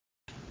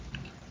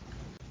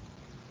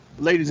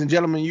Ladies and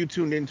gentlemen, you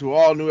tuned into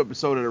all new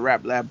episode of the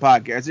Rap Lab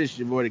podcast. It's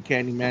your boy, the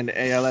Candyman, the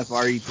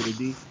ALFRE to the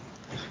D.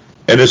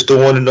 And it's the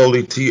one and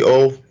only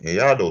T.O. And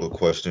y'all know the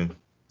question.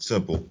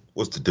 Simple.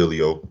 What's the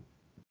dealio?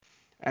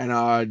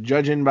 And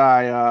judging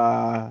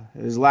by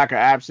his lack of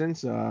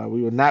absence,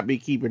 we will not be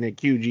keeping it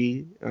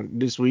QG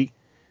this week.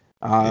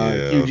 Yeah,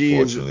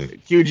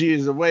 unfortunately. QG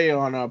is away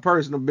on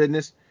personal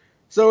business,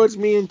 so it's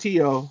me and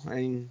T.O.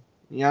 And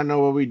y'all know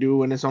what we do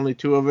when it's only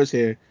two of us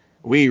here.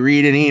 We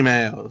reading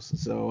emails.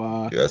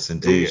 So Yes,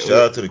 indeed. Shout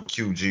out to the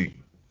QG.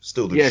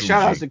 Still the yeah,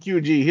 shout outs QG.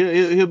 to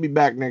QG. He'll be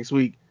back next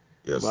week.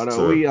 Yes, But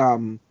sir.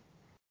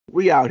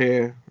 we out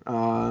here.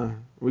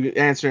 We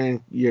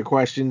answering your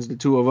questions, the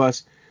two of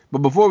us. But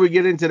before we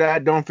get into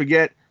that, don't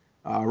forget,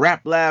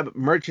 Rap Lab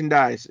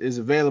merchandise is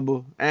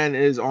available and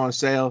is on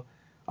sale.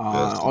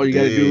 Yes, All you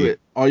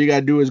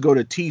gotta do is go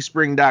to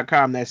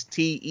teespring.com. That's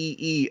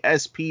TEESPRING.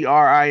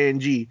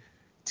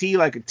 T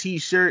like a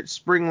t-shirt,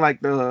 spring like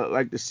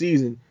the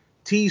season.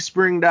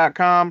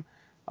 Teespring.com.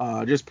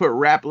 Just put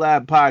Rap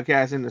Lab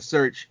podcast in the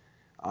search.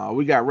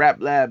 We got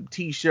Rap Lab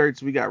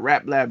t-shirts, we got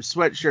Rap Lab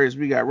sweatshirts,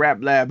 we got Rap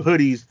Lab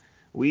hoodies.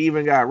 We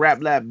even got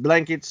Rap Lab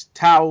blankets,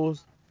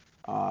 towels,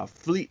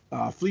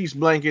 fleece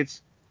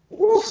blankets,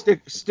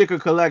 sticker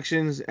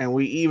collections, and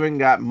we even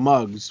got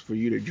mugs for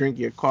you to drink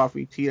your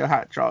coffee, tea, or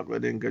hot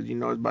chocolate in, because you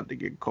know it's about to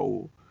get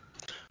cold.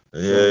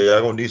 Yeah,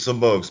 y'all gonna need some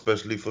mugs,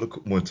 especially for the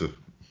winter.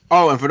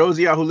 Oh, and for those of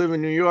y'all who live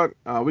in New York,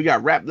 we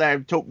got Rap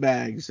Lab tote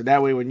bags. So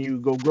that way when you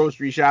go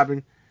grocery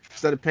shopping,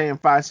 instead of paying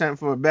 5 cents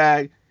for a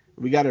bag,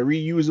 we got a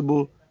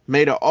reusable,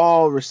 made of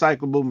all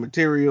recyclable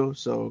material.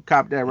 So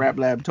cop that Rap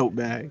Lab tote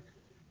bag.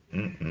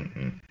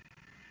 Mm-mm-mm.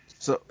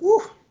 So,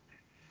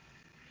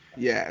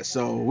 yeah,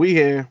 so we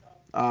here.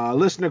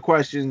 Listener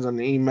questions on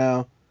the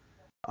email.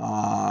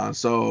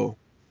 So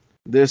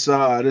this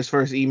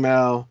first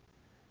email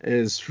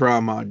is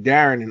from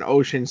Darren in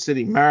Ocean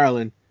City,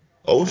 Maryland.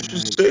 Ocean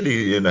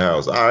City in the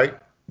house. All right.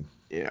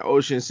 Yeah,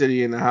 Ocean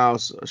City in the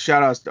house.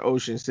 Shout outs to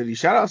Ocean City.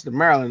 Shout outs to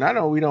Maryland. I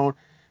know we don't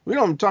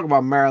talk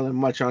about Maryland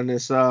much on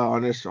this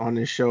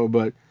show,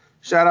 but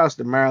shout outs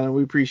to Maryland.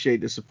 We appreciate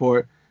the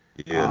support.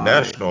 Yeah,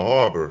 National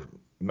Harbor.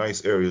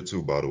 Nice area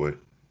too, by the way.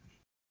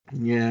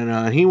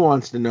 Yeah, and he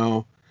wants to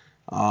know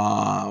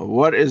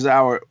what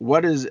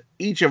is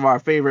each of our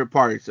favorite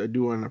parts of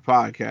doing the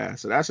podcast.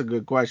 So that's a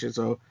good question.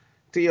 So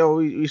Theo,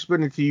 we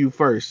spin it to you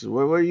first.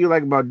 What do you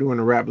like about doing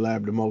the Rap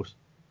Lab the most?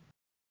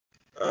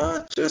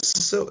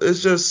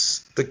 It's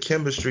just the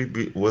chemistry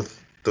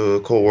with the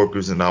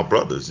coworkers and our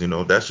brothers.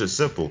 That's just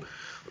simple.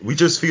 We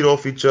just feed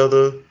off each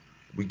other.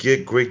 We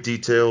get great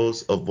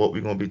details of what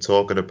we're gonna be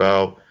talking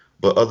about.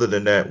 But other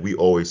than that, we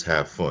always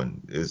have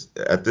fun. Is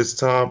at this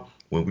time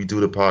when we do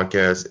the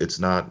podcast, it's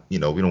not, we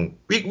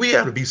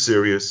have to be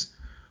serious,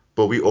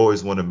 but we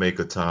always want to make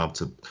a time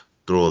to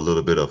throw a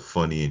little bit of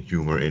funny and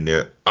humor in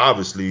there.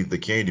 Obviously, the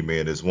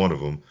Candyman is one of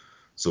them.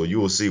 So you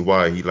will see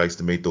why he likes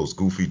to make those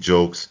goofy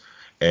jokes,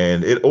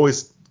 and it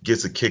always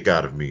gets a kick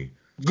out of me.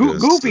 Just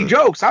Goofy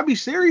jokes. I'll be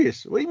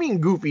serious. What do you mean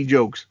goofy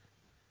jokes?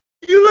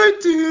 you like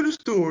to hear the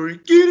story,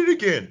 get it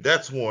again.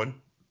 That's one.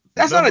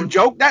 That's not a Number,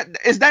 joke. That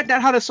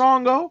how the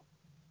song go?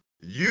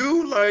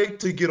 you like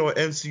to get on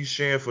MC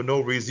Shan for no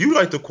reason. You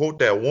like to quote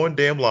that one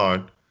damn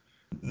line.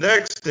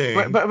 Next But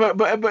thing, but but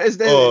but but is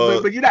that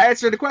uh, but you're not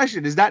answering the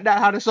question. Is that not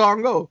how the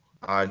song go?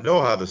 I know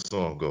how the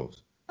song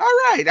goes, All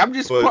right, but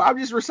I'm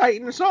just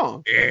reciting the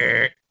song.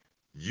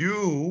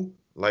 you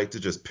like to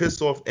just piss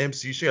off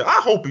MC Shan.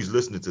 I hope he's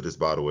listening to this,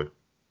 by the way,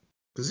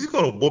 because he's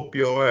gonna whoop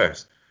your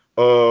ass.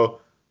 Uh,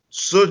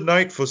 Suge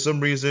Knight, for some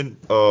reason,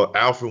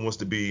 Alfred wants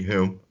to be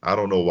him. I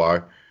don't know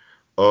why.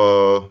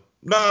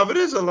 Nah, but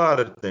there's a lot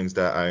of things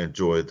that I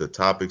enjoy. The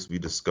topics we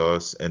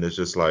discuss, and it's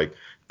just like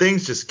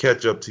things just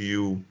catch up to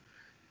you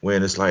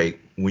when it's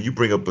like when you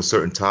bring up a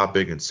certain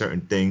topic and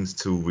certain things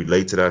to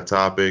relate to that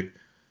topic,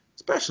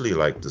 especially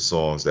like the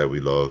songs that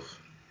we love.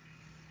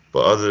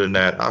 But other than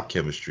that, our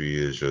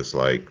chemistry is just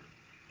like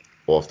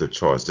off the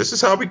charts. This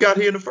is how we got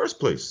here in the first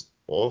place.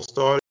 All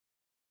started.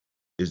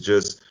 It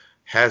just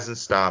hasn't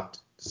stopped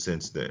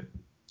since then.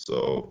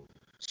 So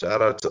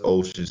shout out to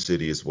Ocean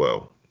City as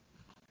well.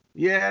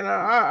 Yeah, and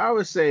I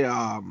would say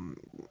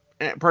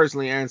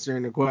personally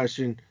answering the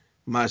question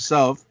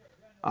myself,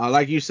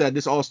 like you said,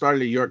 this all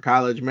started at York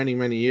College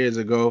many years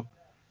ago.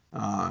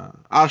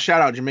 I'll shout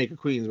out Jamaica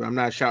Queens, but I'm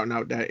not shouting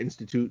out that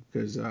institute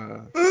because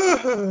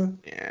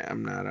yeah,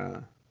 I'm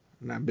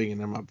not bigging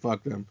them up.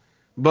 Fuck them.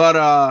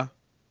 But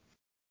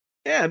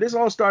yeah, this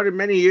all started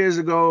many years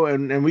ago,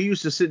 and we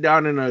used to sit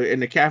down in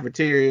the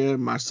cafeteria,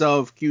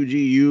 myself,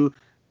 QGU,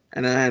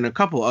 and a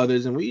couple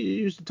others, and we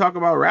used to talk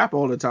about rap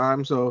all the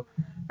time. So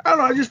I don't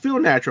know, I just feel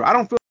natural. I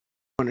don't feel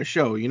on the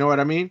show, you know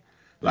what I mean?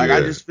 Like I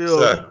Yeah, just feel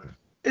exactly.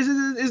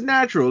 it's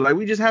natural. Like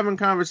we just having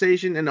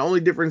conversation, and the only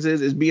difference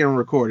is being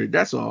recorded.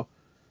 That's all.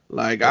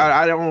 Like Yeah.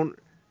 I don't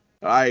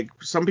like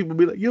some people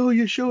be like, yo,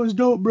 your show is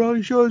dope, bro.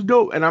 Your show is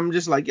dope, and I'm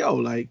just like, yo,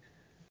 like.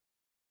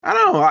 I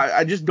don't know.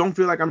 I just don't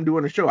feel like I'm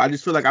doing a show. I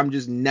just feel like I'm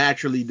just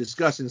naturally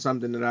discussing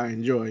something that I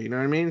enjoy. You know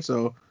what I mean?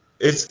 So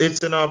It's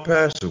in our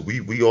passion.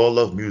 We all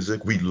love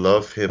music. We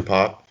love hip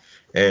hop.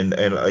 And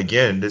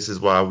again, this is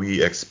why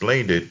we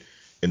explained it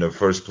in the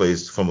first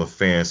place from a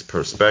fan's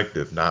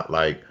perspective, not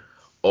like,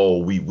 oh,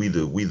 we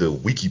the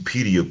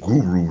Wikipedia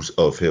gurus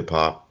of hip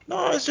hop.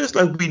 No, it's just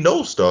like we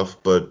know stuff,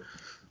 but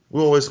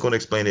we're always going to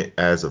explain it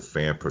as a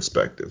fan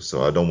perspective.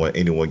 So I don't want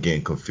anyone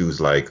getting confused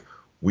like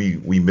we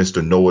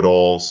Mr.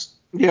 Know-it-alls.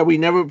 Yeah, we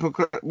never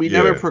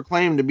Yeah,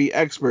 proclaim to be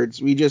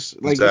experts. We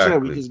just, like you said, we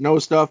exactly. just know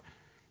stuff.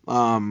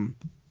 Um,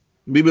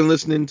 we've been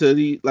listening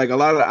to like a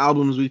lot of the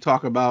albums we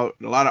talk about,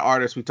 a lot of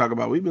artists we talk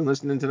about. We've been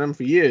listening to them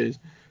for years,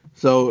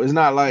 so it's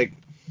not like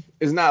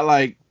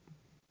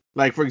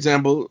for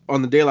example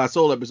on the De La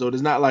Soul episode,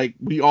 it's not like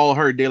we all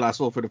heard De La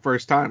Soul for the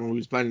first time when we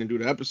was planning to do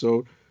the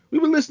episode.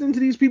 We've been listening to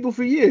these people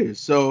for years,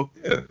 so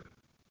Yeah.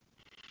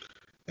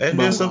 And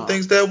but there's some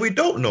things that we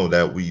don't know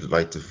that we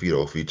like to feed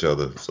off each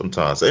other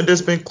sometimes. And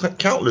there's been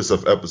countless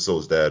of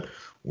episodes that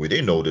we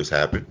didn't know this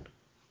happened.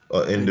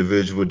 An and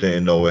individual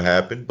didn't know it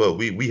happened, but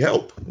we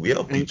help. We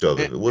helped and each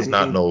other. and, It was and,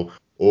 not and no,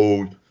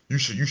 oh, you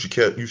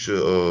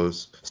should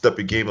step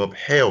your game up.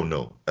 Hell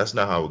no. That's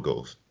not how it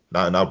goes.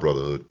 Not in our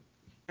brotherhood.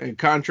 And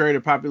contrary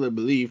to popular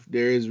belief,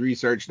 there is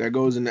research that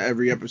goes into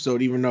every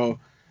episode, even though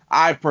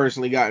I've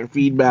personally gotten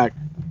feedback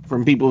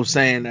from people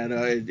saying that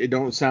it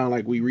don't sound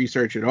like we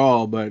research at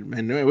all,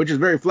 and which is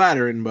very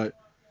flattering. But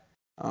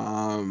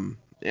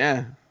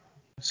yeah.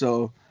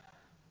 So,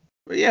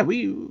 but yeah,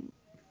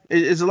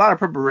 it's a lot of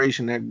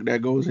preparation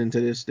that goes into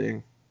this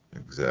thing.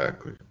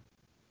 Exactly.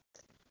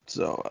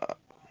 So,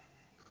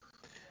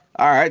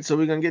 all right. So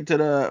we're gonna get to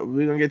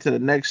the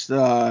next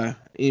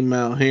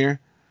email here.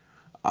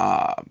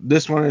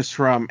 This one is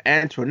from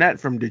Antoinette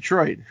from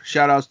Detroit.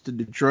 Shout outs to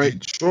Detroit.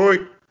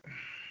 Detroit.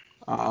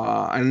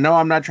 I know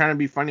I'm not trying to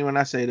be funny when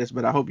I say this,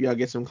 but I hope y'all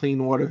get some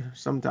clean water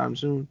sometime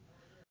soon.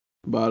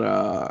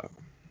 But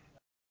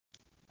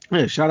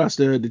yeah, shout outs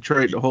to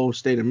Detroit, the whole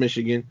state of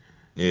Michigan.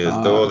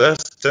 Yeah, though Uh,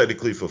 that's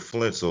technically for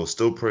Flint, so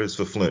still praise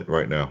for Flint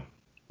right now.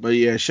 but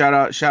yeah, shout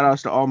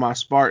outs to all my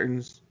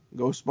Spartans.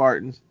 Go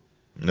Spartans.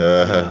 And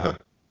I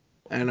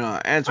didn't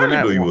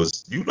Antoinette, know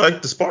you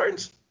like the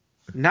Spartans.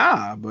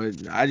 nah, but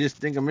I just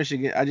think of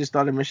Michigan. I just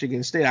thought of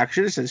Michigan State. I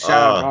should have said shout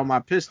out to all Ah. my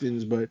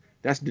Pistons, but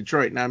that's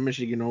Detroit, not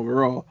Michigan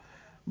overall.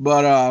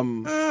 But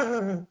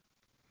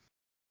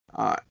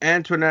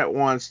Antoinette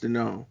wants to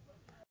know,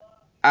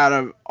 out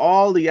of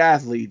all the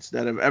athletes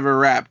that have ever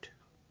rapped,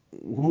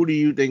 who do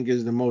you think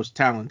is the most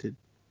talented?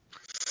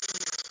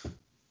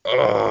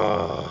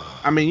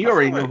 I mean,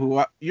 I feel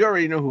like you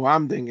already know who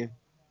I'm thinking.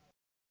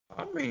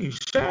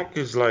 Shaq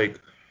is like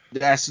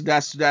That's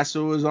what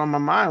was on my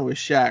mind with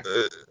Shaq.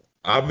 uh,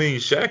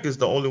 Shaq is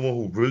the only one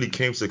who really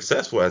came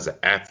successful as an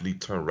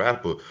athlete turned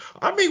rapper.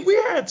 We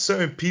had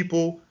certain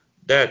people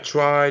that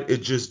tried,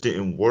 it just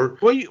didn't work.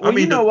 Well,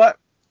 you know what?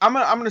 I'm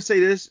gonna say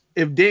this: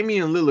 if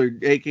Damian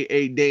Lillard,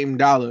 aka Dame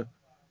Dollar,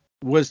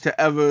 was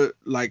to ever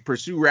like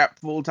pursue rap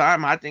full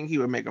time, I think he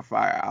would make a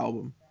fire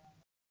album.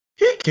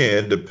 He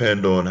can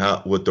depend on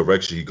how what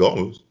direction he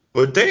goes.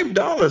 But Dame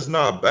Dollar's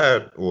not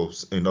bad. Well,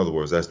 in other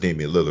words, that's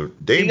Damian Lillard.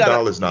 He Dame got a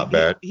Dollar's he, not he,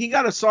 bad. he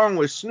got a song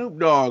with Snoop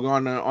Dogg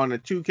on a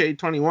 2K21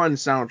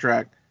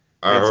 soundtrack.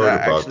 I That's heard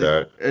about actually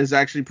that. is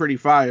actually pretty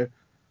fire.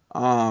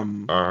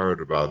 Um, I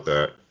heard about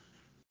that.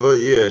 But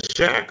yeah,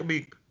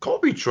 Shaq,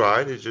 Kobe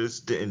tried. It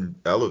just didn't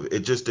elevate. It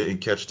just didn't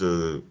catch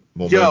the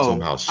momentum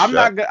Yo, how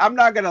Shaq. I'm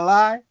not gonna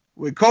lie.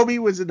 When Kobe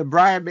was in the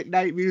Brian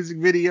McKnight music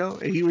video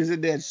and he was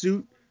in that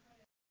suit,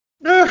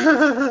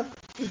 Kobe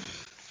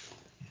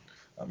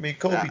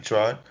nah,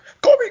 tried.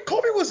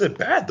 Kobe wasn't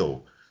bad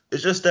though.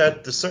 It's just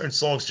that the certain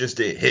songs just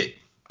didn't hit.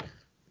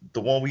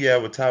 The one we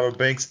had with Tyra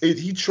Banks,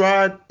 he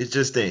tried. It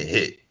just didn't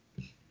hit.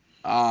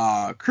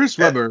 Chris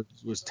Eh, Webber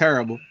was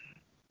terrible.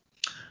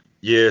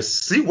 Yeah,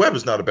 C. Webb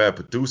is not a bad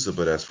producer,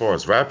 but as far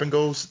as rapping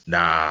goes,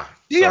 nah.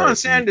 Sorry, Deion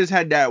C. Sanders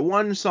had that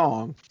one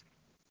song.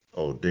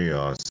 Oh,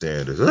 Deion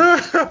Sanders.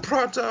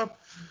 Prime time.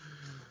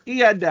 He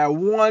had that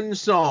one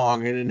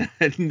song, and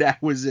that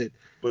was it.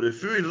 But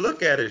if you really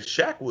look at it,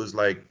 Shaq was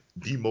like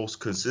the most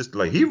consistent.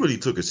 Like he really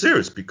took it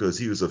serious because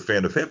he was a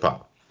fan of hip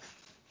hop.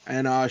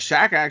 And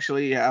Shaq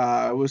actually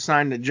was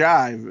signed to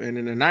Jive, and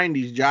in the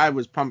 '90s, Jive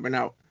was pumping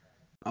out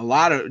a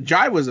lot of.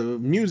 Jive was a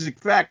music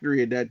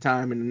factory at that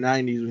time in the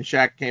 '90s when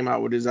Shaq came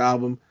out with his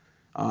album.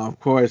 Of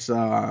course,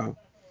 Jive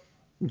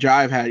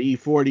had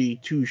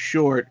E40 Too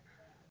Short,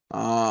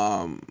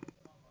 um,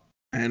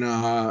 and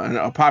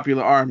a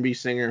popular R&B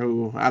singer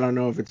who I don't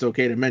know if it's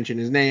okay to mention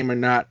his name or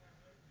not,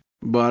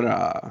 but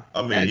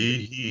and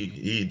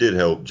He did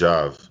help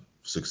Jive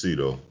succeed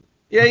though.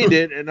 yeah, he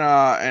did, and they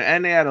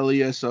had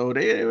Aaliyah, so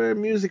they were a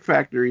music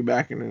factory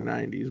back in the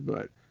 '90s.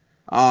 But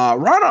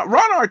Ron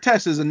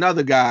Artest is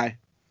another guy.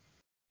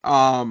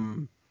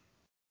 Um,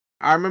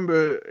 I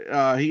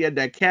remember he had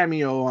that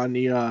cameo on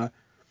the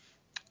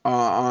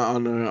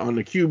on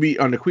the QB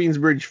on the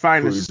Queensbridge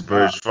Finest.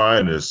 Queensbridge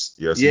finest.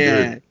 Yes, he did.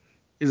 Yeah,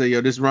 he's like,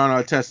 yo, this Ron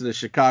Artest of the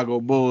Chicago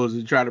Bulls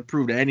and trying to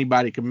prove that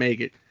anybody can make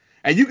it.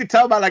 And you could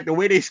tell by like the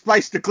way they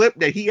spliced the clip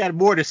that he had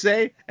more to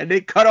say, and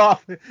they cut him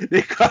off.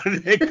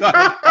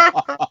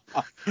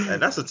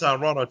 And that's the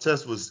time Ron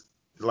Artest was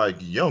like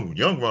young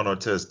Ron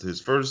Artest. His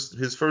first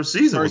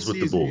season was First with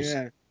the season, Bulls.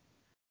 yeah.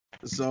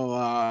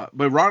 So,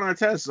 but Ron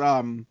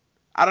Artest,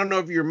 I don't know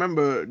if you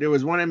remember, there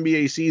was one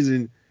NBA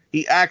season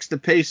he asked the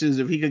Pacers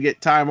if he could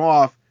get time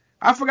off.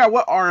 I forgot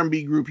what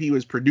R&B group he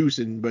was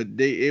producing, but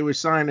it was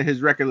signed to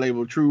his record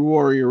label, True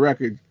Warrior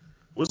Records.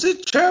 Was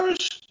it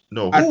Cherish?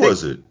 No, I who think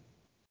was it?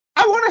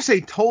 I want to say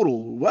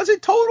Total. Was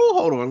it Total?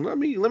 Hold on, let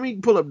me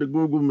pull up the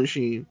Google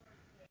machine.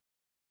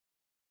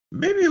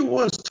 Maybe it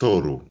was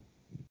Total.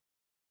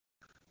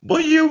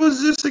 What year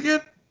was this again?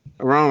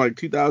 Around like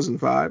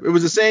 2005. It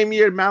was the same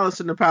year Malice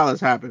in the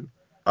Palace happened.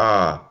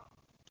 I'm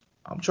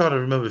trying to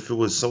remember if it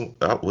was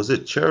was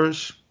it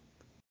Cherish?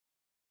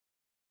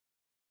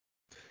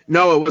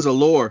 No, it was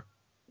Allure.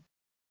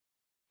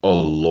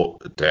 Oh Lord,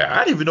 damn,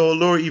 I didn't even know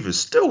Allure even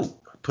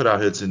still put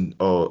out hits in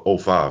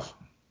 '05.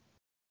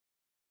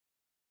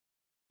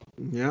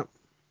 Yep.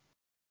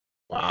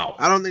 Wow.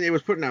 I don't think they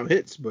was putting out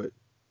hits, but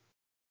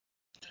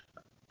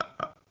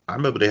I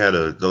remember they had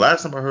the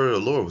last time I heard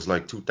of Allure was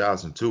like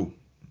 2002.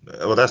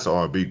 Well, that's the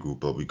R&B group,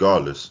 but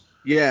regardless.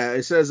 yeah,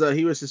 it says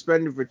he was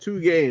suspended for 2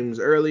 games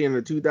early in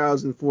the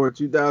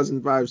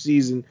 2004-2005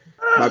 season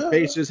by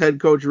Pacers head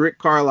coach Rick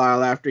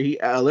Carlisle after he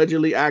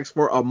allegedly asked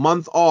for a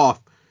month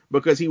off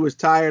because he was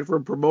tired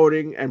from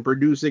promoting and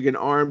producing an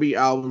R&B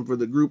album for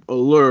the group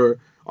Allure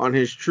on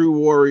his True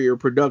Warrior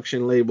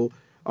production label,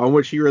 on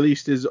which he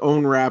released his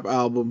own rap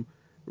album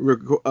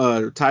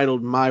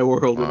titled My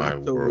World in My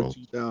October world.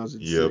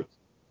 2006. Yep.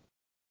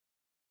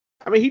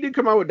 I mean, he did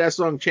come out with that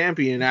song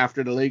Champion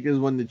after the Lakers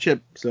won the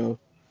chip, so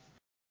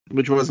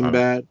which wasn't I,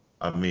 bad.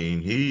 I mean,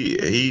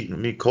 I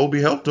mean,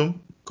 Kobe helped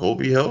him.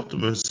 Kobe helped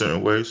him in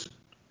certain ways.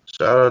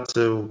 Shout out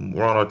to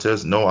Ron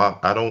Artest. No,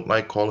 I don't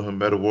like calling him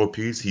Meta World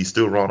Peace. He's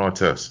still Ron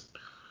Artest.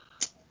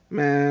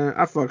 Man,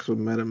 I fucks with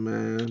Meta,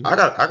 man. I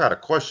got a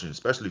question,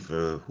 especially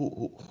for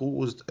who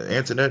was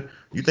Antoinette.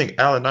 You think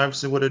Allen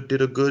Iverson would have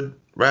did a good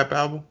rap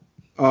album?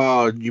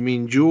 Oh, you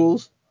mean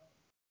Jules?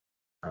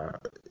 Uh,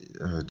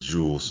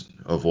 Jules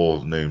of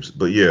all names,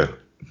 but yeah,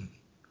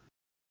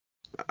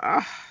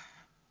 I,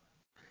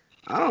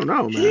 I don't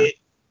know, man. he.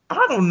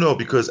 I don't know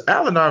because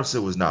Allen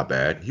Iverson was not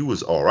bad. He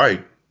was all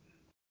right.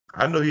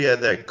 I know he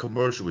had that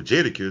commercial with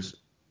Jadakiss.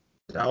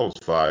 That was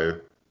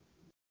fire.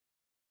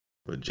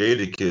 But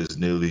Jadakiss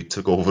nearly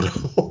took over the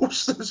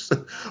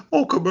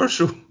whole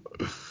commercial.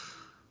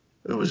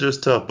 It was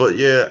just tough. But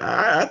yeah,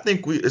 I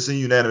think it's a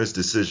unanimous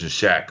decision.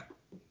 Shaq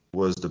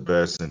was the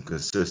best and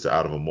consistent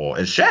out of them all.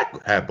 And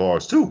Shaq had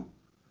bars too.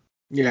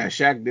 Yeah,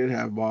 Shaq did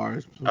have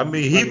bars, I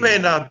mean, he plenty of may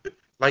bars. not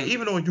like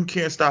even though you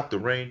can't stop the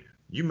rain,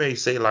 you may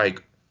say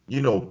like,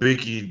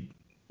 Biggie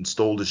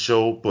stole the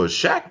show, but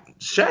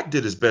Shaq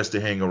did his best to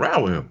hang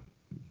around with him.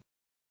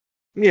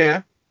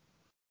 Yeah,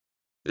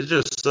 It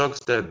just sucks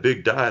that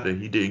Big died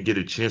and he didn't get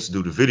a chance to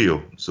do the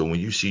video. So when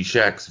you see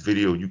Shaq's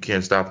video, you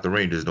can't stop the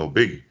rain. There's no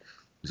Biggie.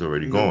 He's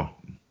already nope.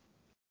 gone.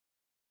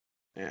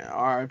 Yeah,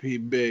 R.I.P.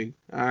 Big.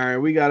 All right,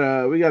 we got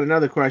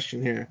another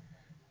question here.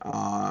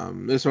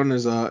 This one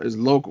is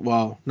local.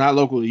 Well, not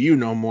local to you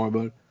no more,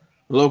 but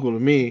local to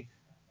me.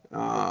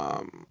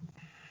 Um,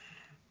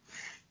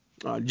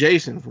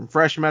 Jason from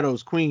Fresh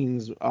Meadows,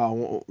 Queens,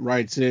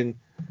 writes in,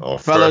 Oh,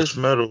 fresh fellas,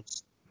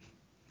 metals.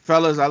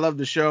 I love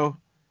the show.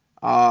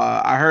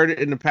 I heard it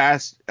in the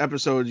past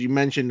episodes. You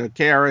mentioned the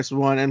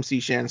KRS-One MC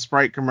Shan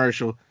Sprite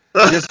commercial.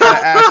 Just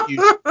gotta ask you.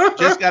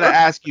 Just gotta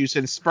ask you,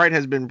 since Sprite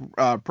has been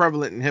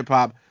prevalent in hip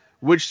hop,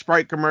 which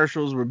Sprite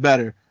commercials were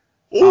better?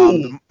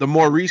 Ooh. The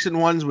more recent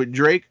ones with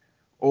Drake,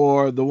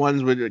 or the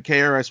ones with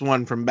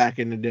KRS-One from back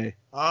in the day?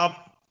 Um,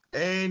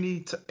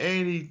 any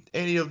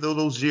of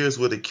those years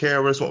with the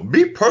KRS one.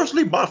 Me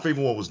personally, my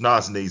favorite one was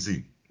Nas and AZ.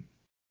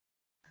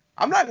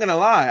 I'm not gonna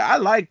lie, I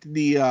liked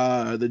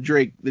the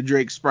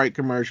Drake Sprite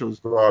commercials.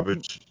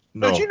 Garbage.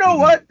 But you No. know Mm-mm.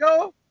 what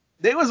though?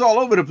 They was all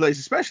over the place,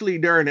 especially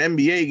during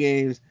NBA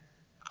games.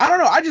 I don't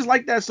know. I just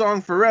like that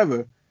song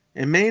Forever.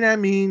 It may not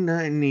mean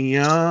nothing to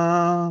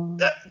y'all.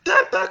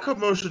 That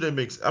commercial that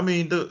makes. I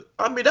mean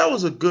that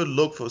was a good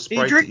look for He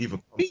Sprite to drink even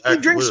come he back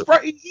drinks with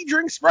Sprite. He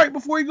drinks Sprite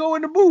before he go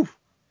in the booth.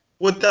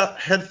 without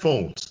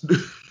headphones.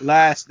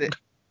 Last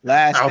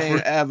last thing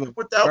Alfred, ever.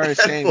 without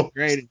First thing headphones.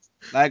 greatest.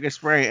 Like a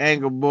spray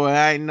ankle boy.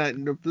 I ain't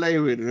nothing to play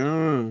with.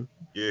 Yeah,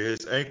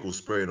 his ankle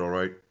sprayed all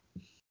right.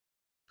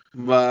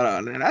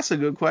 But man, that's a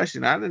good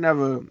question. I didn't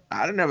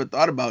never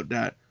thought about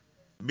that.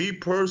 Me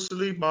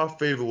personally, my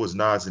favorite was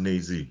Nas and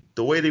AZ.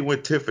 The way they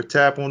went tit for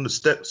tat on the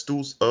step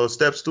stools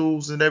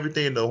and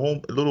everything, the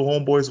little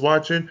homeboys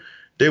watching,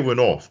 they went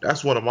off.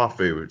 That's one of my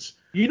favorites.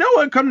 You know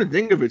what? Come to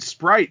think of it,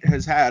 Sprite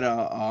has had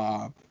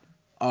a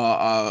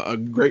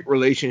great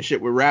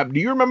relationship with rap. Do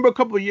you remember a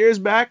couple of years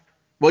back?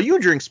 Well, you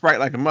drink Sprite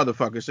like a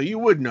motherfucker, so you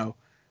would know.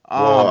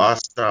 Well, Um, I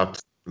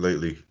stopped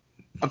lately.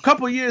 a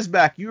couple of years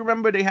back, you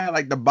remember they had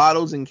like the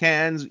bottles and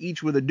cans,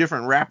 each with a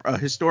different a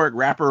historic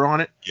rapper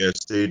on it,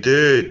 Yes, they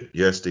did.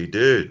 Yes, they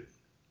did.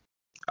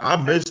 I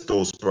missed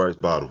those Sprite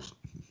bottles.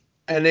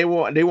 and they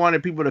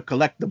wanted people to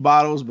collect the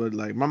bottles, but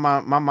like my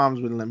mom's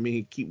wouldn't let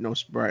me keep no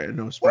Sprite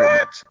What?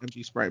 box,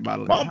 empty Sprite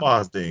bottle in the My house.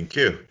 moms didn't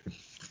care,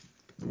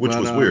 which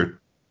But was weird.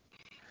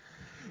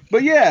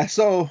 But yeah,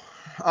 so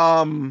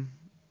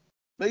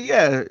but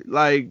yeah,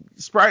 like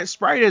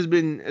Sprite has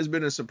been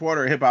a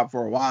supporter of hip hop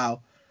for a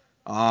while.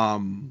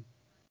 Um,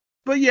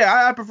 but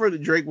yeah, I prefer the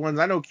Drake ones.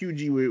 I know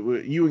QG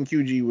would you and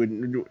QG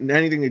would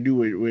anything to do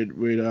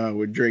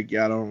with Drake.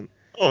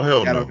 Oh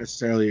hell Y'all don't no.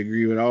 necessarily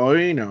agree with. Oh,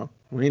 we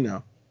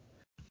know.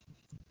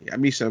 Yeah,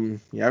 be some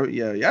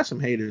yeah some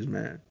haters,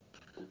 man.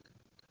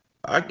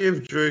 I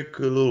give Drake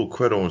a little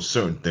credit on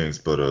certain things,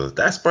 but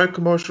that Sprite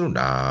commercial,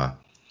 nah.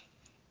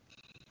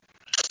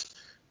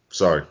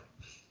 Sorry.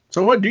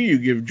 So what do you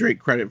give Drake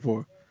credit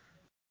for?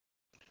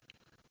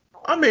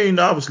 I mean,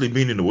 obviously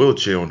being in the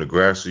wheelchair on the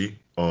grassy.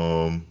 What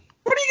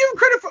do you give him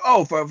credit for?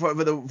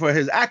 Oh, for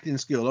his acting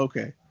skill.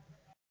 Okay.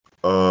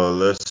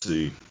 Let's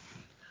see.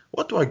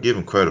 What do I give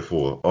him credit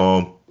for?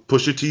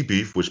 Pusha T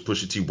beef, which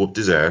Pusha T whooped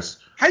his ass.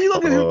 How you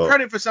gonna give him Uh,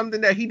 credit for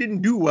something that he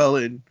didn't do well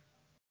in?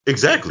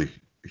 exactly.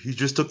 He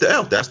just took the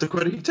L. That's the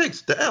credit he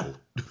takes. The L.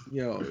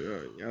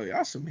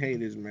 Y'all some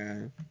haters,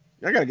 man.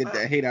 Y'all gotta get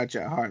that hate out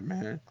your heart,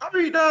 man. I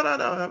mean, no.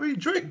 I mean,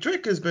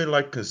 Drake has been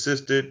like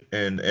consistent,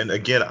 and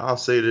again, I'll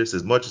say this: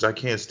 as much as I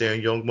can't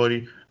stand Young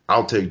Money,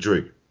 I'll take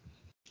Drake.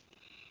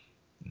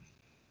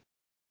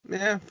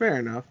 Yeah, fair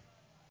enough.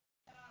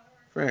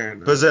 Fair enough.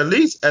 Because at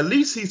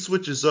least he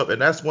switches up,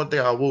 and that's one thing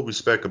I will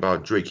respect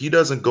about Drake. He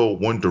doesn't go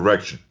one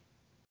direction.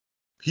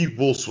 He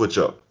will switch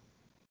up.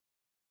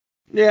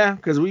 Yeah,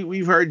 because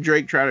we've heard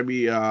Drake try to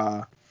be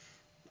sound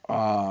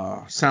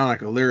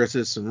like a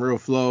lyricist, some real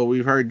flow.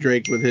 We've heard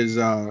Drake with his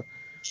with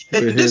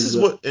And this his is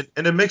what,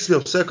 and it makes me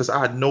upset because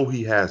I know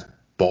he has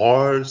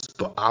bars,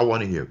 but I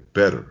want to hear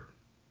better. um,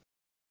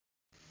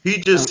 He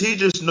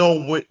just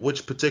know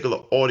which particular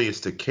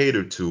audience to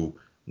cater to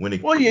when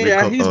well, it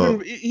yeah,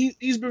 comes.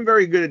 he's been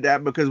very good at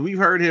that because we've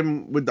heard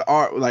him with the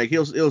art. Like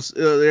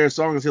there are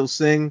songs he'll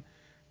sing,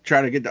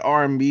 try to get the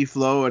R&B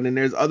flow, and then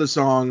there's other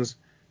songs,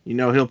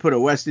 he'll put a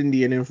West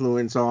Indian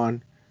influence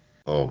on.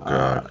 Oh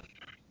Uh, God,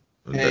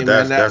 Hey man,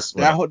 that's that that's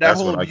when that I, whole that that's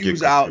whole when I get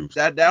views out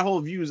confused. that whole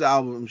views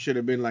album should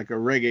have been like a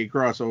reggae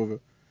crossover.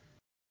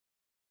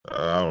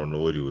 I don't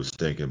know what he was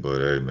thinking, but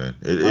hey man,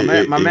 it My it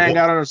man, it, my it man won't.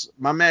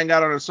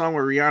 got on a song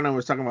where Rihanna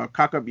was talking about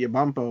cock up your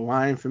bumper,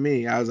 wine for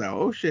me. I was like,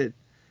 oh shit,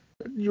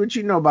 what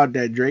you know about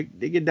that, Drake?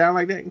 They get down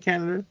like that in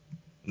Canada?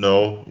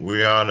 No,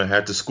 Rihanna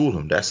had to school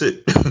him. That's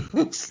it.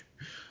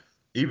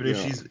 even if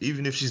Yo,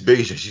 she's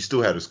Bayesian, she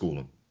still had to school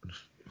him.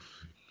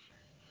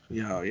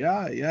 yeah,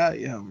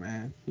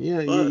 man. But You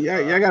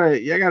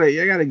gotta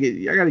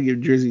give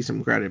Drizzy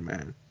some credit,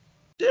 man.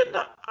 then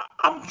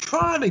I'm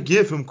trying to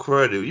give him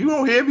credit. You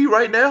don't hear me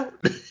right now?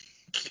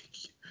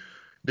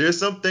 There's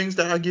some things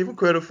that I give him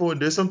credit for,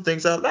 and there's some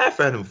things I laugh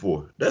at him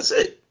for. That's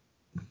it.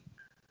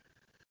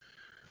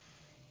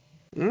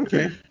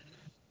 Okay,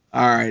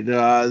 all right.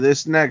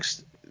 This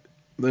next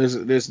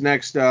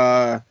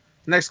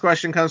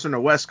question comes from the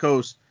West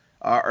Coast.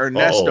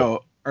 Uh-oh.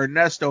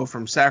 Ernesto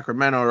from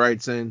Sacramento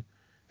writes in,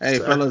 "Hey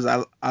Sack.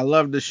 fellas, I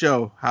love the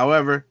show.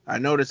 However, I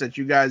noticed that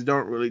you guys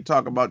don't really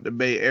talk about the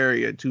Bay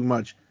Area too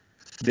much.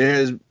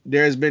 There's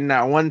been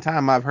not one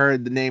time I've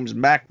heard the names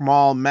Mac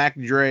Mall, Mac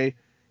Dre,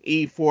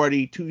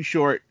 E40, Too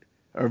Short,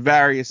 or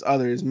various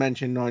others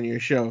mentioned on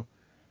your show.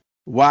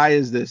 Why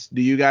is this?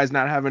 Do you guys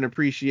not have an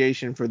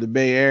appreciation for the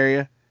Bay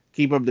Area?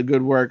 Keep up the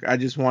good work. I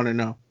just want to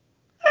know."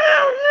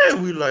 Hell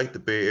yeah, we like the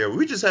Bay Area.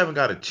 We just haven't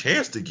got a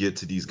chance to get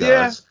to these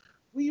Yeah, guys.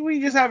 we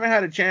just haven't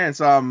had a chance.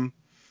 And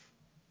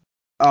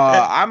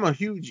I'm a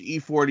huge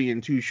E40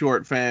 and Too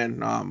Short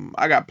fan.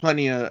 I got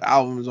plenty of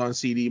albums on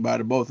CD by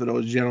both of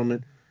those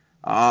gentlemen.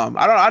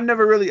 I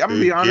never really. I'm gonna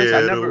the be honest.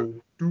 I never.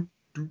 ghetto.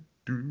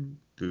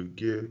 The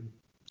ghetto.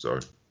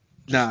 Sorry. Just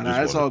Nah,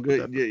 it's wanted to all put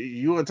that. good.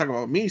 You want to talk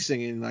about me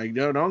singing? Like,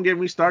 don't get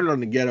me started on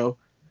the ghetto.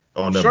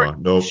 Oh, never Short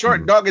mind. No.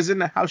 Short Dog is in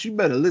the house. You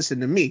better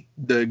listen to me.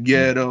 The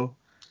ghetto.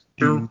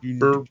 Boom, Doom, doom, boom,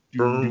 doom,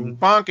 doom, doom. boom.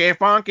 Funky,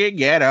 funky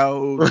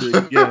ghetto.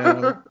 The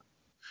ghetto.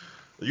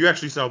 You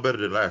actually sound better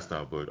than last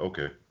time, but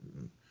okay.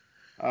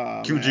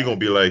 Oh QG gonna man.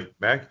 be like,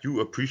 Mac,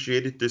 you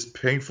appreciated this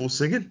painful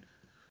singing?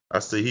 I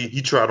say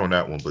he tried on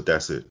that one, but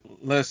that's it.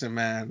 Listen,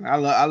 man. I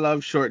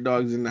love Short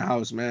Dogs in the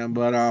house, man.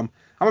 But I'm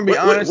gonna be What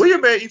honest. your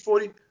man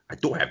E40? I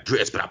don't have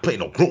dress, but I play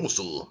no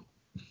grocer.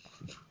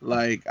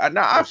 Like, I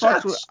Oh,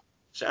 fucks with.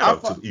 shout I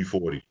out to fuck.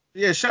 E40.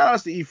 Yeah, shout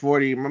outs to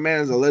E40. My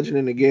man's a legend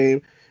in the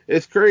game.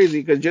 It's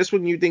crazy because just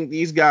when you think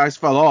these guys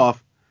fell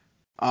off,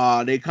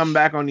 they come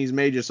back on these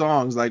major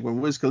songs. Like when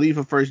Wiz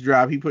Khalifa first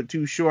dropped, he put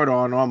Too Short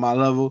on my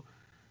level.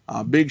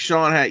 Big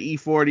Sean had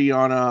E40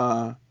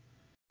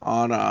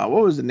 on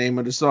what was the name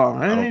of the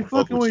song? I I ain't don't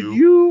fuck fucking with with you.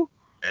 you.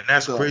 And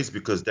that's So crazy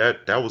because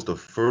that was the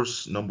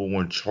first number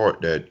one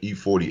chart that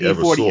E40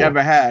 ever E40 saw.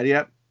 ever had.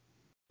 Yep.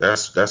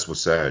 That's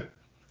what's sad.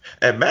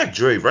 And Mac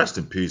Dre, rest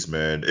in peace,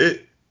 man.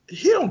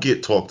 He don't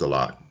get talked a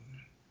lot.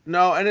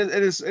 No, and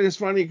it's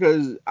funny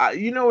because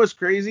you know what's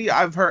crazy?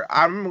 I've heard.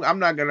 I'm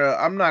not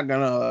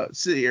gonna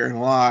sit here and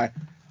lie.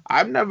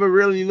 I've never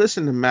really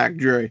listened to Mac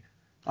Dre.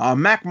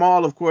 Mac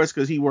Mall, of course,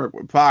 because he worked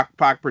with Pac.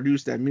 Pac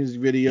produced that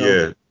music video.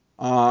 Yeah.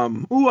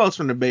 Who else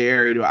from the Bay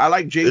Area? I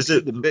like Is JT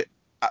it the bit.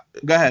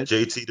 Go ahead.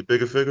 JT the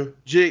bigger figure.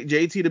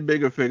 JT the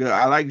bigger figure.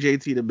 I like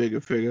JT the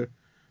bigger figure.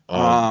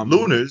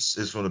 Lunas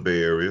is from the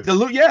Bay Area.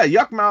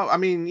 Yuck Mouth. I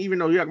mean, even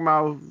though Yuck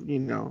Mouth,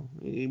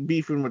 he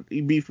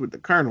beefed with the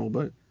Colonel,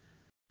 but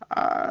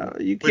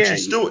you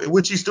can't.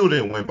 Which he still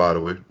didn't win, by the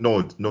way.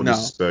 No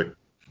disrespect.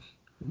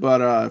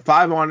 But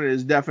 500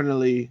 is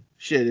definitely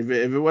shit. If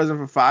it wasn't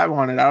for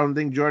 500, I don't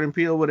think Jordan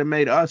Peele would have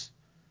made Us.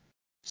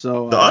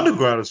 So the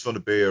Underground is from the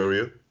Bay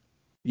Area.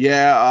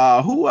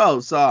 Yeah. Who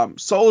else?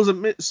 Souls of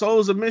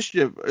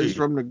Mischief is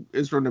from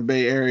the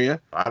Bay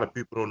Area. A lot of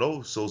people don't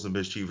know Souls of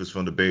Mischief is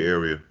from the Bay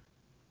Area.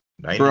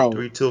 93 Bro,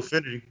 till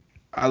Infinity.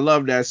 I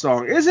love that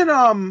song. Isn't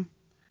I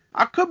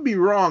could be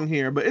wrong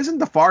here, but isn't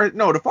the Far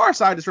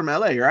Side is from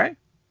LA, right?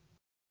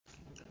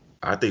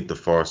 I think the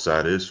Far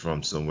Side is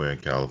from somewhere in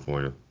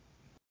California.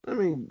 Let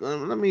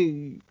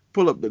me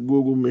pull up the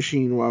Google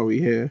machine while we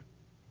here.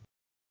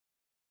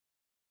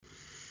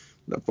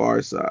 The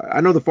Far Side.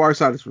 I know the Far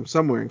Side is from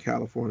somewhere in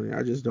California.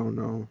 I just don't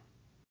know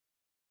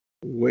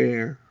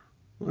where.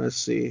 Let's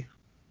see.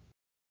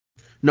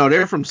 No,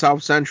 they're from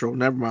South Central.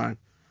 Never mind.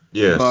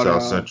 Yeah,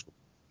 South Central.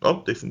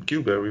 Oh, they from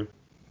Cuba area.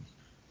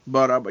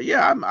 But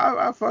yeah, I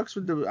fucks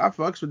with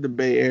the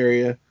Bay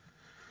Area.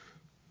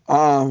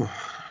 But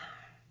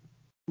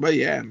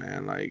yeah,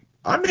 man, like.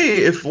 I mean,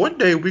 if one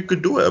day we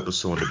could do an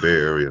episode in the Bay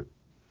Area.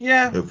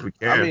 Yeah. If we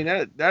can. I mean,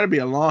 that'd be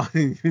a long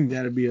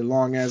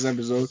ass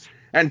episode.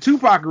 And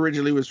Tupac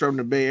originally was from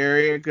the Bay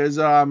Area because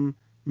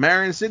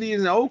Marion City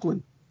is in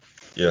Oakland.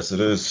 Yes, it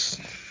is.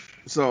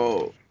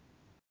 So,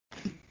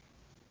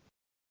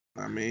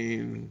 I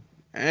mean,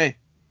 hey.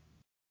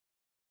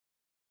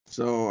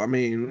 So, I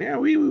mean, yeah,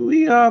 we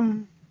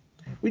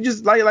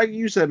just like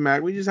you said,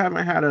 Mac, we just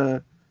haven't had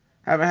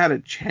a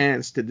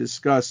chance to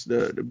discuss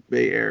the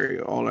Bay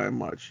Area all that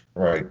much.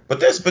 Right. But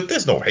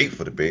there's no hate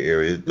for the Bay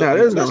Area. No,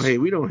 there's no hate.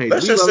 We don't hate.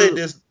 Let's just say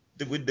there's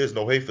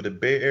no hate for the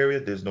Bay Area.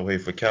 There's no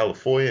hate for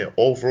California.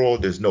 Overall,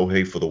 there's no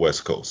hate for the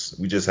West Coast.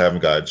 We just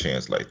haven't got a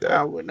chance like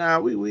that. We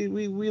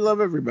love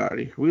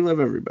everybody. We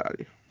love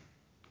everybody.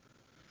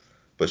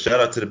 But shout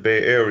out to the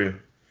Bay Area.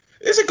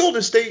 Isn't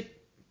Golden State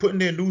putting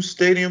their new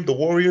stadium, the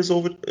Warriors,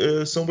 over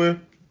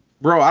somewhere?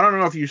 Bro, I don't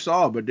know if you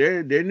saw, but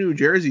their new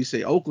jerseys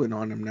say Oakland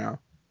on them now.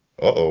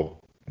 Uh-oh.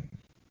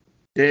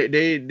 Their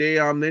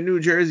new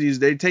jerseys,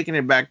 they're taking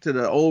it back to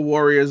the old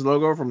Warriors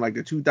logo from like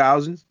the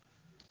 2000s.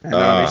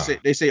 And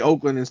they say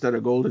Oakland instead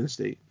of Golden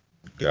State.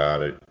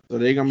 Got it. So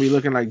they're gonna be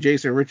looking like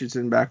Jason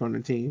Richardson back on the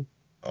team.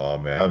 Oh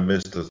man, I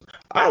missed this.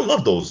 I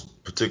love those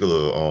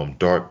particular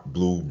dark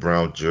blue,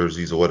 brown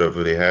jerseys or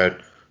whatever they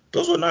had.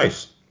 Those were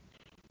nice.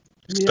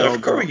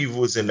 Steph Curry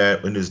was in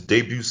his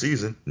debut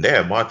season. They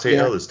had Monte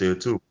Ellis there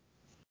too.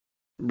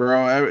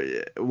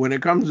 Bro, when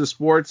it comes to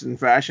sports and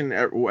fashion,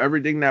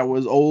 everything that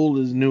was old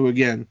is new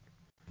again.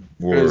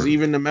 Because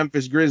even the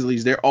Memphis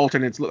Grizzlies, their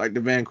alternates look like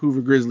the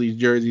Vancouver Grizzlies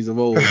jerseys of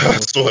old. I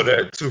saw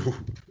that too.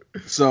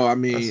 So I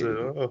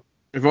mean,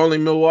 if only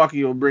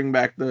Milwaukee will bring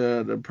back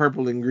the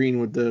purple and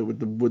green with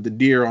the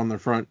deer on the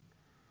front.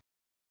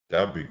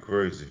 That'd be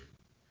crazy.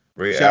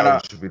 Ray Allen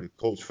should be the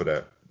coach for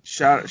that.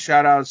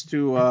 Shout outs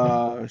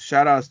to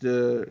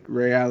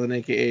Ray Allen,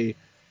 aka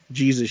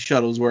Jesus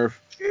Shuttlesworth.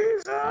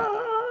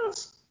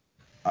 Jesus.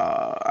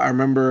 I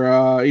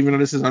remember, even though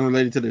this is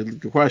unrelated to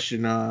the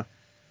question,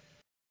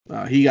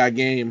 He Got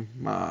Game.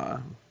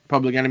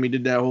 Public Enemy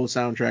did that whole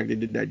soundtrack. They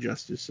did that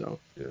justice. So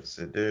yes,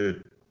 it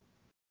did.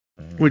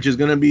 Which is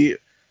gonna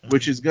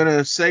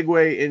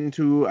segue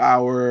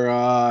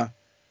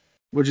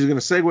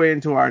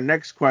into our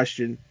next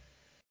question.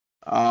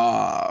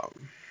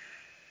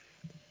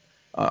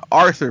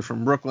 Arthur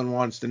from Brooklyn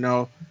wants to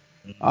know,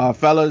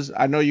 fellas,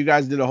 I know you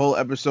guys did a whole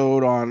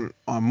episode on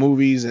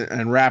movies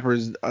and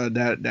rappers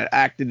that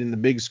acted in the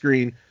big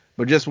screen,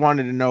 but just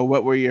wanted to know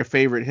what were your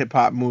favorite hip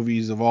hop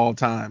movies of all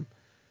time.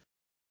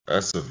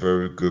 That's a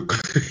very good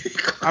question.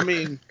 I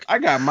mean, I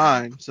got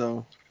mine,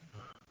 so.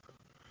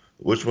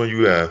 Which one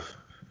you have?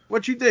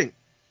 What you think?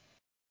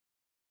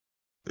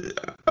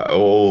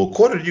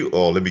 According to you,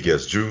 let me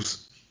guess,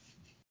 Juice.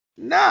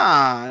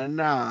 Nah.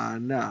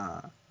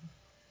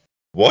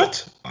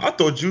 What? I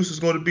thought Juice was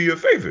going to be your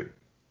favorite.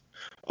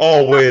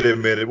 Oh, wait a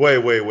minute.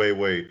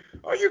 Wait.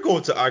 Are you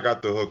going to I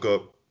Got the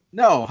Hookup?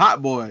 No,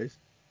 Hot Boys.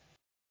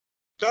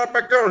 Got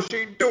my girl, she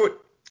didn't do it.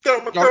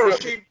 Got my girl,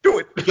 she didn't do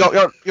it.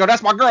 Yo,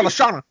 that's my girl,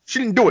 Lashana. She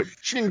didn't do it.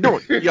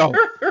 Yo,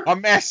 my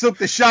man Silk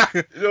the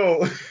Shocker.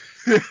 Yo,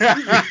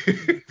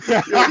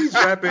 he's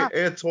rapping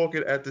and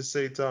talking at the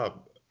same time.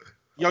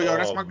 Yo,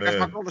 that's my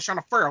girl,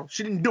 Lashana Farrell.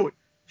 She didn't do it.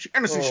 She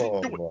innocent. She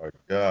didn't do it. Oh my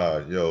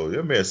God, yo,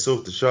 your man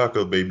Silk the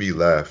Shocker made me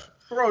laugh.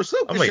 Bro,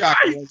 Silk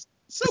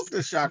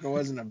the Shocker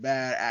wasn't a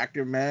bad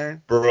actor,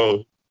 man.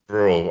 Bro,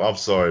 I'm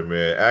sorry,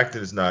 man.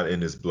 Acting is not in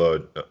his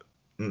blood.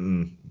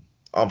 I'm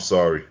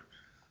sorry,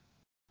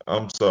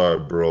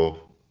 bro.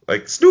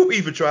 Like Snoop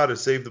even tried to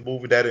save the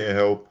movie. That didn't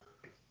help.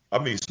 I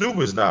mean, Snoop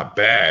is not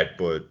bad,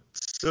 but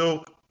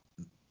still,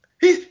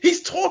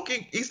 he's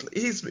talking.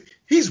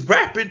 He's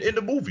rapping in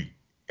the movie.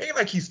 Ain't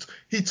like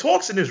he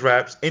talks in his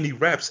raps and he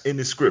raps in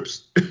his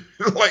scripts.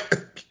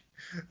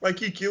 like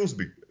he kills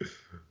me.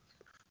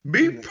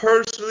 Me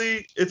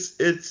personally,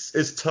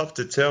 it's tough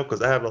to tell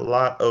because I have a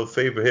lot of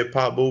favorite hip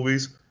hop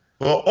movies,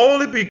 but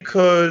only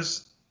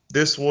because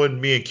this one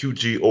me and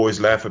QG always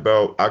laugh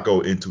about. I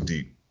go In Too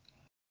Deep,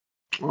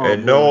 Oh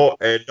boy.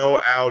 and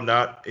no, Al,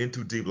 not In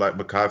Too Deep like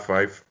Mackay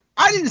Fife.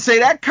 I didn't say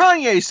that.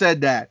 Kanye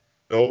said that.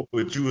 No,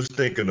 but you was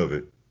thinking of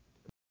it.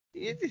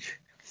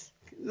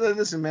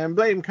 Listen, man,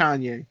 blame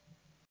Kanye.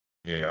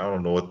 Yeah, I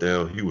don't know what the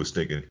hell he was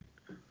thinking.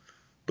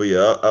 But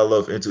yeah, I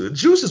love Into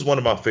Juice is one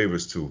of my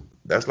favorites too.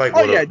 That's like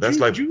Oh yeah, that's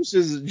like Juice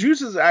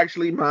is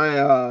actually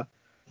my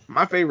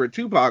favorite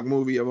Tupac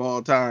movie of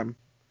all time.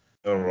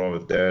 nothing wrong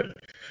with that.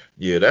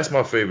 Yeah, that's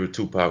my favorite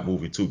Tupac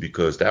movie too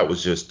because that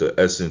was just the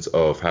essence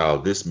of how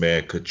this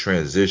man could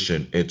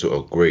transition into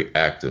a great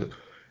actor.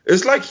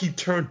 It's like he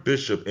turned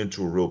Bishop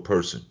into a real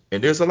person.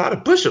 And there's a lot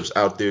of bishops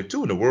out there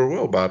too in the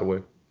world, by the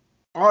way.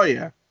 Oh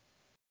yeah,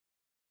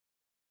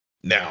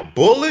 Now,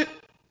 Bullet,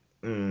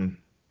 mm,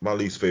 my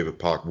least favorite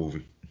Pac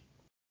movie.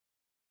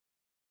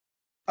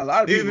 a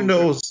lot of Even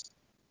people though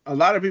a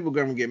lot of people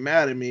gonna get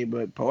mad at me,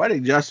 but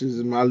Poetic Justice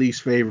is my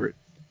least favorite.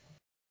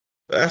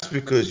 that's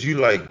because you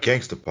like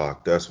Gangsta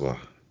Pac, that's why.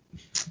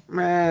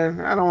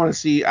 Man, I don't want to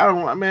see. I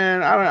don't.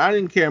 Man, I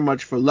didn't care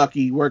much for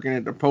Lucky working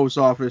at the post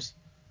office.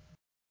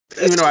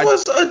 This Even though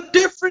was a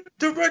different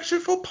direction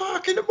for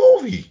Pac in the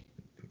movie.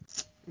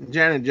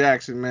 Janet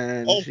Jackson,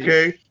 man,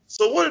 Okay.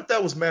 So what if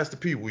that was Master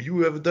P? Will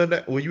you ever done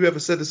that? Will you ever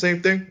said the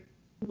same thing?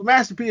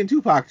 Master P and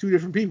Tupac, two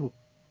different people.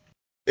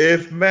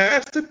 If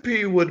Master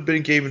P would have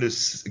been given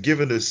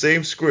the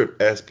same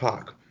script as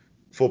Pac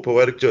for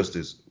Poetic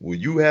Justice,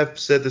 would you have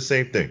said the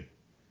same thing?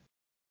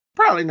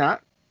 Probably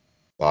not.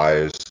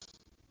 Bias.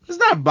 It's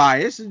not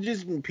bias. It's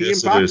just P and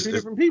Yes, it Pac, is. two It's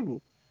different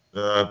people.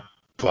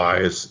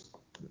 bias.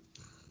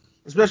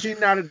 Especially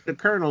now that the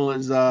Colonel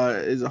is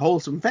a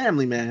wholesome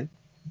family man.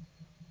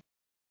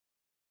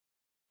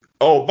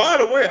 Oh, by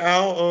the way,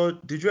 Al,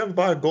 did you ever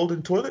buy a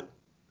golden toilet?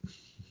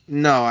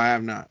 No, I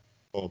have not.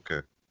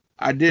 Okay.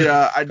 I did.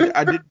 I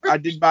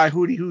did buy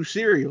Hootie Hoo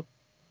cereal.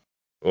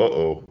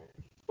 Uh-oh.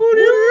 Hootie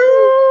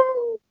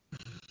Woo! Hoo.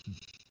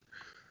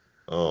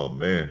 Oh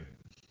man.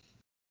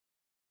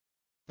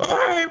 All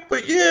right,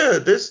 but yeah,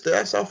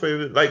 that's our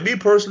favorite. Like me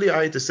personally,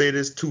 I hate to say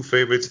this, two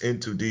favorites,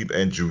 In Too Deep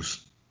and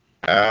Juice.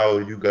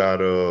 Al, you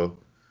got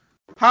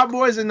Hot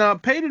Boys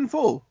and Paid in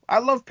Full. I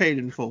love Paid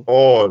in Full.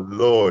 oh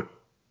Lord.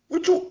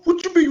 What you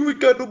mean you ain't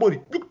got no money?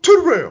 You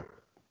turn around.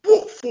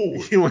 Walk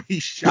forward. When he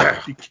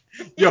shot Bam.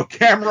 the yo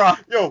camera.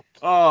 Yo,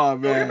 Oh your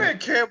man. man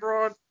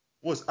Cameron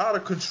was out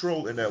of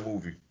control in that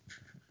movie.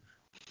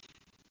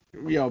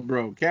 Yo,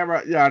 bro,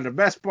 camera. Yeah, the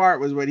best part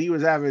was when he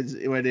was having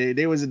when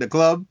they was in the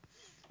club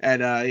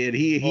and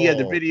he had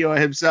the Oh video of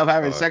my himself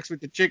having God. sex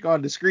with the chick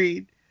on the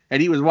screen,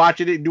 and he was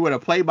watching it doing a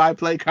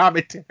play-by-play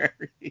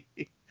commentary.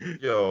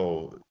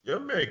 Yo, your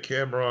man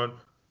Cameron,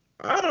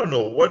 I don't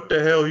know what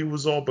the hell he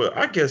was on, but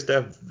I guess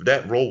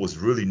that role was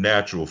really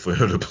natural for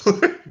him to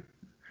play.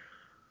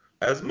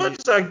 As much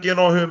as I get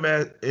on him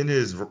in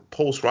his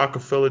post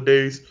Rockefeller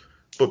days,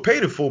 but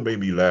Paid in Full made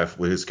me laugh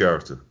with his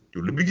character.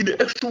 Yo, let me get the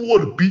extra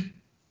water, B.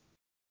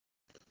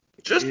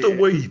 Just the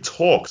Yeah. way he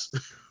talks.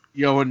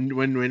 Yo,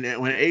 when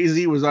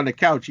AZ was on the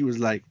couch, he was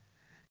like,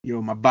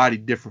 "Yo, my body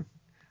different.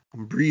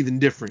 I'm breathing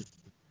different."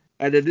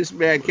 And then this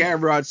man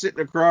Cameron sitting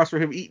across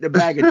from him eating a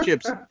bag of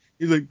chips.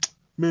 He's like,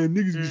 "Man,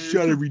 niggas get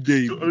shot every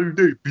day. The other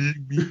day, B.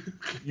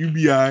 You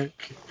be alright."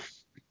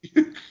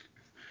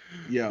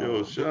 Yo,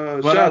 Yo,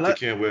 shout but out to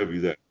Cam Webby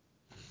that.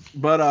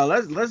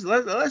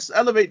 let's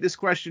elevate this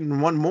question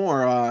one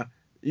more.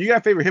 You got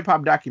a favorite hip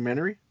hop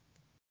documentary?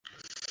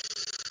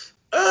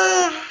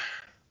 Uh,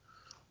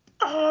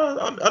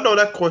 I know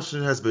that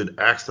question has been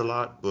asked a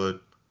lot,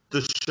 but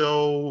the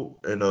show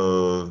and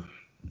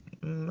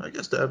I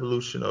guess the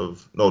evolution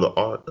of no the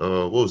art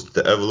what was it,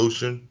 the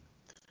evolution?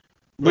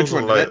 Which Those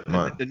are one? like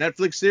my The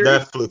Netflix series?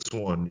 Netflix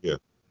one, yeah.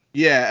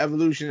 Yeah,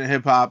 Evolution of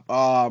Hip Hop.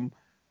 I'm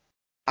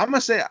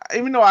gonna say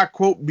even though I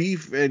quote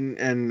Beef and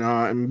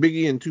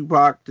Biggie and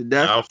Tupac to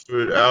death,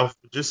 Alfred,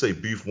 just say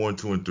beef 1,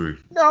 2, and 3.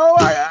 no,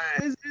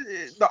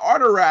 the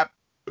art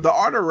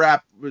of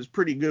rap was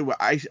pretty good. With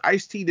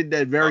Ice T did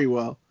that Uh, very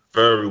well.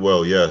 very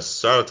well, yes.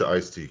 Shout out to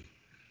Ice T.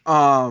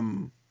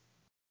 Um,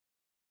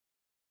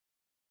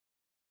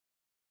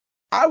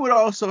 I would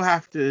also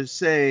have to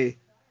say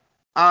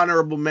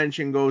honorable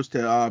mention goes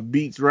to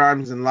Beats,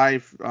 Rhymes, and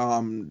Life.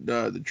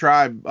 The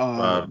Tribe.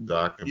 Live Yeah,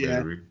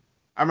 documentary.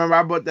 I remember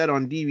I bought that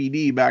on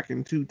DVD back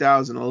in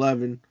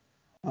 2011.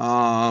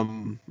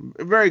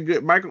 Very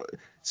good, Michael.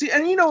 See,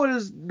 and you know what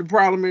is the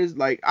problem is?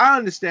 Like, I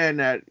understand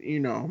that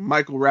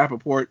Michael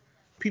Rappaport,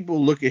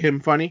 people look at him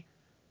funny,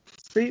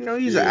 but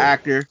he's an Yeah.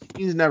 actor.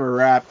 He's never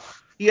rapped.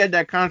 He had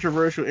that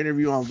controversial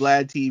interview on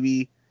Vlad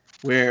TV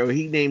where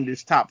he named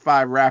his top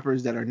 5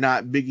 rappers that are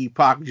not Biggie,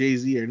 Pac, Jay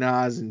Z, or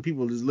Nas, and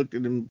people just looked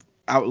at him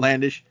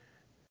outlandish.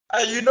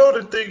 You know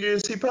the thing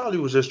is, he probably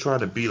was just trying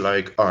to be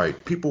like, all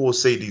right, people will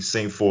say these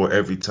same four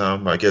every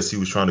time. I guess he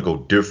was trying to go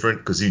different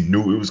because he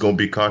knew it was gonna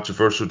be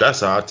controversial.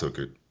 That's how I took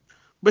it.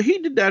 But he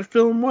did that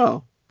film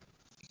well.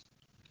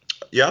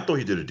 Yeah, I thought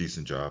he did a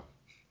decent job.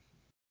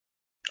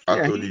 I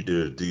Yeah, thought he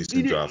did a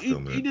decent job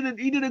filming it.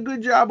 he did a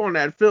good job on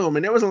that film,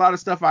 and there was a lot of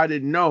stuff I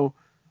didn't know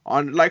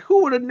on, like,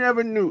 who would have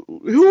ever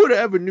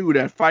knew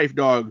that Fife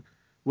Dog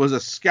was a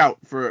scout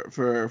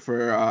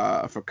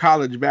for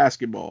college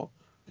basketball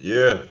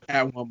Yeah,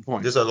 at one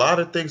point. there's a lot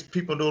of things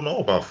people don't know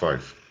about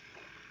Fife,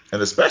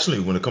 and especially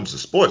when it comes to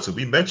sports. And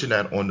we mentioned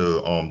that on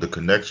the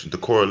connection, the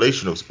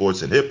correlation of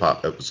sports and hip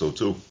hop episode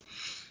too.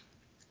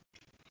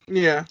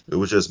 Yeah. It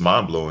was just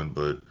mind blowing,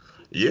 but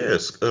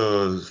yes,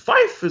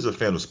 Fife is a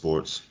fan of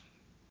sports.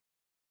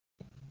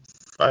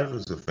 Fife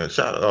is a fan.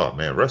 Shout out, oh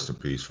man, rest in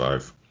peace,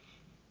 Fife.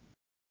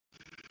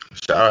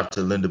 Shout out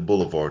to Linda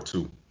Boulevard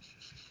too.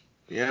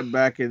 Yeah,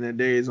 back in the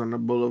days on the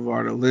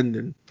Boulevard of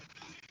Linden.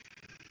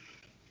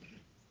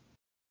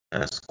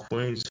 That's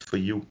Queens for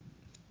you.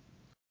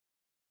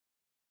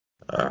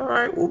 All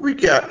right, what we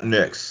got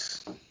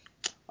next?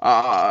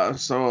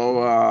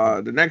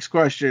 The next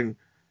question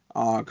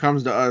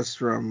comes to us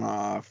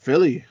from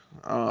Philly,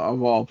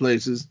 of all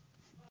places.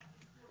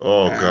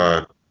 Oh And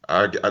God,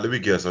 let me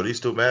guess. Are they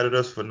still mad at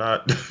us for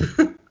not?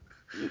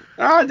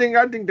 I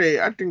think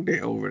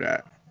they over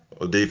that.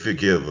 Oh, they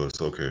forgive us.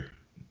 Okay.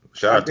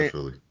 Shout I out to think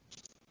Philly.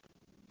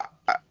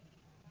 I,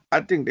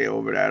 I think they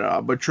over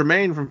that. But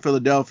Tremaine from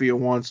Philadelphia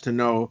wants to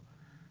know.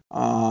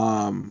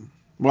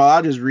 Well,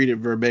 I'll just read it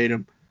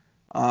verbatim.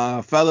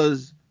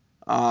 Fellas,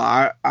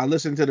 I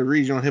listened to the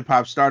regional hip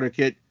hop starter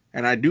kit,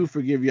 and I do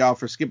forgive y'all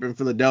for skipping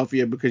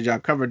Philadelphia because y'all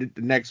covered it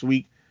the next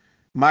week.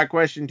 My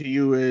question to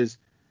you is,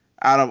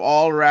 out of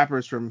all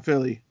rappers from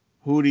Philly,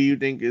 who do you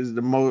think is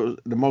the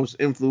most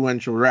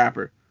influential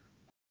rapper?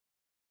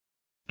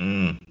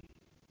 Mm,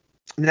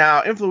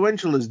 Now,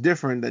 influential is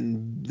different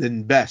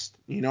than best.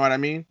 You know what I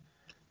mean?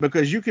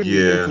 Because you can be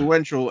yeah,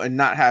 influential and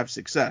not have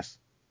success.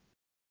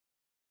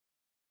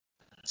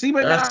 See,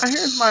 but now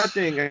here's my that's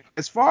thing.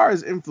 As far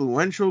as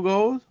influential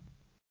goes,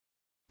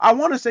 I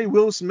want to say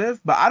Will Smith,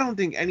 but I don't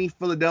think any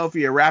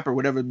Philadelphia rapper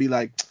would ever be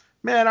like,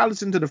 man, I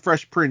listened to the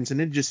Fresh Prince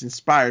and it just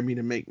inspired me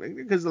to make.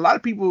 Because a lot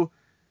of people,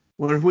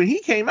 when he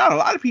came out, a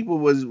lot of people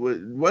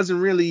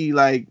wasn't really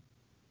like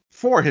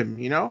for him,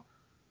 you know?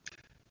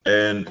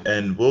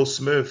 and Will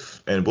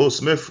Smith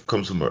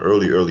comes from an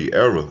early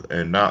era,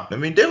 and not. I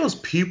mean, there was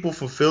people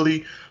from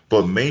Philly,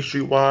 but Main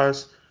Street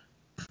wise,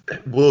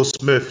 Will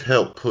Smith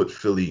helped put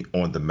Philly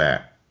on the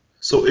map.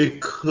 So it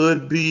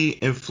could be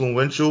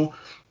influential,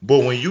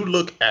 but when you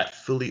look at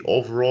Philly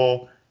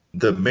overall,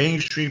 the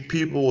mainstream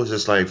people was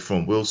just like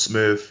from Will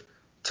Smith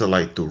to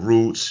like the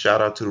Roots.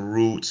 Shout out to the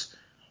Roots.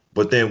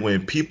 But then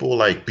when people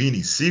like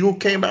Beanie Siegel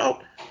came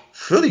out,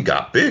 Philly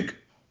got big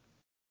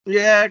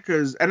Yeah,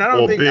 cause and I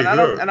don't or think bigger. Let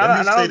me and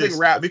I say don't think this. Let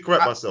rap me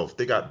correct myself.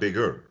 They got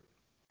bigger.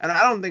 and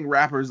I don't think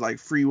rappers like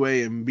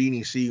Freeway and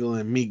Beanie Siegel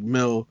and Meek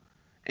Mill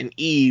and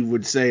Eve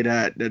would say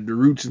that the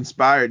Roots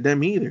inspired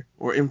them either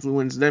or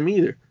influenced them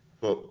either.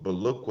 But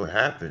look what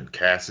happened.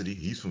 Cassidy,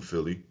 he's from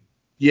Philly.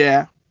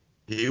 Yeah,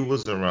 He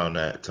was around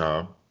that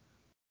time.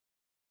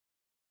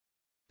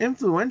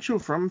 influential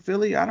from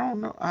Philly. I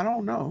don't know. I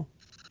don't know.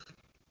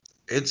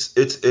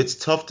 It's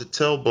tough to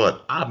tell,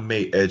 but I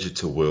may edge it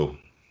to Will.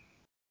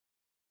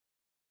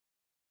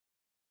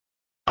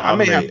 I I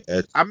may have may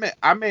edge.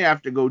 I may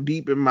have to go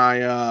deep in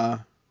my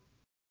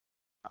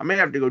I may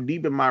have to go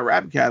deep in my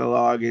rap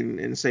catalog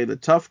and say the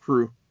Tough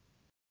Crew.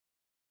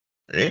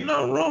 Ain't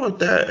nothing wrong with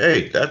that.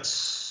 Hey,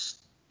 that's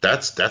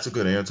a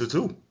good answer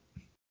too.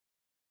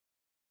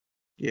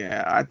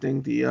 Yeah, I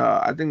think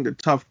the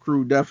Tough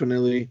Crew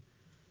definitely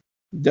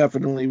would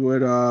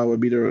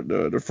be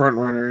the front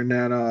runner in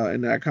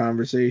that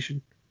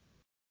conversation.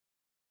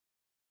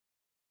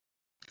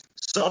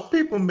 Some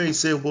people may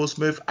say Will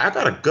Smith. I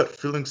got a gut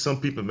feeling some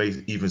people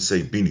may even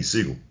say Beanie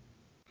Siegel.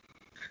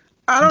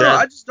 I don't know.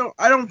 That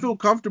I don't feel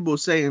comfortable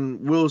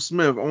saying Will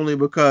Smith only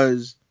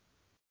because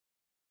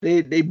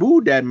they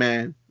booed that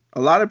man. A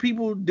lot of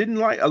people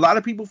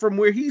from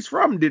where he's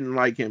from didn't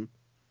like him.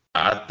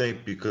 I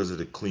think because of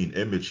the clean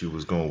image he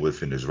was going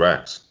with in his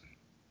raps.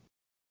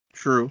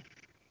 True.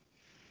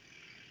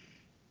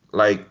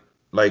 Like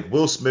like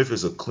Will Smith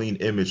is a clean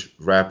image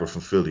rapper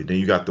from Philly. Then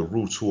you got the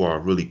Roots who are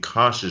really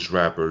conscious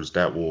rappers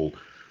that will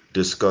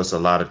discuss a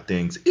lot of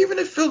things, even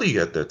in Philly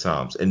at that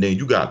times. And then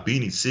you got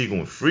Beanie Siegel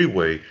and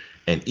Freeway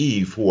and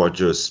Eve who are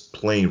just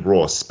plain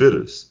raw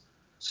spitters.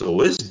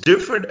 So it's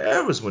different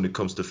eras when it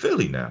comes to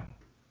Philly now.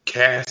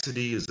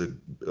 Cassidy is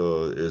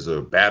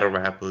a battle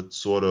rapper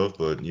sort of,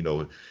 but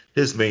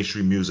his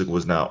mainstream music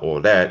was not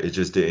all that. It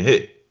just didn't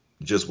hit.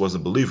 It just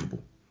wasn't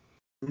believable.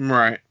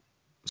 Right.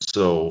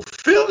 So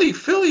Philly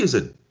is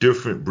a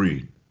different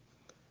breed.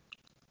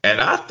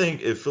 And I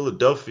think if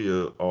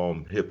Philadelphia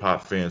hip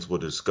hop fans will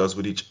discuss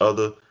with each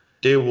other,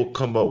 they will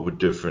come up with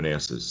different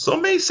answers.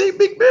 Some may say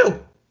Big Bill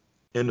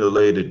in the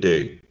later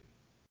day.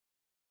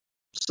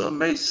 Some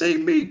may say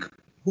Meek.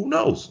 Who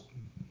knows?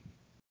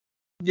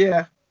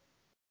 Yeah.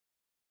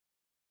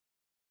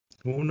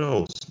 Who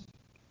knows?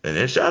 And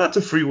then shout out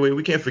to Freeway.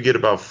 We can't forget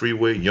about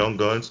Freeway, Young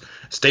Guns.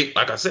 State,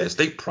 like I said,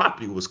 state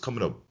property was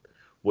coming up,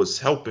 was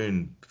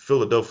helping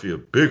Philadelphia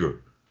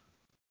bigger.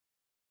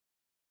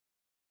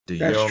 The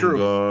That's Young true.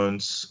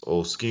 Guns,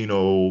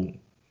 Oskino.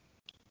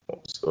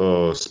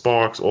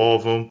 Sparks, all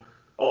of them.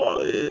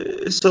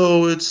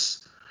 So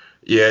it's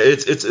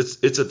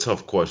a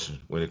tough question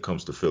when it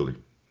comes to Philly.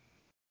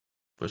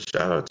 But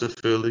shout out to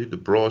Philly, the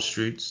broad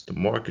streets, the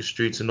market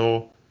streets, and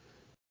all.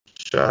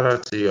 Shout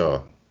out to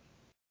y'all.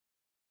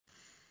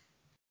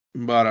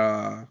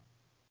 But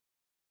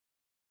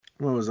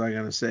what was I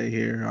gonna say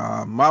here?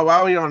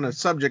 While we on the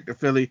subject of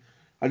Philly,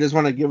 I just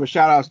want to give a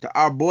shout out to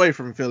our boy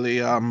from Philly,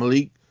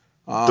 Malik,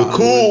 The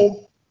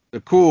who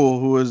is cool.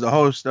 who is the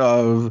host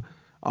of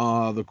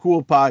the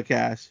Cool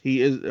podcast.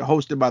 He is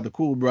hosted by the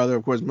Cool Brother.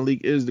 Of course,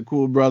 Malik is the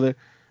Cool Brother.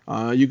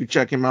 You can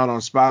check him out on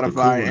The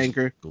Spotify, coolest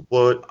Anchor. nigga.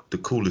 What? The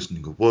coolest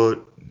nigga.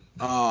 What?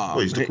 Well,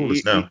 he's the He,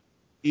 coolest now.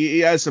 he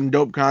has some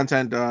dope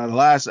content. The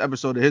last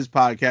episode of his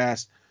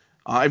podcast,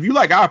 if you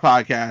like our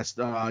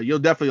podcast, you'll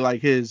definitely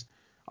like his.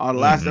 The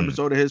last Mm-hmm.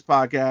 episode of his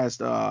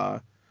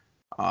podcast,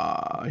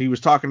 he was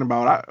talking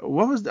about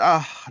what was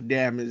the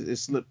damn it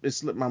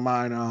slipped my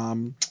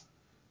mind.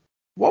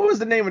 What was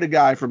the name of the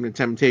guy from the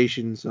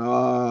Temptations?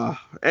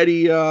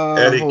 Eddie.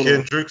 Eddie Hold on.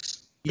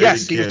 Kendricks. Eddie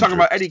Yes, he was talking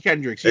about Kendricks. Eddie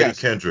Kendricks. Eddie Yes.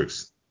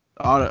 Kendricks.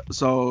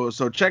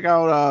 So check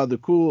out the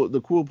cool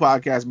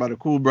podcast by the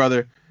Cool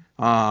Brother.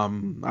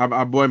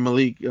 Our boy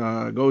Malik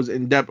goes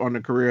in depth on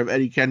the career of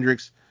Eddie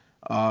Kendricks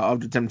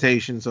of the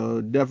Temptations.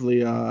 So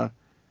definitely I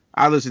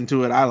listened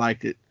to it. I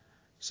liked it.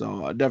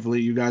 So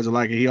definitely you guys will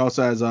like it. He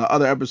also has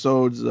other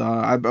episodes.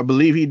 I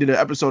believe he did an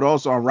episode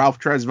also on Ralph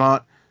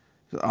Tresvant.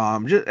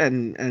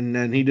 And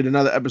then he did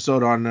another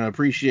episode on the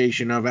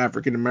appreciation of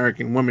African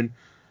American women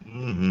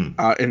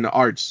Mm-hmm. in the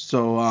arts.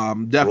 So Broke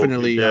it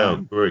definitely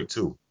down great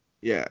too.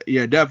 yeah,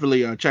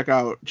 definitely check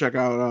out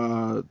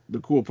the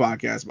Cool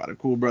podcast by the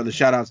Cool Brother.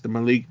 Shout outs to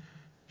Malik.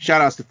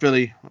 Shout outs to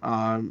Philly.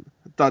 I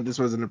thought this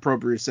was an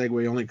appropriate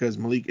segue only because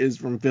Malik is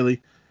from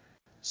Philly.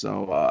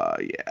 So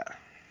yeah.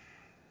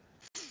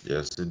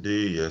 Yes,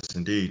 indeed. Yes,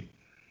 indeed.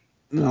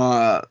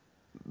 The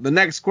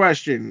next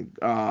question.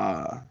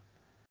 Well,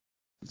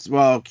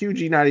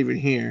 QG not even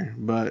here,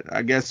 but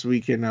I guess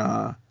we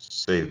can.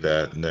 Save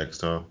that next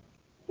time.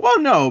 Well,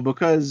 no,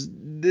 because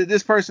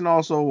this person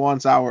also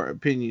wants our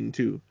opinion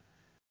too.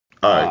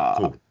 All right,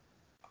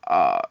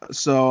 Uh, cool.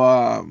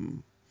 so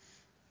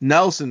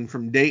Nelson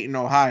from Dayton,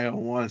 Ohio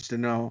wants to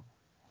know.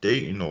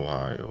 Dayton,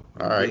 Ohio.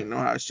 All right. Dayton,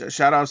 Ohio.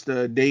 Shout outs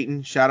to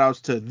Dayton. Shout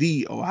outs to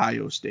the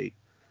Ohio State.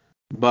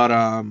 But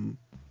yeah,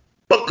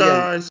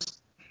 Buckeyes.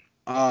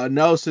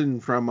 Nelson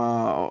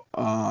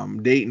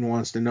from Dayton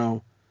wants to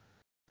know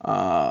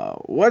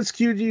what's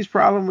QG's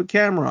problem with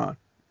Cameron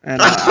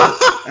and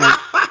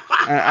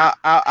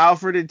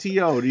Alfred and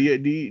To.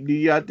 Do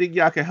y'all think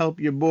y'all can help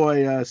your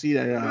boy see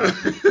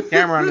that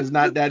Cameron is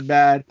not that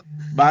bad?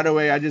 By the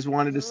way, I just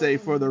wanted to say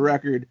for the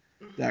record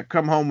that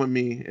Come Home With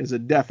Me is a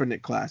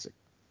definite classic.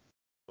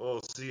 Oh,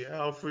 see,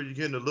 Alfred, you're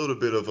getting a little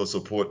bit of a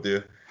support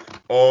there.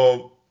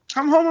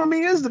 Come Home With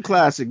Me is the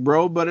classic,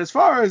 bro. But as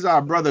far as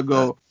our brother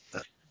go,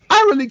 I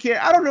really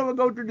can't. I don't know what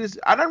go through this.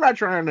 I'm not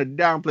trying to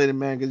downplay the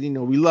man because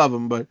we love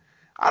him, but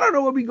I don't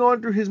know what be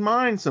going through his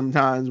mind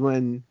sometimes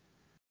when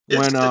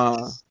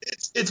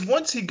it's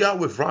once he got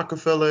with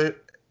Rockefeller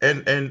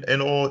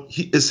and all,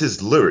 it's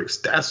his lyrics.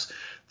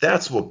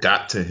 That's what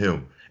got to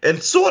him,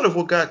 and sort of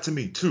what got to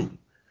me too.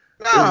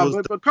 It nah,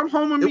 was but Come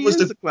Home With it Me was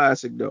is the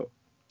classic though.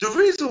 the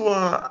reason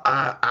why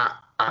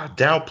I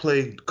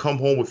downplayed Come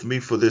Home With Me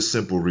for this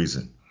simple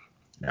reason.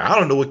 Now, I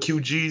don't know what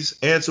QG's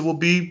answer will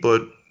be,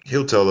 but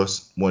he'll tell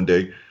us one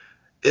day.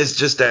 It's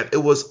just that it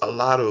was a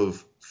lot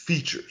of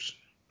features.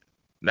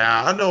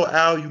 Now, I know,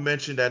 Al, you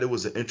mentioned that it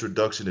was an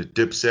introduction to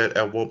Dipset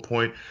at one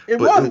point, It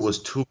but it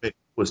was.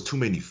 was too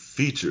many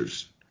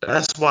features.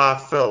 That's why I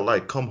felt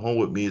like Come Home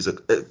With Me is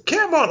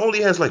Cameron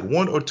only has like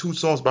one or two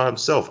songs by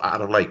himself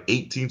out of like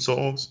 18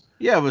 songs.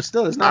 Yeah, but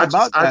still, it's not I just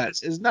about I that.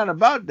 just It's not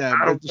about that.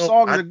 I If don't the know.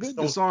 songs I are just good,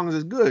 the don't songs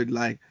is good.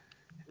 Like,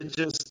 It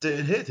just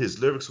didn't hit. His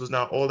lyrics was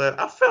not all that.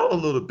 I felt a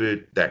little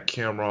bit that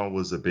Cameron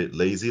was a bit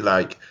lazy.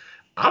 Like,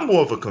 I'm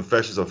more of a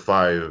Confessions of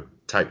Fire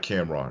type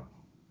Cameron.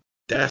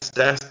 That's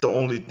the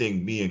only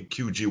thing me and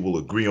QG will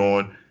agree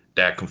on.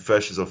 That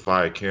Confessions of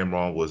Fire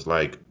Cameron was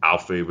like our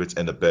favorites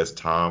and the best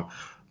time.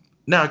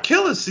 Now,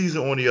 Killer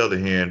Season, on the other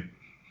hand,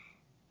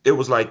 it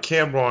was like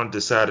Cameron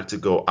decided to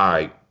go, all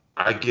right,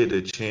 I get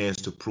a chance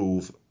to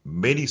prove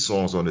many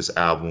songs on this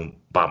album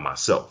by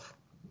myself.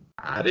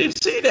 I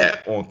didn't see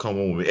that on Come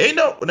On With Me. Ain't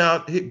no,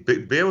 now,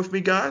 bear with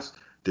me, guys.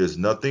 There's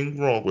nothing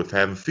wrong with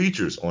having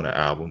features on an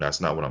album.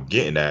 That's not what I'm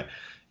getting at.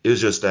 It's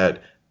just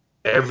that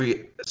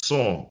every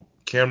song,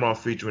 Cameron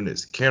featuring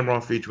this,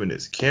 Cameron featuring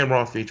this,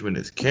 Cameron featuring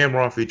this,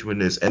 Cameron featuring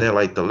this, and then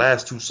like the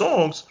last two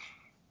songs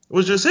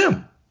was just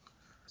him.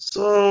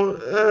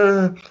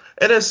 So,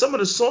 and then some of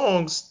the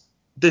songs,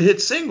 the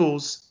hit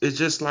singles, is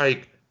just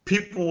like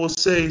people will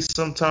say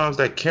sometimes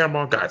that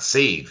Cameron got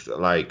saved.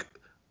 Like,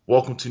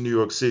 Welcome to New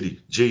York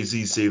City,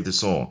 Jay-Z saved the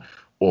song.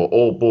 Or,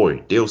 oh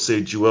boy, they'll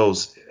say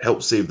Jewel's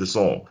helped save the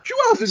song.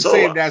 Jewels didn't So,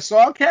 save that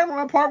song.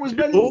 Cameron part was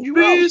better than you'll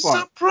Jewel's be part.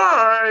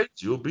 surprised.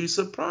 You'll be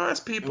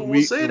surprised. People And will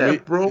we say and we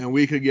that, bro. and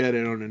we could get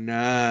it on the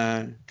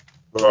 9.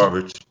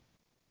 Garbage.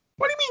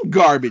 What do you mean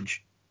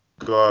garbage?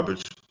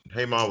 Garbage.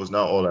 Hey, Mom was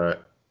not all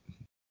that.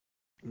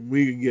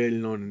 We could get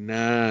it on the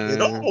It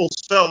nine.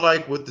 almost felt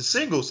like with the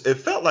singles, it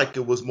felt like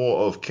it was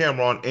more of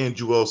Cameron and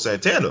Joel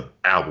Santana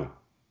album.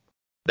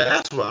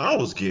 That's what I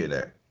was getting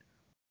at.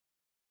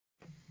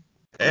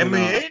 I mean, No.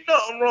 ain't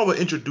nothing wrong with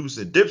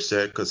introducing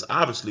Dipset, because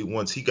obviously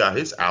once he got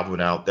his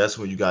album out, that's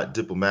when you got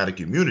Diplomatic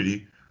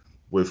Immunity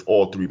with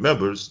all three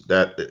members.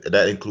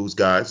 That includes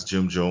guys,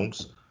 Jim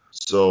Jones.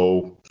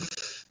 So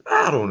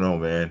I don't know,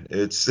 man.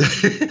 It's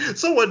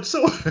someone.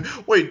 So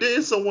wait,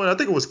 did someone? I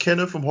think it was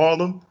Kenneth from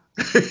Harlem.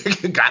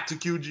 Got to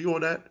QG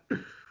on that. He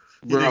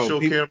didn't Bro, show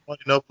people, Cameron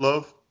enough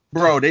love.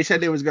 bro, they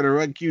said they was gonna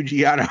run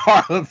QG out of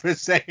Harlem for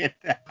saying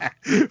that.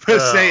 For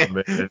Ah saying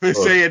man, for look,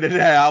 saying that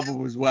album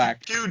was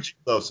whack. QG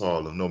loves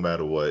Harlem no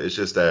matter what. It's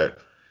just that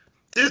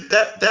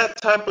that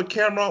type of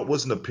Cameron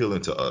wasn't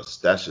appealing to us.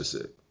 That's just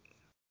it.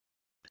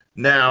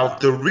 Now, Uh,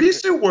 the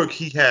recent work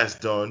he has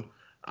done,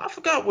 I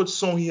forgot what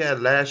song he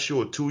had last year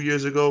or 2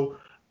 years ago.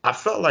 I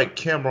felt like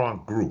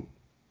Cameron grew.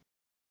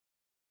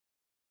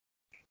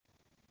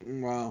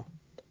 well,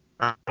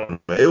 I don't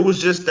know. It was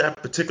just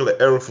that particular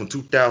era from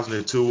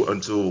 2002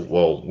 until,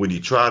 well, when he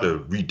tried to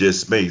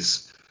rediss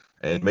Mace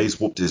and Mace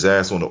whooped his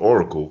ass on the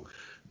Oracle.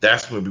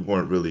 That's when we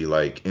weren't really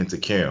like into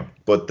Cam.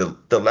 But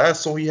the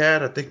last song he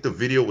had, I think the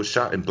video was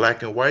shot in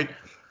black and white.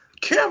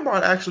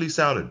 Cameron actually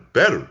sounded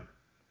better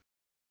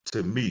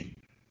to me.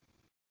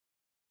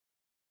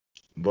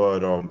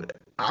 But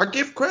I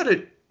give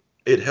credit.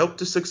 It helped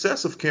the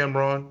success of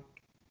Cameron,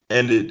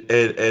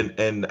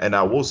 and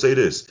I will say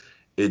this,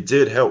 it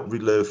did help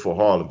relive for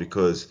Harlem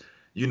because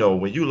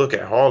when you look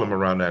at Harlem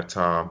around that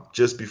time,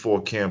 just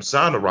before Cam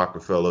signed to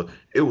Rockefeller,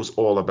 it was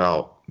all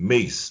about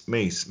Mace,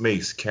 Mace,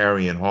 Mace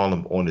carrying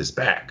Harlem on his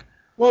back.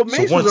 well,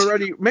 So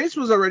once Mace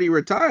was already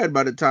retired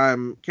by the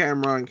time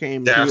Cameron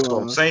came that's to.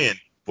 what I'm saying.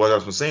 Well,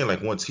 that's what I'm saying.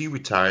 Like once he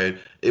retired,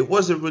 it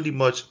wasn't really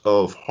much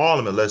of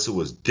Harlem unless it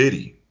was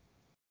Diddy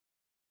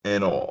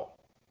and all.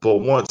 But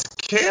once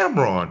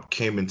Cameron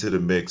came into the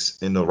mix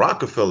in the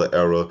Rockefeller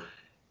era,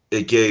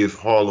 it gave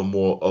Harlem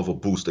more of a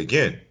boost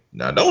again.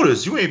 Now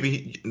notice you ain't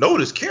be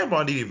notice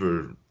Cameron didn't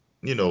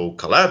even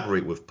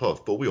collaborate with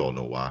Puff, but we all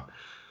know why.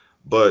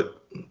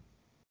 But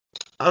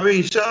I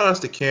mean, shout outs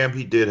to Cam,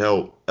 he did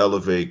help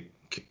elevate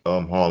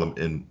Harlem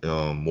in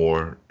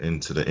more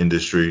into the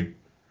industry.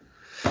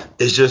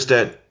 It's just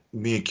that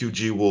me and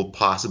QG will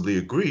possibly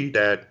agree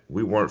that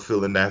we weren't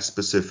feeling that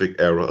specific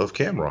era of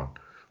Cameron.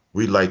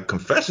 We like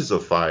Confessions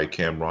of Fire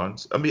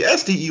Camerons. I mean,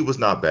 SDE was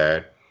not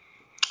bad,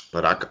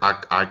 but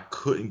I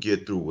couldn't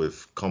get through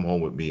with Come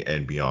Home with Me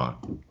and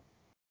Beyond.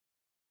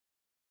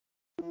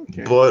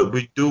 Okay. But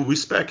we do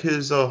respect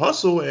his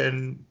hustle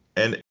and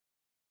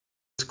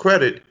his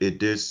credit. It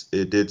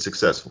did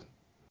successful.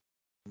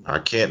 I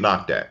can't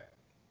knock that.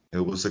 It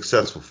was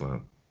successful for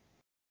him.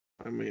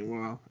 I mean,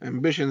 well,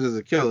 Ambitions as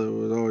a Killer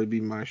would always be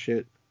my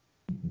shit.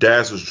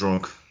 Daz was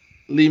drunk.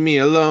 Leave me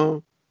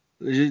alone.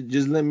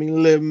 Just let me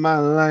live my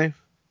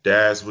life.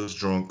 Daz was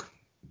drunk.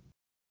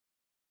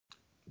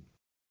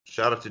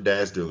 Shout out to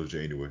Daz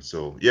Dillinger anyway.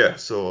 So yeah,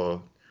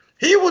 so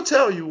he will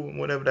tell you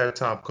whenever that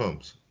time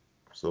comes.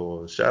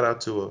 So shout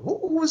out to who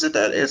was it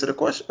that answered the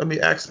question? I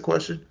mean, asked the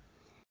question.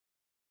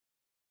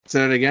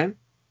 Say it again.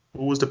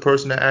 Who was the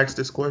person that asked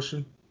this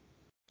question?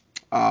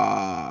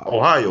 Uh,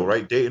 Ohio,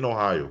 right? Dayton,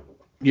 Ohio.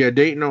 yeah,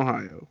 Dayton,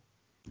 Ohio.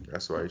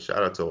 That's right.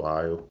 Shout out to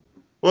Ohio.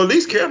 Well, at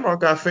least Cameron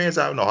got fans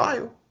out in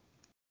Ohio.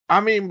 I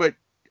mean, but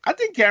I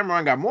think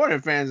Cameron got more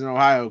than fans in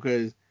Ohio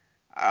because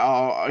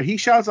he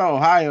shouts out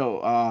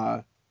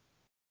Ohio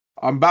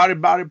on Bout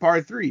It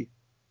Part 3.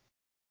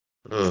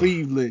 Ugh.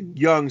 Cleveland,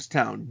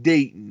 Youngstown,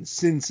 Dayton,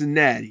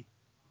 Cincinnati.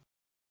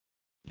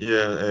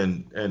 Yeah,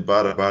 and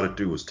Bada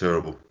 3 was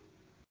terrible.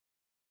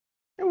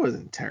 It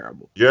wasn't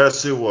terrible.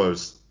 Yes, it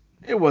was.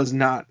 It was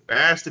not.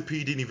 Master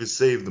P didn't even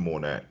save them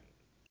on that.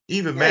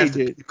 Even Yeah, he Master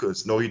P did. could.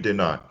 No, he did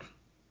not.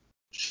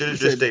 Should He have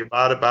just said stayed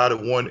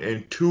Bada 1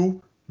 and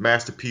 2,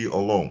 Master P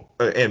alone,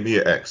 and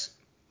Mia X.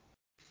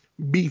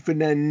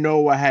 beefing and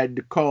no, I had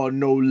to call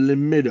no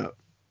limit up.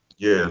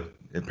 Yeah,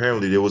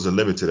 apparently there was a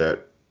limit to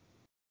that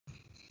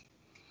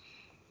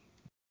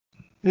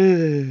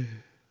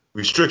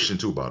restriction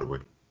too, by the way.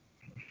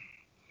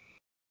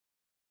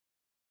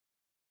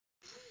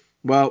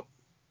 Well,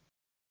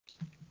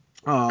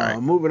 All right.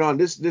 moving on.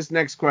 This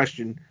next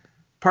question,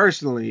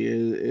 personally,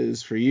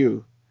 is for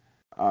you.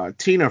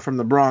 Tina from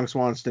the Bronx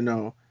wants to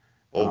know.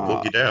 Oh, Uh,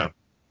 book it down.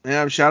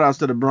 yeah, shout outs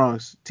to the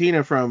Bronx.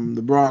 Tina from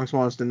the Bronx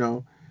wants to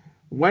know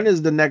when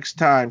is the next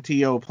time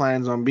T.O.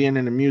 plans on being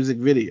in a music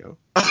video?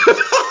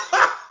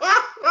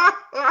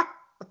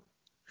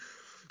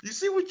 You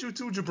see what you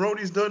two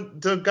jabronis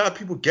done got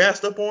people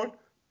gassed up on?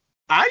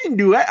 I didn't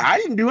do it. I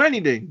didn't do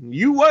anything.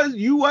 You was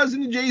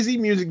in the Jay-Z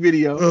music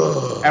video.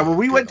 And when Oh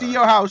we went to God,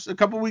 your house a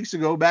couple weeks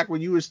ago, back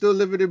when you were still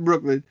living in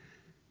Brooklyn,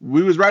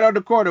 we was right on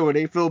the corner where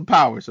they filmed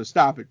Power. So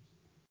stop it.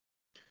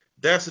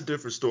 that's a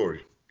different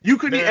story. You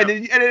couldn't, Now,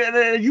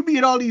 and you be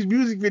in all these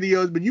music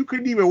videos, but you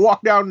couldn't even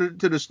walk down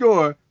to the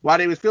store while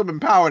they was filming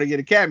Power to get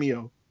a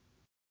cameo.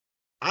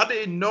 I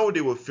didn't know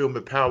they were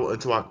filming Power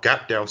until I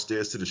got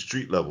downstairs to the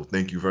street level.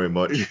 Thank you very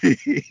much.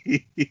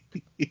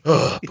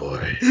 Oh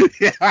boy.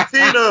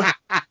 Tina,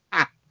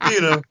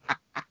 Tina,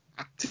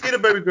 Tina,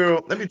 baby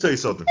girl, let me tell you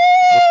something.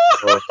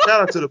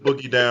 Shout out to the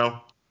Boogie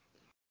Down.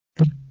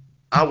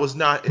 I was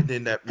not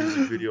in that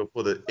music video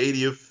for the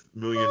 80th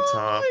million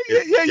time. Yeah,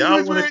 If yeah,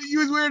 y'all want to you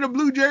was wearing a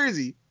blue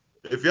jersey.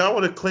 If y'all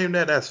want to claim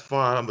that, that's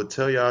fine. I'm gonna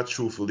tell y'all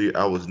truthfully,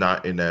 I was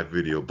not in that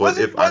video. But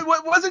if I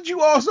Wasn't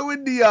you also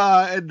in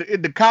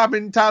the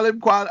Common Talib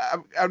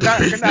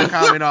Kweli? Not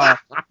Common.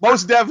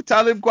 Most Def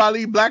Talib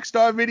Kweli Black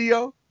Star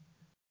video.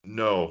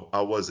 No,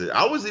 I wasn't.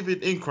 I was even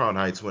in Crown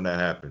Heights when that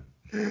happened.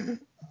 They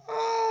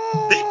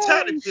Oh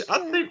technically, shit.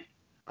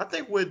 I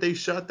think where they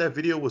shot that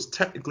video was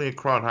technically in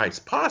Crown Heights,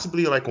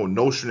 possibly like on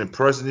Nostrand and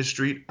President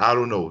Street. I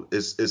don't know.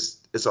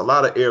 It's a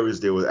lot of areas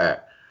they were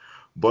at.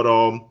 But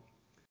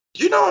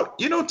Tina,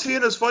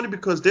 it's funny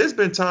because there's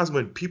been times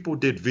when people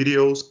did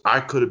videos I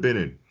could have been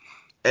in.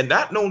 And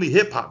not only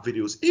hip hop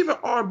videos, even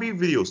R&B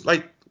videos.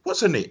 Like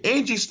what's her name?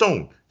 Angie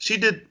Stone. She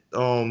did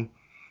No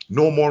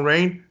More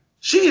Rain.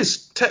 She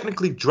is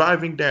technically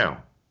driving down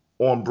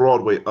on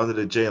Broadway under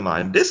the J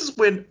line. This is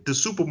when the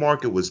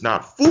supermarket was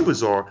not Foo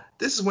Bazaar.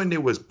 This is when there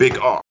was Big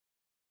R.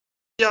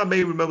 Y'all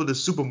may remember the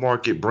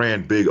supermarket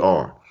brand Big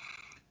R.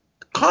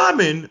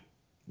 Common,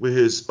 with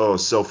his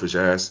selfish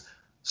ass,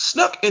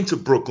 snuck into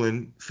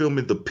Brooklyn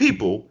filming The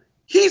People.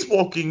 He's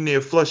walking near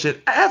Flushing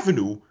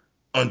Avenue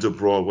under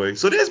Broadway.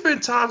 So there's been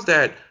times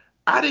that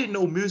I didn't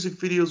know music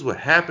videos were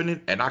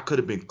happening, and I could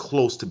have been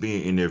close to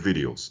being in their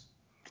videos.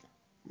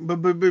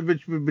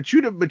 But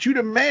you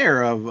the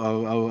mayor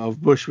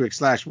of Bushwick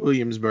 /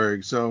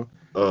 Williamsburg. So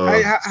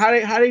Uh, how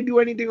they do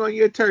anything on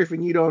your turf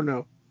and you don't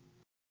know?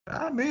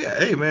 I mean,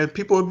 hey man,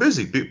 people are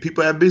busy.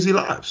 People have busy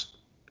lives.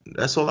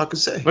 That's all I can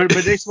say. But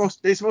they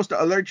supposed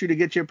to alert you to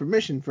get your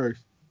permission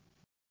first.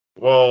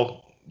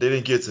 Well, they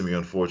didn't get to me,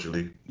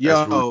 unfortunately.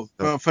 That's rude.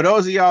 Yo, for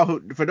those of y'all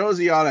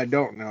that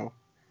don't know,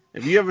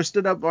 if you ever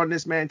stood up on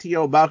this man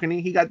T.O.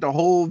 balcony, he got the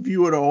whole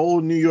view of the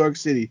whole New York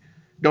City.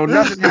 Don't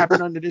nothing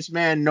happen under this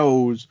man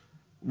nose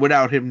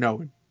without him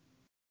knowing.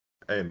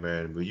 Hey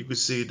man, when you can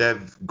see that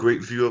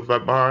great view of my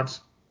barns,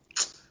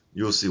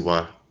 you'll see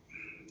why.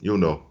 You'll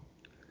know.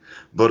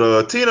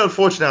 But Tina,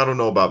 unfortunately, I don't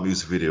know about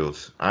music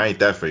videos. I ain't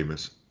that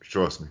famous.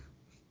 Trust me.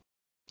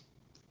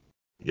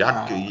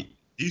 Uh,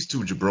 These two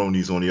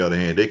jabronis, on the other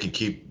hand, they can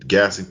keep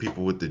gassing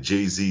people with the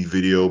Jay-Z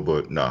video,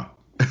 but nah.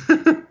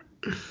 and,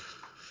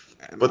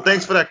 But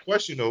thanks for that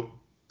question, though.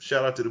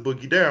 Shout out to the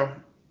Boogie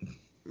Down.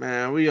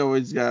 man, we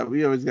always got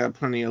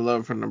plenty of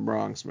love from the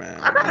Bronx, I man.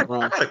 The got I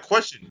Bronx. got a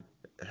question.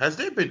 Has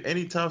there been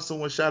any time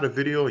someone shot a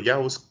video and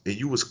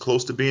you was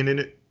close to being in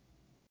it?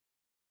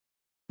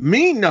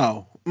 Me,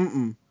 no.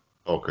 Mm-mm.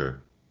 Okay.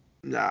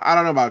 Nah, I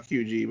don't know about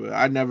QG, but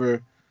I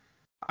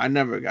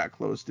never got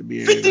close to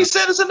being in 50 a.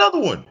 Cent is another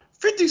one.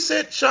 50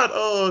 Cent shot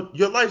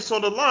Your Life's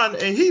on the Line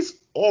and he's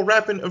all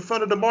rapping in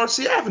front of the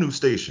Marcy Avenue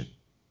station.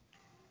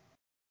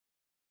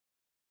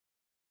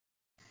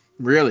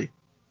 Really.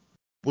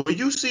 Well, when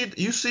you see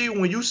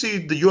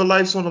the Your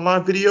Life's on the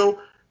Line video,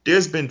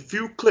 there's been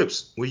few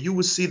clips where you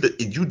would see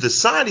the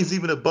sign is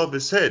even above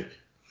his head,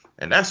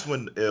 and that's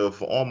when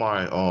for all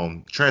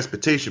my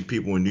transportation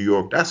people in New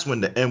York, that's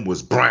when the M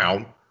was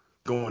brown,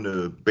 going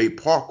to Bay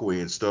Parkway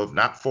and stuff,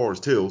 not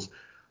Forest Hills.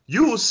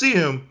 You will see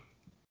him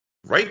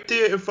right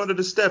there in front of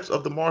the steps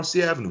of the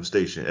Marcy Avenue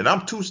station, and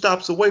I'm 2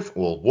 stops away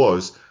from, well,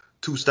 was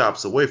 2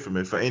 stops away from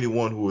it. For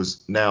anyone who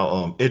is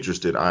now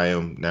interested, I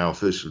am now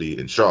officially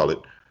in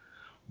Charlotte.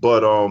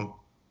 But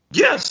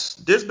yes,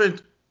 there's been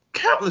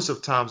countless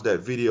of times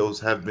that videos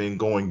have been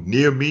going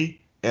near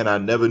me and I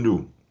never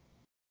knew.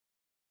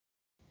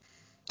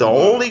 The But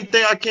only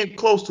thing I came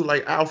close to,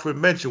 like Alfred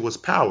mentioned, was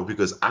Power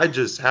because I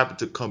just happened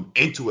to come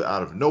into it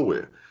out of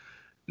nowhere.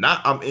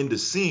 Not I'm in the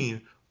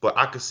scene, but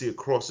I could see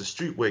across the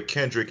street where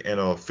Kendrick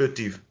and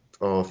 50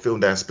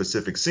 filmed that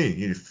specific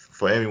scene.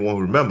 For anyone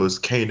who remembers,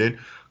 Kanan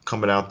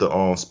coming out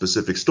the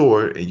specific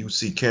store and you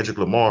see Kendrick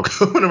Lamar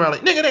coming around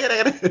like nigga,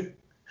 nigga, nigga.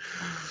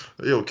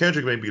 Yo,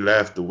 Kendrick made me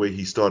laugh the way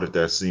he started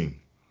that scene.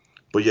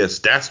 But yes,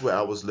 that's where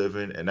I was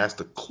living, and that's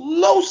the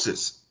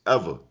closest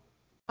ever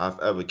I've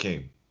ever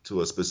came to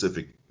a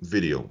specific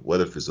video,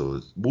 whether if it's a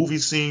movie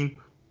scene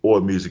or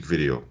a music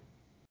video.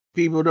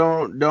 people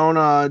don't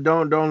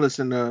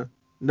listen to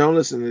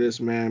this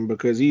man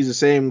because he's the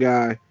same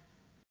guy.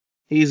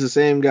 He's the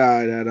same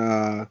guy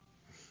that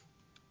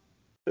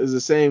is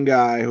the same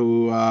guy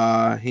who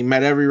he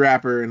met every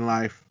rapper in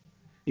life.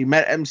 He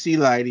met MC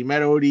Light, he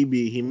met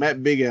ODB, he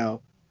met Big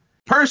L.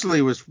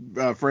 Personally, was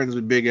friends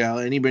with Big L,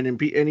 and he been in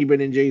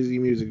Jay Z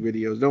music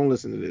videos. Don't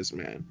listen to this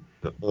man.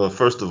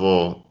 First of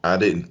all, I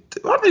didn't.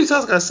 How many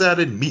times can I say I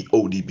didn't meet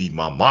ODB?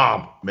 My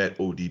mom met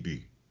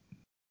ODB.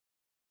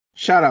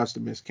 Shout outs to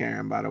Miss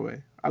Karen, by the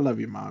way. I love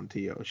your mom,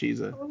 T.O.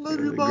 She's a, I love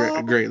you, a, great, a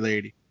mom. great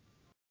lady.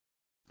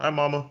 Hi,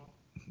 mama.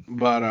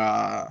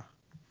 But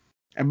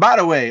and by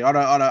the way,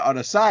 on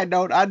a side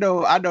note, I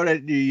know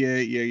that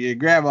your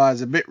grandma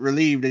is a bit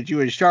relieved that you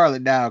in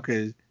Charlotte now,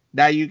 because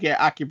now you can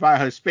occupy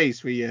her space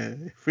for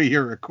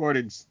your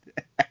recordings.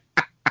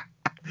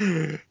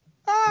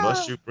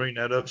 Must Ah, you bring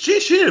that up? She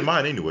didn't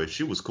mind anyway.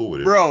 She was cool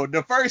with it. bro,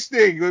 the first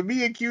thing when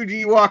me and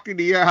QG walked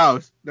into your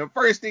house, the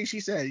first thing she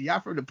said, "Y'all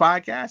from the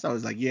podcast?" I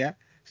was like, "Yeah."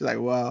 She's like,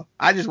 "Well,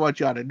 I just want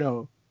y'all to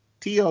know,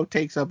 T.O.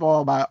 takes up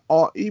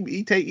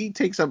he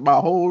takes up my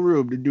whole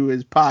room to do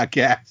his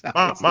podcast." I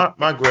My, was my like,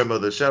 my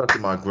grandmother, shout out to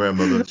my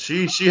grandmother.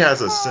 She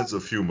has a sense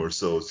of humor,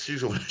 so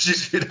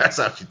that's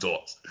how she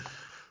talks.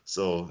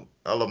 So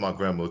I love my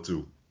grandma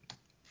too.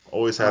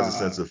 Always has a uh,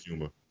 sense of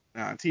humor.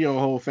 T.O.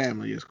 whole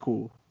family is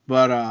cool,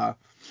 but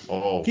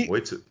Oh, keep,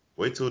 wait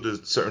till the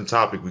certain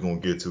topic we're gonna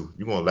get to.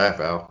 You're gonna laugh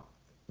out.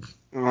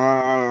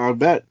 I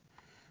bet.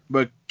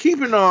 But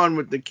keeping on,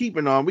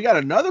 we got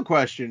another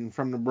question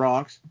from the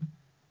Bronx,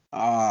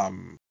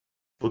 um,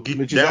 Boogie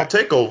which is down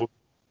takeover.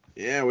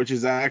 which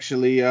is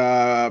actually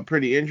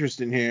pretty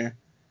interesting here.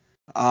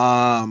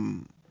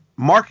 Um,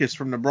 Marcus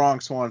from the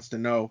Bronx wants to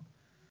know,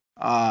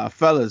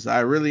 fellas, I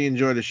really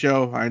enjoy the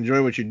show. I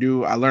enjoy what you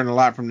do. I learn a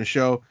lot from the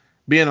show.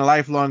 Being a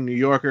lifelong New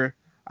Yorker,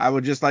 I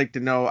would just like to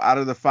know, out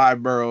of the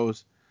five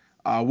boroughs,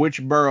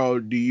 which borough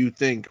do you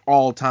think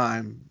all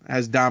time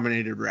has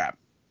dominated rap?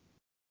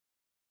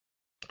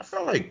 I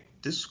feel like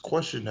this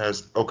question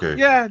has okay.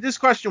 Yeah, this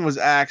question was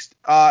asked.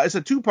 It's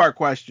a two-part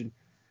question.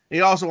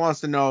 He also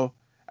wants to know,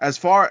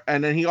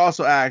 and then he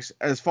also asks,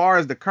 as far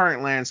as the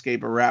current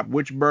landscape of rap,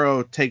 which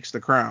borough takes the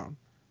crown?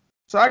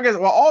 So I guess,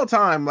 well, all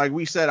time, like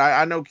we said,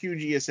 I know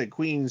QG has said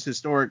Queens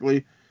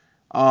historically.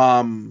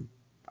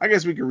 I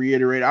guess we could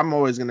reiterate. I'm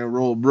always gonna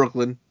roll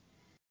Brooklyn.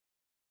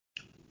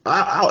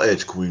 I'll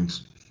edge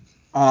Queens.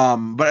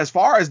 But as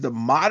far as the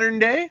modern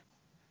day,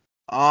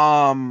 That's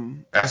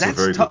a that's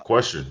very good tough.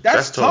 question. That's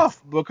That's tough.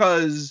 tough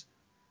because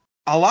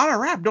a lot of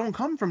rap don't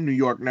come from New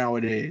York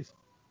nowadays.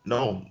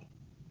 No,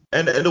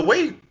 and the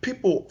way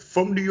people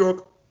from New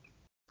York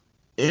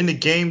in the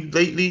game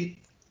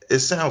lately, it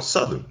sounds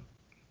southern.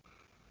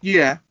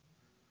 Yeah,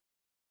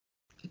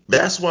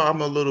 That's why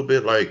I'm a little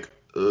bit like,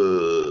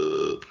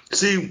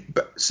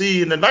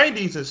 see in the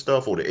 90s and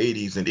stuff, or the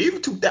 80s and even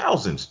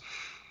 2000s,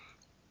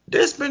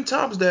 there's been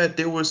times that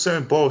there were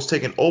certain bars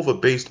taken over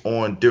based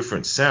on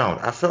different sound.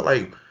 I felt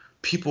like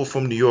people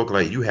from New York,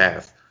 like you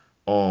have,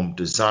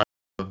 Design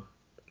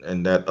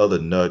and that other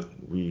nut,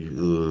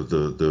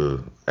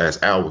 the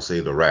as Al would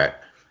say, the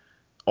rat.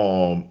 They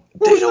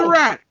who's the don't,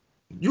 rat?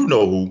 you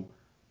know who,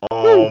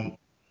 Who? um,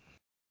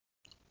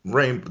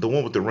 the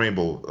one with the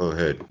rainbow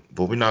head,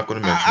 but we're not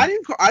gonna I mention.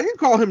 didn't. I didn't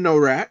call him no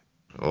rat.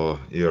 Oh,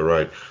 yeah,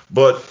 right.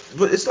 But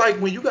it's like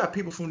when you got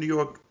people from New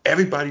York,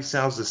 everybody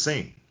sounds the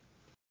same.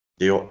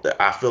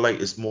 I feel like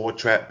it's more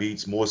trap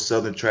beats, more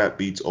southern trap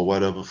beats or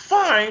whatever.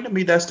 Fine. I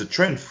mean, that's the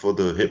trend for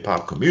the hip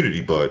hop community,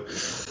 but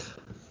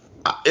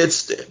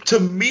it's to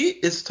me,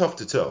 it's tough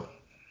to tell.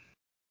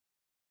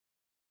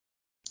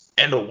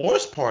 And the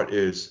worst part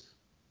is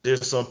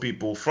there's some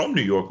people from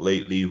New York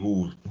lately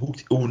who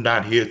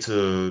not here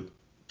to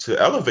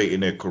elevate in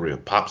their career.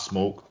 Pop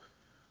Smoke.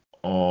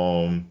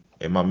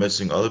 Am I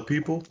missing other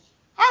people?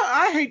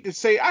 I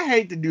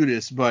hate to do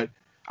this, but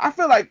I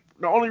feel like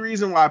the only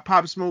reason why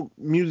Pop Smoke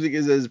music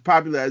is as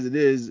popular as it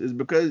is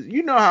because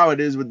you know how it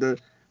is with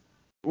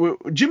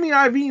Jimmy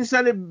Iovine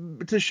said it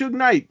to Suge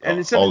Knight, and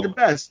it said it the Oh,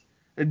 best.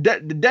 The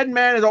dead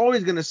man is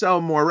always gonna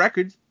sell more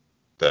records,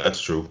 that's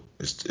true.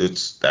 It's and and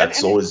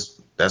it,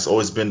 that's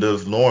always been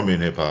the norm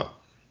in hip hop.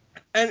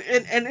 and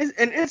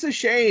it's a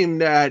shame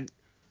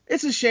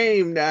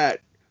that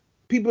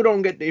people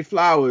don't get their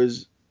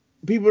flowers.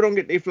 People don't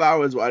get their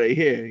flowers while they're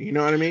here. You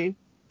know what I mean?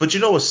 But you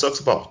know what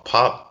sucks about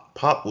Pop?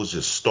 Pop was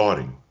just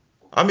starting.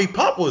 I mean,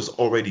 Pop was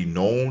already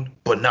known,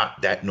 but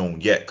not that known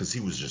yet because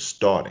he was just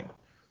starting.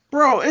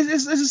 Bro,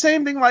 it's the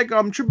same thing like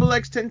Triple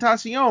X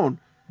Tentacion.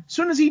 As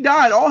soon as he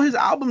died, all his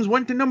albums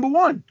went to number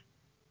one.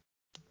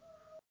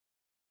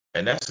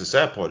 And that's the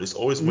sad part. It's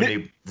always when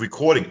Nip, they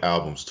recording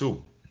albums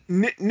too.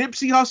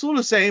 Nipsey Hussle,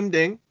 the same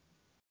thing.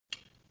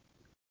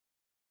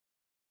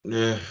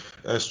 Yeah,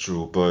 that's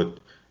true. But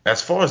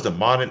as far as the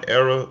modern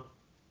era,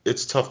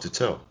 it's tough to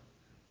tell.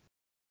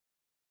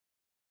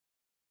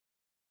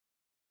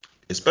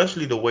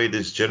 Especially the way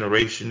this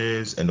generation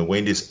is and the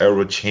way this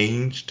era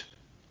changed.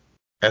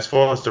 As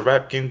far as the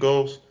rap game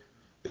goes,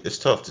 it's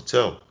tough to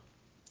tell.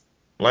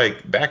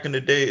 Like back in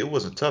the day, it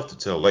wasn't tough to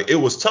tell. Like it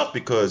was tough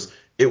because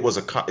it was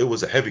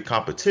a heavy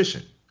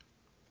competition.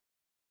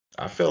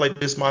 I feel like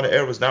this modern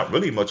era is not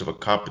really much of a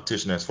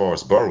competition as far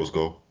as boroughs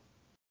go.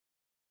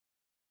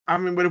 I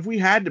mean, but if we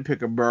had to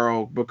pick a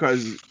borough,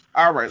 because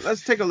all right,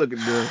 let's take a look at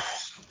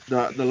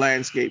the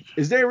landscape.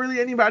 Is there really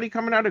anybody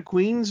coming out of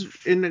Queens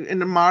in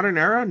the modern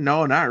era?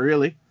 No, not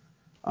really.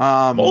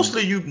 Um,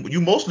 Mostly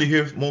you mostly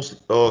hear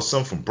most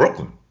some from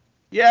Brooklyn.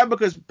 yeah,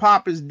 because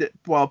Pop is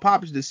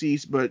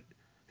deceased, but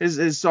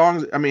his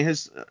songs. I mean,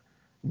 his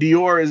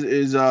Dior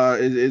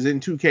is in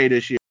 2K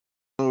this year.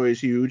 Always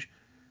huge.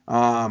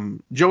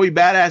 Joey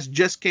Badass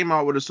just came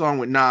out with a song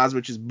with Nas,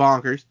 which is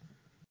bonkers.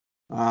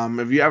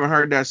 If you haven't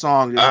heard that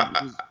song,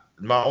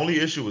 My only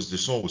issue was the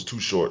song was too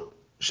short.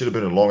 Should have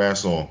been a long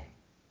ass song.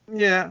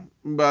 yeah.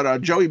 But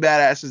Joey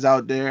Badass is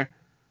out there.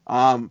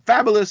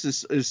 Fabulous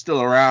is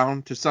still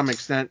around to some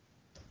extent.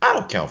 I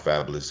don't count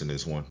Fabulous in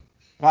this one.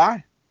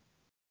 Why?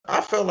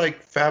 I felt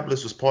like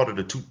Fabulous was part of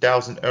the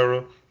 2000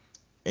 era,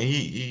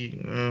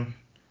 and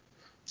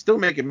Still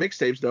making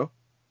mixtapes though.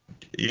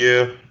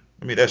 yeah,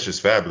 I mean that's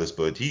just Fabulous,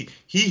 but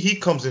he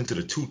comes into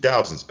the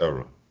 2000s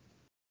era.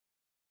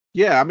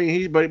 Yeah, I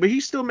mean but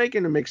he's still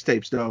making the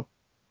mixtapes though.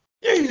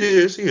 Yeah, he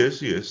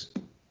is.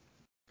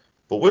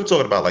 But we're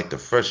talking about like the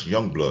fresh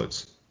young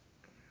bloods.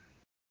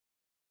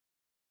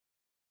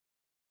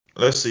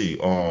 Let's see.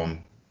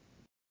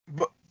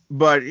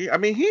 But I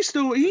mean he's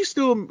still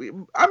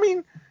I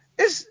mean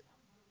it's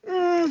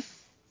mm,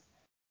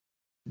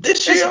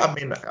 This it's year,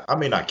 I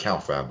mean, I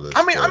count Fabulous,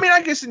 I but mean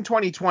I guess in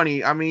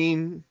 2020 I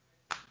mean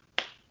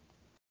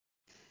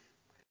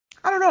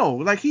I don't know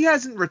like he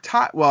hasn't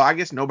retired. Well, I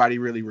guess nobody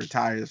really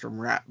retires from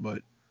rap,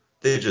 but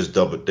they just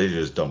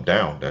dumb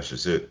down. That's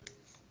just it.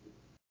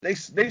 they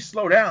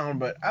slow down.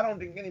 But I don't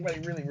think anybody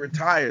really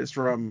retires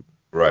from.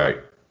 Right.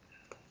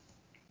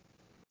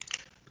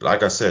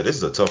 Like I said, this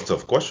is a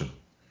tough question.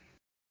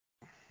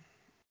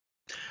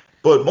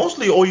 But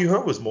mostly, all you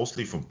heard was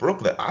mostly from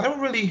Brooklyn. I don't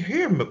really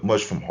hear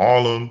much from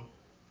Harlem,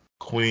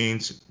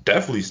 Queens,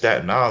 definitely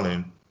Staten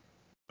Island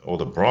or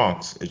the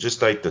Bronx. It's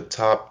just like the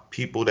top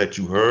people that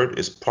you heard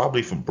is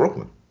probably from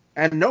Brooklyn.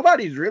 And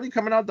nobody's really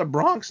coming out the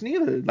Bronx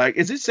neither. Like,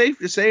 is it safe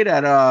to say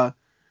that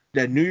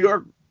New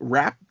York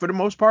rap for the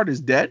most part is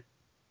dead?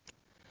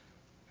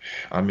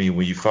 I mean,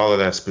 when you follow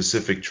that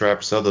specific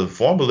trap southern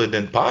formula,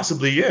 then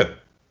possibly, yeah,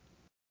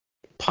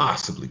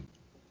 possibly.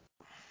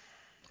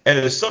 And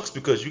it sucks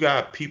because you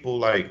got people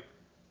like,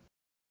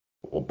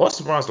 well,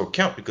 Busta Rhymes don't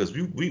count because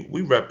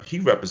he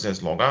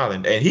represents Long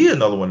Island, and he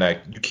another one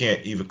that you can't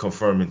even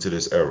confirm into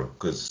this era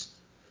because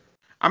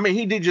I mean,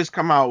 he did just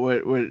come out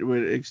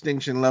with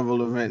Extinction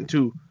Level Event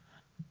too.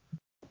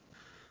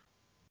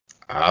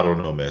 I don't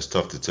know, man. It's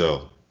tough to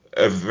tell.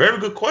 A very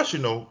good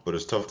question though, but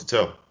it's tough to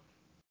tell.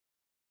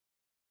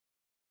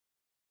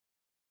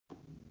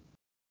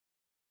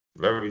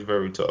 Very,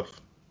 very tough.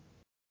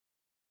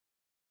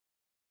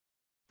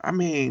 I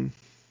mean,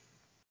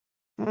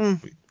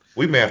 mm,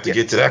 We may have to yeah,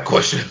 get to that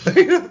question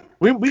later.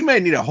 we may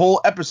need a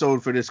whole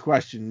episode for this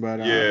question,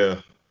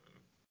 Yeah.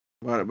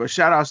 but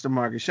shout outs to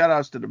Marcus, shout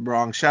outs to the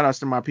Bronx, shout outs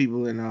to my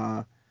people in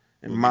Boogie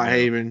My down.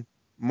 Haven,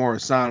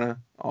 Morrisana,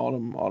 all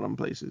them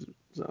places.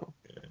 So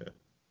Yeah.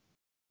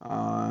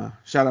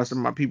 shout outs to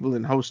my people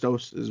in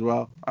Hostos as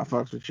well. I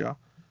fucks with y'all.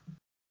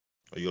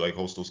 Are you like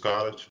Hostos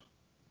College?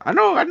 I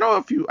know I know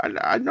a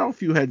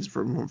few heads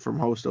from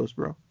Hostos,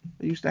 bro.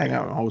 I used to hang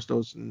out Yeah. in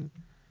Hostos in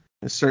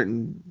a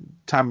certain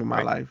time in my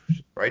Right.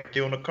 life. Right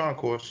there on the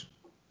concourse.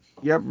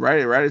 Yep,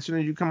 right as soon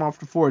as you come off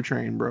the 4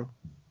 train, bro.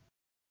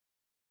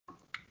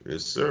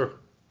 Yes, sir.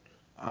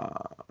 Uh,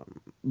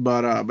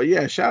 but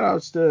yeah, shout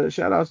outs to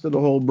the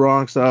whole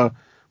Bronx.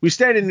 We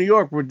stayed in New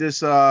York with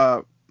this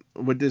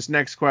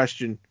next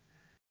question.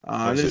 It's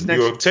a This New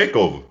next York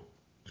takeover.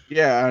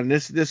 yeah, and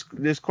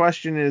this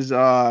question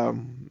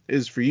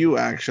is for you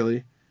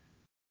actually.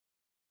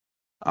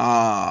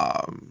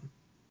 Um,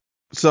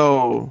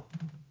 so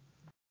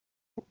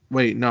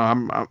wait,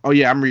 no, oh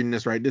yeah, I'm reading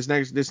this right. This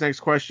next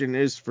question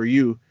is for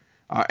you.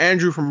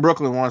 Andrew from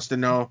Brooklyn wants to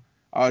know.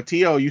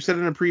 T.O., you said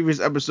in a previous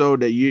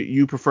episode that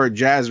you prefer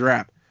jazz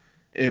rap.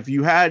 If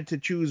you had to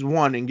choose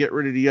one and get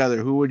rid of the other,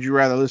 who would you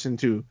rather listen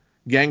to?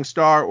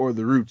 Gangstar or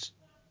The Roots?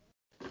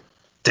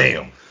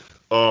 Damn.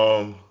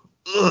 Ugh.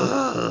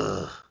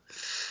 All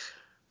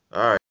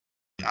right.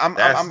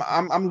 That's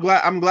I'm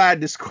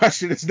glad this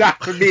question is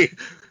not for me.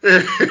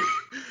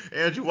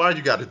 Andrew, why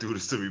you got to do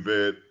this to me,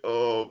 man?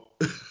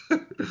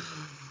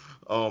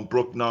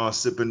 Brook non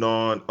sipping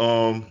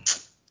on.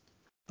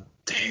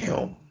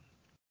 Damn,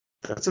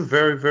 that's a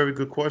very, very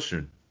good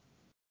question.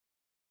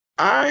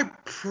 I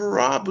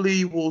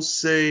probably will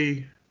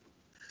say,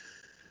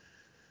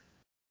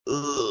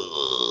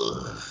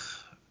 ugh.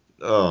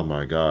 Oh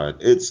my God,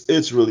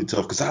 it's really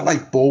tough because I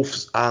like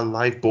both. I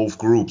like both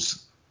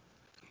groups.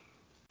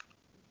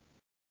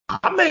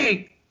 I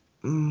may,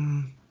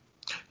 mm,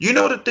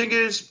 the thing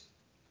is,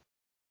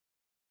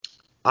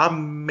 I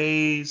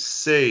may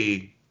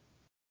say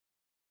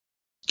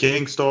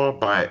Gangstar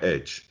by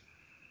Edge.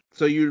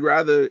 So you'd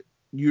rather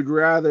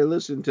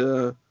listen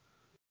to.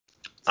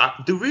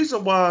 The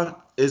reason why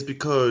is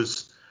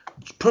because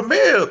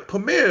Premier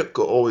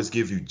could always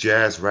give you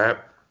jazz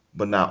rap,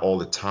 but not all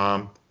the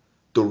time.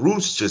 The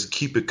Roots just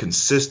keep it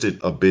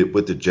consistent a bit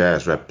with the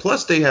jazz rap.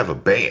 Plus, they have a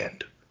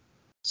band,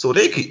 so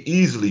they could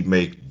easily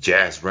make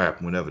jazz rap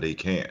whenever they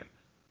can.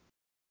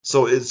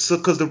 So it's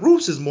because the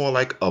Roots is more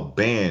like a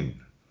band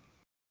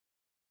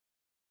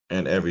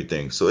and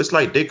everything. So it's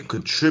like they can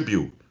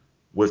contribute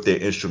with their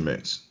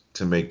instruments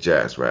to make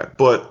jazz rap.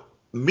 But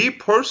me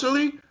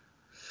personally,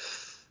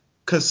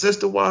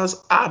 consistent wise,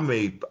 I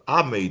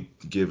may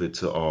give it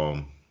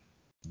to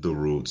the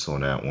Roots on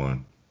that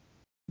one.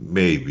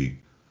 Maybe.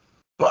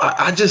 But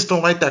I just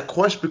don't like that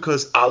question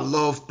because I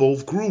love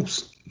both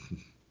groups.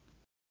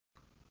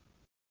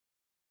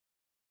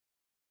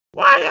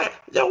 Why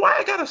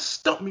I gotta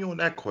stump me on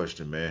that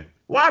question, man?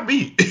 Why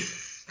me?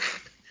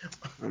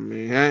 I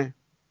mean, hey,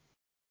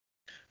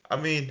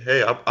 I mean,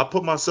 hey, I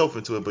put myself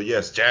into it, but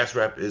yes, jazz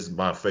rap is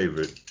my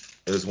favorite.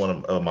 It's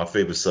one of my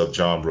favorite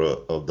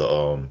subgenre of the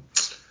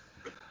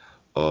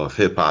of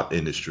hip hop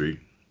industry.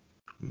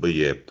 But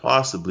yeah,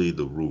 possibly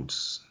the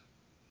Roots.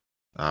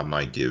 I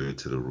might give it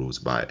to the Roots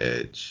by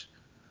Edge.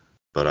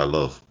 But I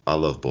love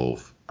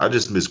both. I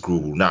just miss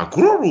Guru. Now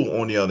Guru,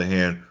 on the other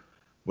hand,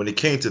 when it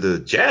came to the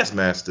Jazz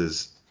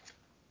Masters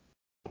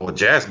or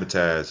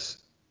Jazzmatazz,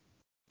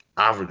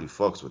 I really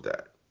fucks with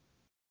that.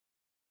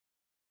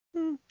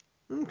 Hmm,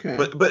 okay.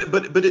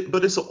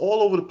 But it's an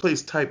all over the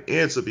place type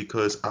answer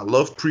because I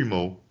love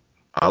Primo,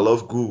 I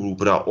love Guru,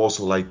 but I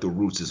also like the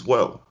Roots as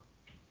well.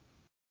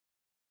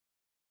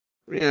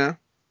 Yeah.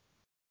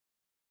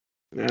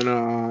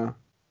 And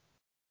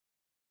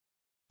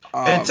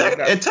And I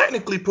got,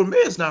 technically, Premier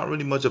is not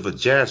really much of a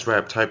jazz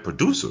rap type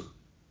producer.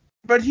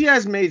 but he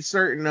has made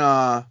certain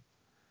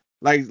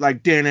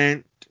like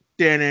din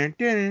din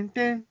din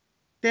din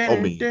I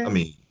din mean, I din.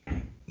 mean,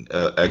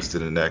 X to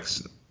the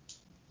next.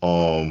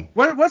 Um,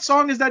 What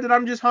song is that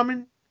I'm just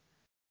humming?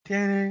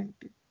 Din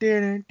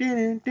din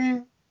din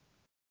din.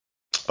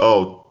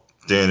 oh,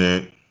 did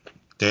it,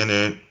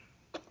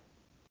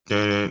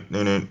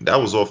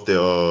 that was off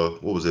the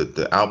what was it?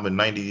 The album in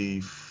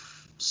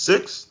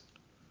 '96,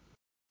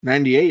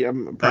 98.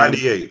 I'm proud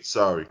of '98.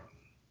 Sorry,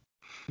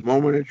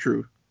 Moment of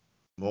Truth.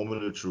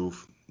 Moment of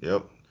Truth.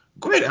 Yep,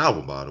 great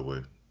album by the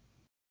way.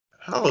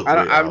 Hella great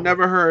I've album.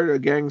 never heard a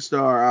Gang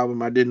Starr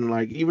album I didn't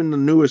like. Even the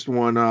newest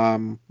one,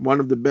 one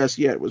of the best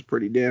yet, was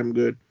pretty damn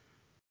good.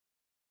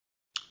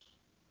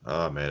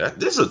 Man,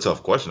 this is a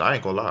tough question. I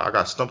ain't gonna lie, I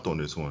got stumped on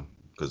this one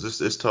because this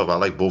it's tough. I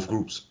like both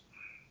groups.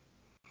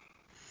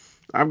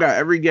 I've got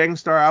every Gang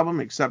Starr album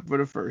except for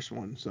the first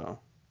one. So,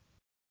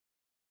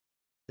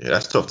 Yeah,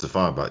 that's tough to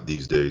find by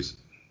these days.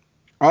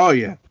 oh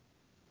yeah,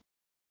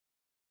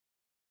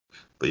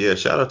 But yeah,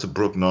 shout out to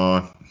Brook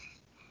Non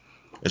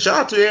and shout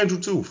out to Andrew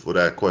too for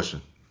that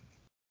question.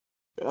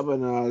 yeah,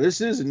 but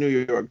this is a New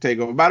York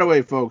takeover. By the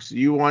way, folks,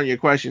 you want your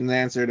questions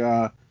answered?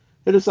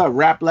 Hit us up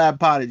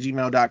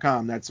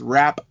raplabpod@gmail.com. That's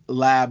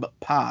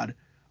raplabpod,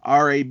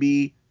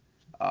 R-A-B.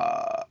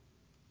 Uh,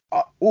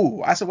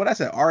 I said what I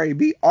said.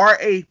 R-A-B,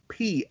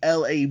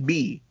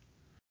 RAPLABPOD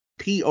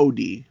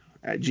 @gmail.com.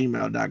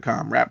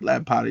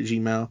 Raplabpod at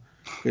gmail.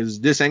 Because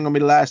this ain't gonna be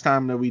the last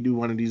time that we do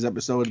one of these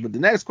episodes. But the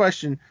next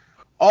question,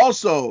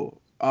 also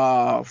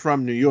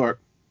from New York.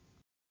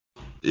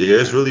 Yeah,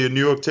 it's really a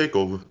New York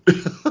takeover.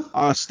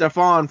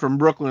 Stefan from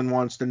Brooklyn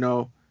wants to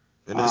know.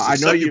 And it's the I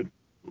know you second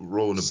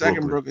rolling to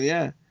second Brooklyn.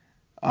 Brooklyn,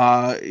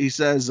 yeah. He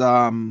says,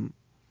 I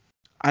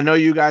know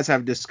you guys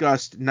have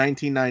discussed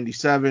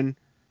 1997,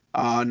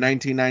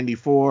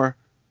 1994,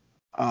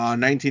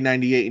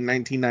 1998, and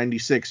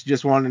 1996.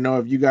 Just want to know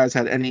if you guys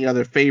had any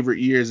other favorite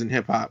years in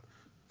hip hop.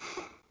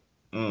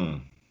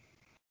 Mm,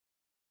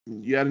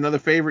 You had another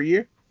favorite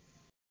year?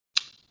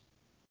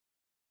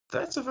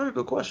 that's a very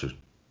good question.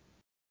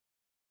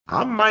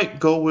 I might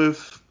go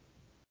with.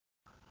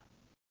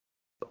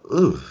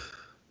 Ugh,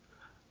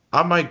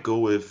 I might go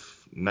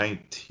with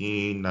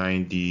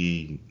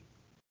 1990.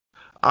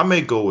 I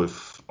may go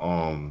with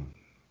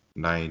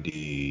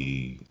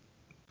 90.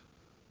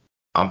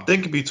 I'm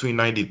thinking between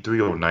 93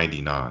 or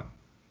 99.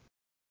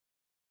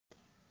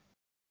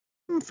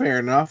 Fair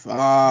enough.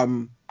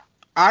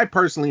 I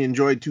personally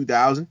enjoyed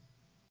 2000.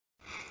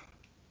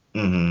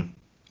 Mm-hmm.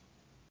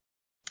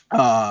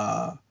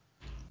 Uh,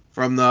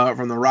 from the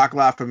Rock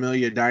La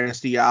Familia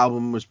Dynasty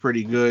album was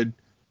pretty good.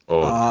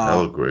 Oh, Uh,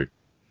 hella great.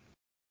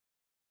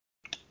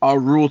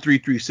 Rule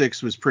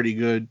 336 was pretty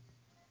good.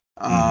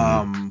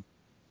 Mm-hmm.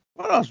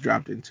 What else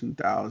dropped in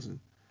 2000?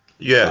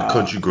 Yeah, Uh,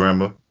 Country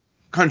Grammar.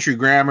 Country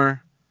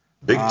Grammar.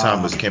 Big Uh,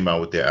 Timers came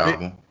out with their big,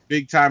 album.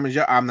 big time is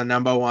I'm the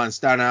number one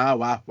stunner.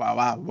 Wah wah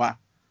wah wah.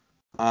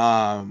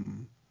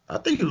 Um, I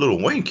think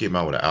Lil Wayne came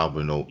out with an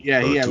album in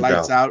yeah, he had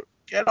Lights 2000. Out.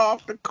 Get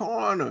off the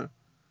corner.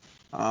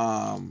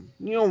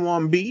 You don't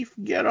want beef?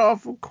 Get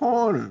off a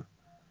corner.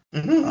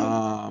 Mm-hmm.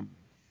 Um,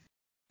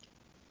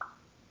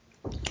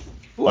 I'm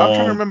trying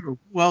to Um, remember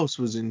who else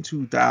was in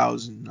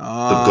 2000. the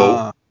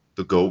GOAT,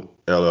 the GOAT,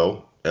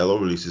 LL. LL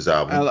released his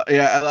album.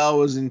 Yeah, LL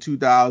was in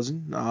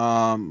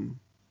 2000.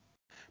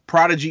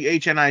 Prodigy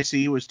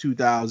HNIC was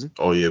 2000.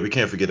 Oh yeah, we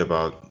can't forget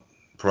about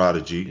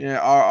Prodigy. Yeah,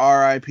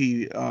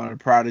 R.I.P.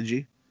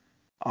 Prodigy.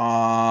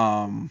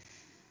 Um,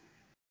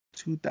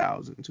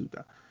 2000.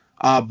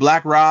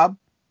 Black Rob,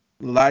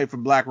 Life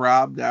of Black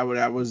Rob. That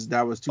was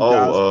 2000.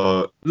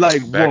 Oh,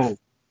 Like back whoa.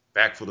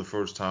 back for the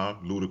first time,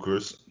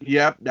 Ludacris.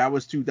 Yep, that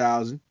was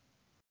 2000.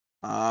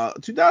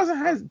 2000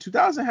 has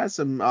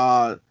some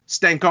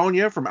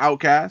Stankonia from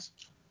Outkast.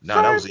 Nah,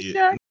 that Sorry, was the year.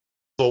 Jack.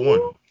 '01.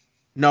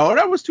 No,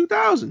 that was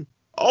 2000.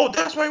 Oh,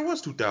 that's right, it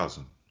was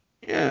 2000.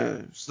 Yeah,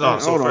 No, So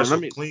hold Fresh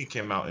on. So Clean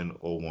came out in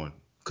 '01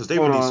 because they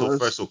Hold released on. So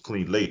Fresh So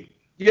Clean late.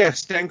 Yeah,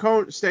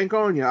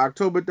 Stankonia,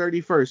 October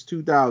 31st,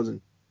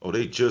 2000. Oh,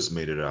 they just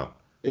made it out.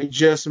 They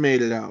just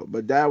made it out,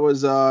 but that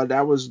was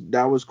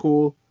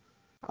cool.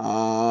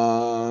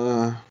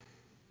 Uh,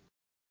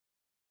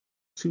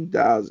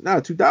 2000. No,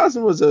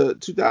 2000 was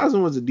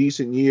a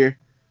decent year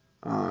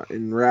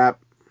in rap.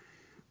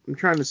 I'm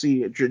trying to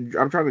see.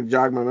 I'm trying to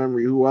jog my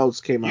memory. Who else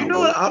came You out know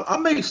with? what? I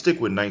may stick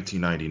with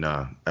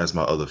 1999 as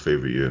my other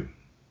favorite year.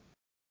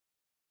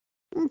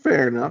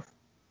 Fair enough.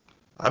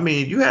 I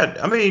mean, you're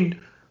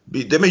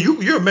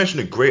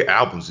mentioning great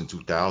albums in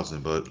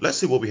 2000, but let's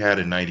see what we had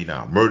in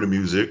 99. Murder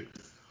Music.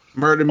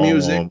 Murder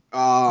Music. We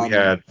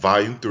had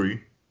Volume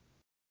 3,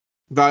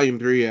 Volume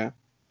 3. Yeah.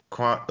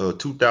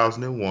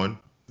 2001,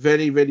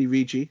 Veni Vidi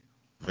Vici.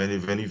 Veni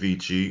Veni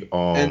Vici.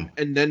 And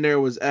then there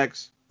was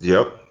X.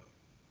 Yep.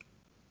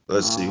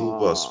 Let's see who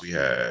Uh, else we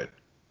had.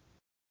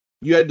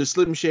 you had the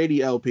Slim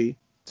Shady LP.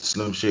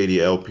 Slim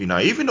Shady LP. Now,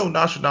 even though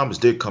Nostradamus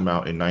did come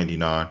out in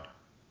 99,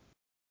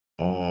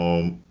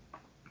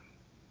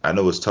 I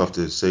know it's tough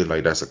to say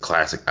like that's a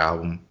classic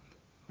album,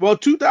 Well,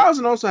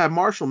 2000 also had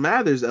Marshall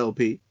Mathers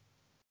LP.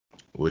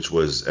 which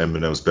was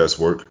Eminem's best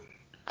work.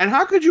 And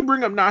how could you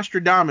bring up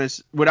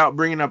Nostradamus without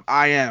bringing up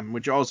I Am,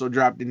 which also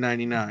dropped in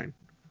 99?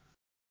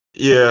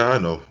 Yeah, I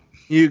know.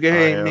 You can I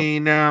hate am. me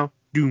now.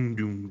 Doom,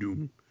 doom,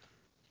 doom.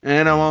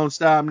 And I won't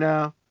stop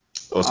now.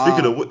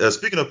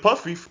 Speaking of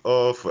Puffy,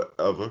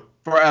 forever.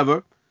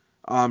 Forever.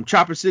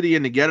 Chopper City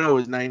in the Ghetto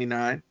was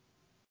 99.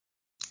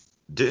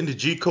 Didn't the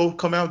G Code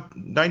come out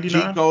G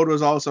 99? Code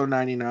was also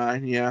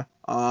 99, yeah.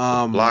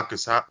 Block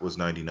is Hot was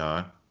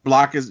 99.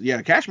 Block is,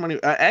 yeah, Cash Money,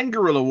 and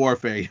Guerrilla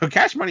Warfare.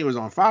 Cash Money was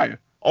on fire.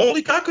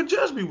 Only God Could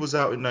Judge Me was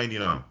out in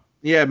 99.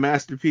 Yeah,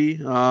 Master P.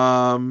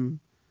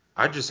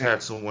 I just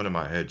had someone in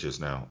my head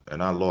just now,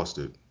 and I lost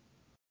it.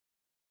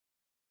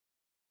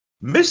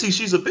 Missy,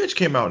 She's a Bitch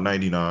came out in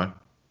 99.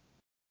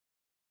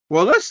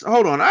 Well,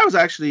 hold on.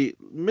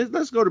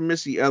 Let's go to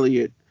Missy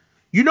Elliott.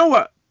 You know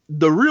what?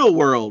 The Real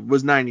World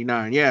was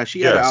 99. Yeah,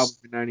 she had an album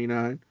Yes. in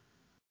 99.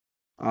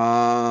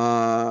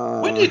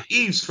 When did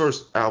Eve's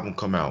first album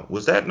come out?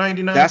 Was that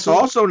 99 That's too?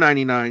 also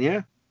 99,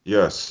 yeah.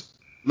 Yes.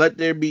 Let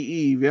There Be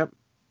Eve, yep.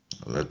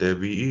 Let There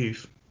Be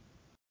Eve.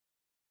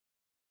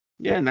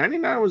 Yeah,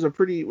 99 was a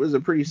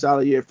pretty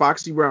solid year.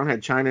 Foxy Brown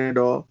had China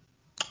Doll.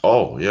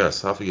 Oh,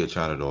 yes. I forget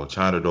China Doll.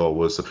 China Doll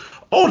was.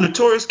 Oh,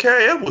 Notorious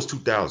K.I.M. was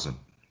 2000.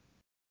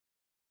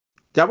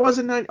 That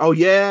wasn't 90. Oh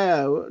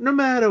yeah, no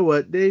matter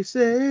what they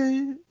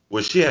say.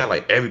 Where she had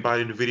like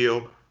everybody in the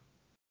video.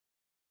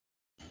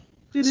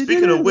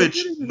 Speaking of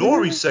which,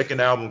 Nori's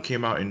second album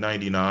came out in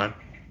 99.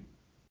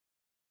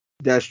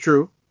 That's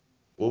true.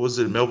 What was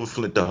it? Melvin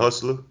Flint, The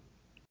Hustler?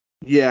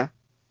 Yeah.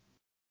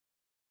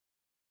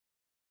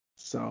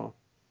 So.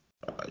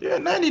 Yeah,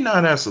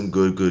 99 had some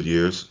good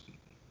years.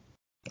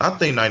 I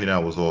think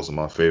 99 was also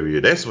my favorite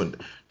year. That's when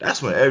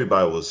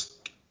everybody was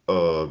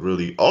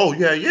really, oh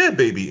yeah,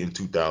 baby, in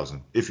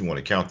 2000, if you want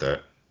to count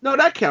that. No,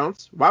 that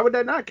counts. Why would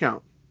that not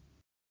count?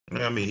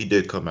 I mean, he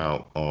did come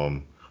out.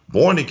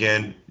 Born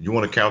Again, you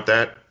want to count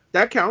that?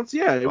 That counts.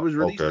 Yeah, it was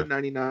released Okay. in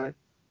 99.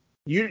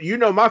 You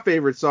know my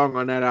favorite song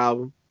on that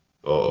album.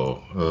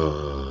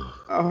 Uh-oh.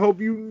 I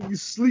hope you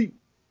sleep.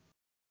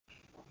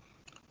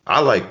 I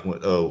like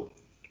when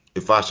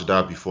If I Should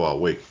Die Before I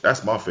Wake.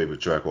 That's my favorite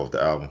track off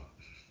the album.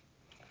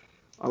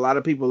 A lot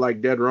of people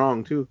like Dead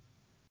Wrong too.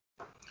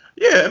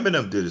 Yeah,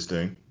 Eminem did his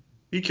thing.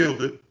 He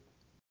killed it.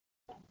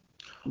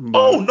 But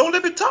Oh, No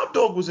Limit Top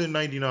Dog was in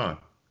 99.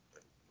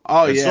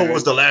 oh And so yeah,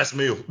 was The Last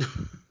Meal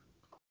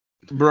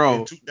in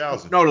bro.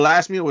 2000. No, the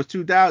last meal was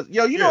 2000.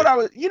 Yo,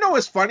 Yeah. you know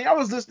what's funny? I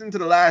was listening to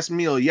the last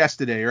meal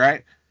yesterday,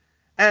 right?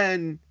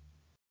 And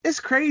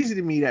it's crazy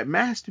to me that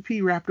Master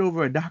P rapped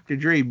over a Dr.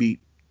 Dre beat.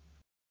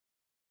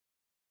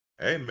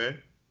 Hey, man.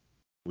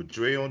 With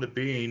Dre on the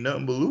beat, ain't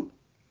nothing but loop.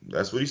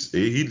 That's what he said.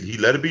 He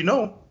let it be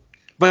known.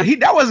 But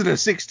that wasn't a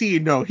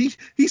 16 though. He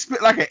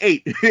spit like an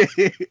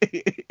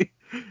 8.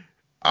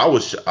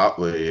 Well,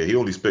 yeah, he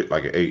only spit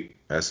like an 8.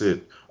 That's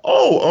it.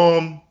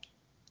 Oh,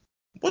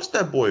 what's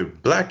that boy?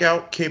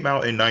 Blackout came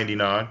out in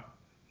 99.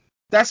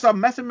 That's a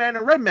Method Man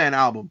and Redman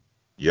album.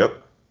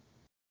 Yep.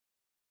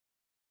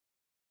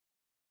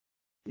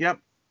 Yep.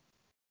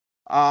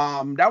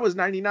 That was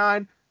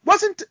 99.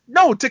 Wasn't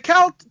no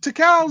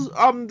Tikal's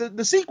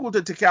the sequel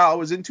to Tikal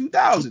was in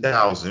 2000.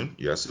 2000.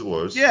 Yes, it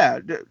was. Yeah,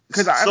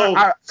 because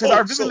I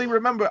vividly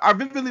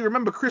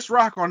remember Chris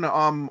Rock on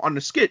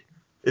the skit.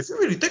 If you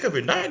really think of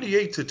it,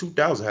 98 to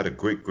 2000 had a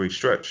great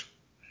stretch.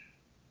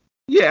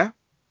 Yeah.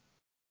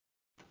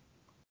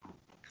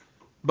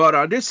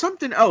 But there's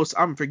something else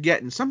I'm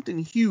forgetting, something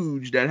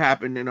huge that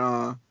happened in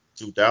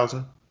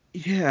 2000.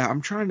 yeah,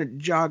 I'm trying to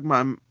jog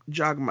my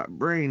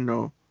brain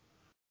though.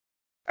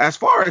 As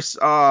far as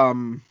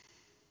oh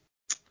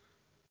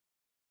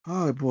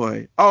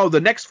boy. Oh,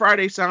 the Next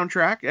Friday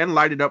soundtrack and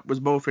Light It Up was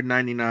both in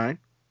 99.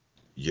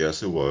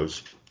 Yes, it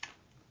was.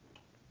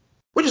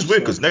 Which is weird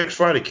So because Next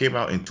Friday came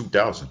out in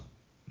 2000.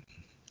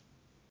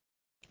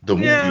 The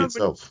movie yeah, but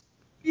itself.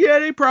 yeah,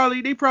 they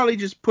probably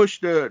just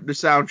pushed the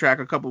soundtrack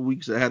a couple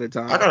weeks ahead of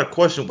I time. got a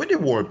question. When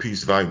did War and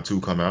Peace Volume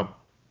 2 come out?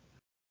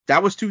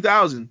 That was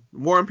 2000.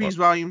 War and What? Peace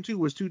Volume 2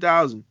 was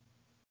 2000.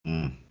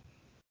 Mm.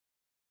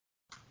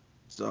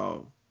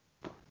 So,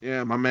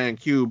 yeah, my man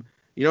Cube.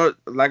 You know,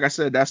 like I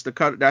said, that's the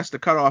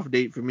cutoff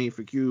date for me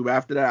for Cube.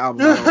 After that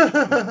album, I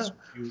don't mess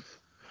with Cube.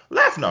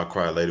 Laugh Now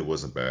Cry Later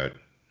wasn't bad.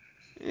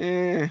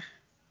 Eh.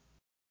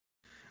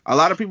 A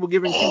lot of people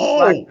giving Cube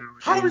flack Oh,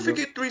 how did we nowadays, though.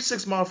 forget 3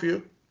 6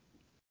 Mafia?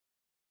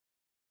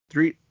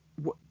 Three,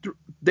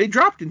 they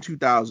dropped in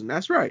 2000.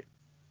 That's right.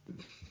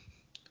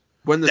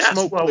 When the That's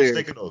smoke what I was cleared.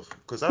 thinking of.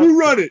 Who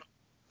run it?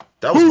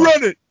 That was Who my.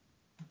 run it?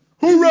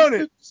 Who run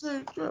it?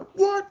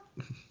 What?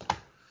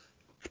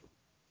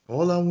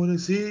 All I want to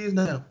see is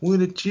now. Win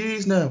the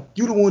cheese now.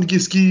 You don't want to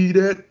get skied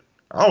at.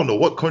 I don't know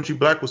what Country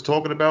Black was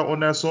talking about on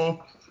that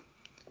song.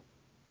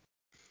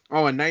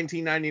 Oh, in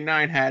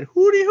 1999 had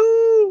Hootie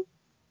Hoo.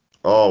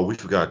 Oh, we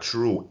forgot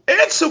True.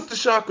 And Silk the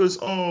Shockers,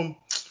 It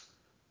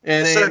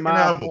ain't second my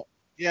album. fault.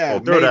 Yeah, Oh,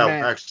 third Made album,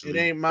 Man. It actually.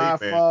 ain't my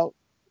Made Man. fault.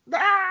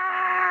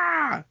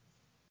 Ah!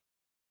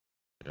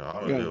 Yeah, I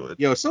don't Yo, know.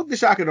 yo, Silk the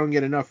Shocker don't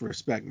get enough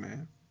respect,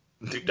 man.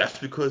 That's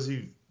because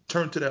he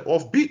turned to that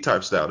offbeat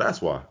type style.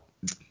 That's why.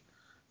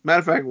 Matter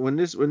of fact, when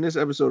this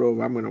episode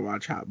over, I'm gonna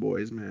watch Hot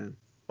Boys, man.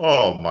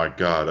 Oh my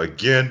God!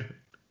 Again.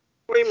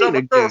 What do you Tell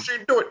mean my girl again? she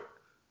didn't do it.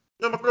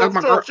 Tell my girl That's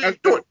for my sure girl. she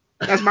didn't do it.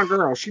 That's my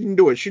girl. She didn't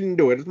do it. She didn't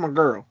do it. It's my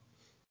girl.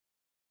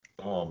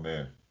 Oh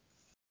man.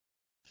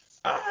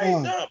 I Oh.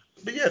 know.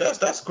 But yeah,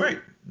 that's great.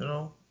 You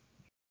know,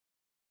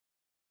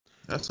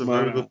 that's a But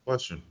very good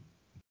question.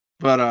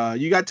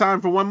 you got time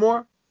for one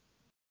more?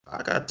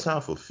 I got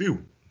time for a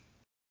few.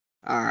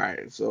 All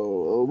right,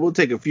 so we'll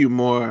take a few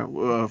more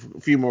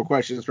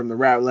questions from the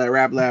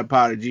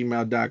raplabpod at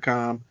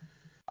gmail.com.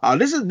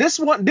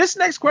 This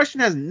next question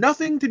has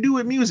nothing to do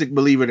with music,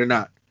 believe it or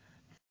not.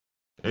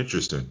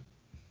 Interesting.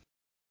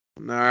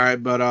 All right,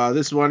 but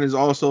this one is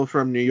also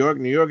from New York.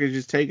 New York is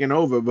just taking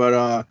over.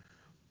 But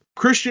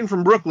Christian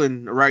from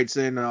Brooklyn writes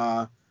in,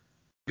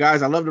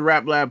 guys, I love the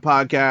Rap Lab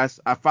podcast.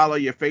 I follow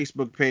your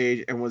Facebook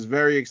page and was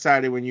very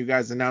excited when you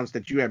guys announced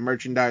that you had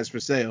merchandise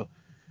for sale.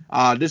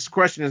 This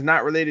question is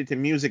not related to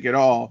music at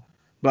all,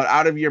 but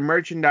out of your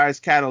merchandise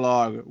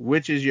catalog,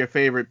 which is your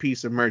favorite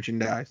piece of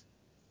merchandise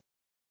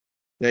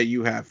that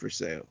you have for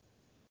sale?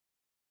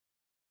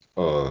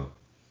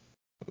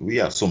 We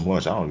have so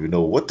much. I don't even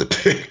know what to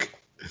pick.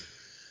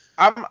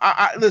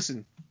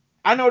 Listen.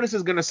 I know this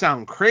is gonna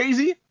sound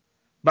crazy,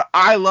 but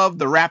I love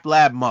the Rap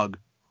Lab mug,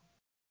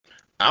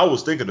 I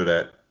was thinking of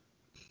that.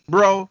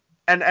 bro.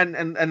 I'm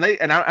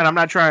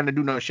not trying to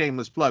do no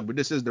shameless plug, but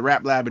this is the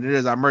Rap Lab and it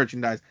is our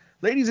merchandise,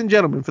 ladies and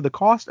gentlemen. For the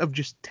cost of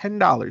just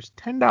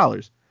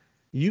 $10,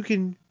 you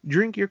can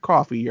drink your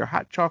coffee, your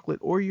hot chocolate,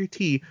 or your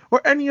tea,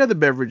 or any other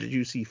beverage that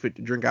you see fit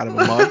to drink out of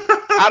a mug,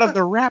 out of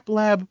the Rap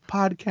Lab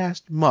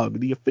podcast mug,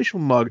 the official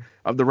mug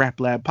of the Rap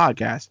Lab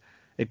podcast.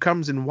 It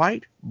comes in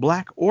white,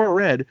 black, or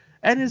red,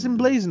 and is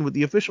emblazoned with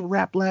the official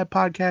Rap Lab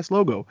podcast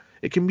logo.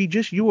 It can be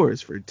just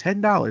yours for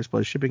 $10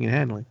 plus shipping and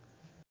handling.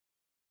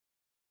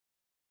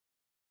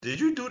 Did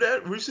you do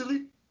that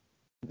recently?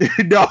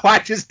 No, I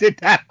just did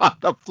that on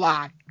the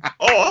fly.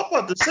 Oh, I'm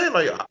about to say,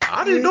 like,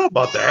 I didn't know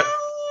about that,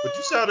 but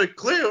you sounded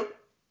clear.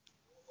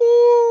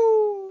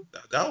 Ooh.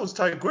 That was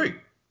tight, great.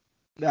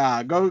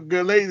 Nah, go,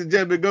 ladies and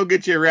gentlemen, go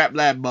get your Rap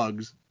Lab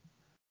mugs.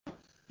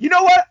 You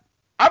know what?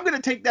 I'm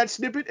gonna take that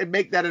snippet and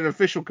make that an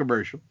official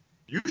commercial.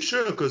 You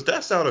should, because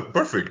that sounded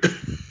perfect.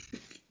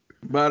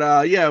 But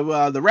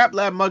the Rap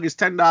Lab mug is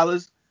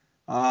 $10.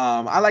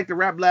 I like the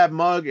Rap Lab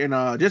mug,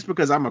 and just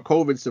because I'm a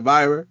COVID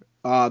survivor,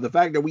 the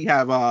fact that we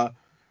have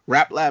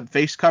Rap Lab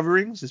face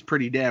coverings is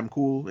pretty damn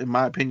cool, in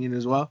my opinion,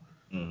 as well.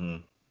 Mm-hmm.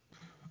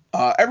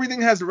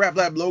 Everything has the Rap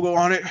Lab logo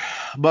on it.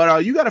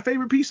 But you got a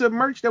favorite piece of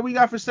merch that we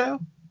got for sale?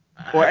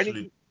 Or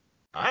anything?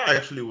 I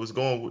actually was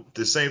going with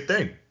the same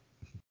thing.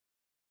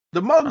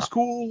 The mug's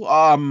cool.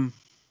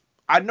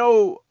 I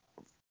know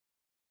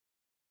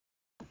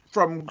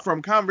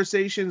from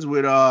conversations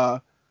with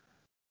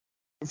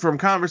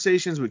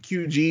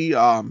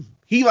QG,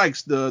 he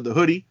likes the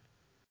hoodie.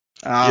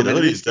 Yeah, the And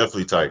hoodie is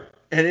definitely tight.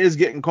 it is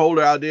getting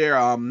colder out there.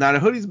 Now the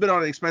hoodie's been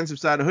on the expensive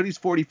side. The hoodie's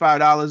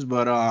 $45,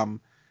 but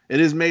it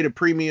is made of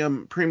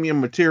premium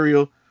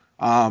material.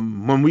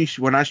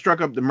 When I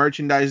struck up the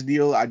merchandise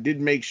deal, I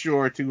did make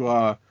sure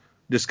to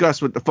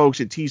discuss with the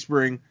folks at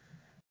Teespring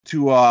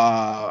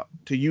to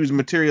use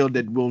material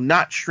that will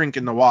not shrink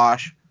in the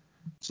wash.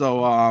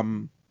 So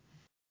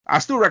I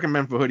still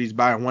recommend for hoodies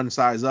buying one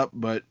size up,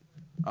 but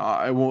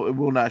it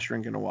will not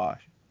shrink in the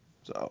wash.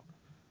 So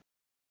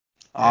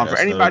Yeah, for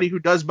that's anybody another who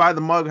does buy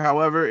the mug,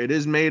 however, it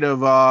is made of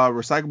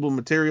recyclable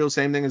material,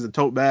 same thing as the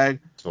tote bag.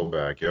 toe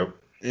back. Yep.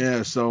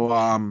 Yeah,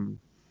 so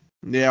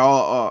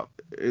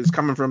it's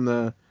coming from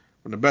the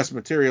best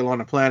material on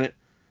the planet.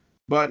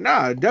 But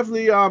nah,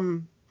 definitely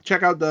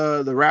check out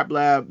the Rap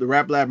Lab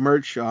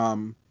merch.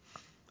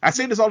 I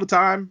say this all the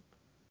time.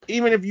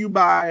 Even if you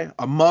buy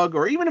a mug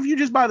or even if you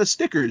just buy the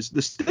stickers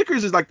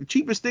is like the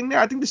cheapest thing there.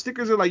 I think the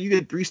stickers are like you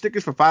get 3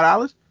 stickers for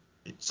 $5.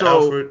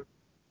 So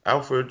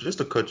Alfred, just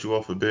to cut you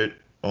off a bit,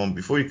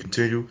 before you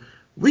continue,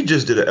 we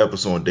just did an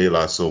episode on De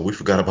La Soul. We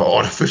forgot about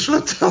artificial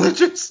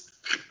intelligence.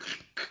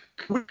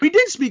 we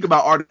did speak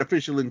about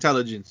artificial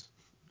intelligence.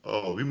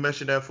 Oh, we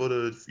mentioned that for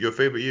your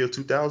favorite year,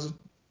 2000.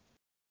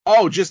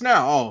 Oh, just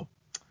now. Oh,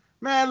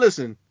 man,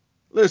 listen.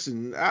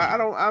 Listen, I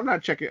don't. I'm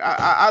not checking.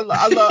 I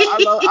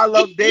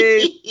love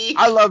Dave.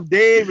 I love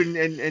Dave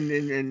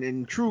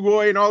and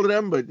Trugoy and all of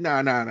them, but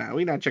nah.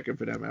 We not checking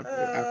for them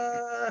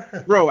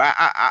after. Bro,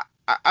 I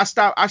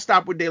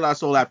stopped with De La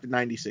Soul after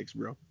 '96,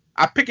 bro.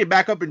 I pick it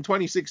back up in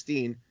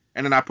 2016,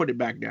 and then I put it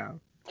back down.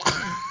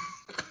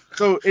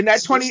 So in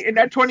that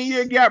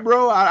 20-year gap,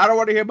 bro, I don't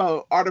want to hear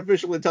about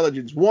artificial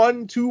intelligence.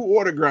 1, 2,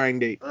 or the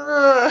grind date.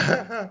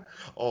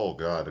 Oh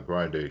God, the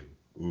grind day.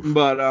 Oof.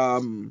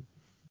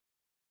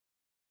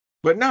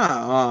 But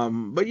nah,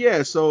 but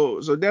yeah,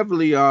 so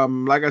definitely,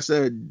 like I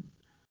said,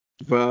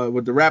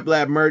 with the Rap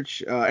Lab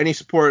merch, any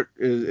support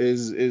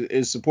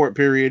is support.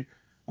 Period.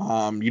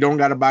 You don't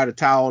gotta buy the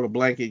towel, the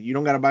blanket. You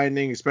don't gotta buy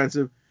anything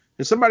expensive.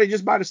 If somebody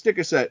just buy the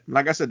sticker set,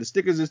 like I said, the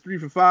stickers is 3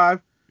 for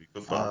 $5. 3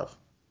 for 5.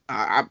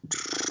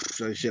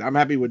 Shit, I'm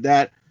happy with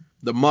that.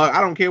 The mug,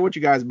 I don't care what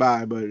you guys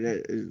buy, but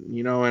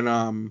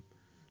and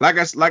like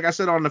I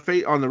said on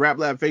the Rap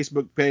Lab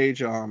Facebook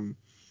page,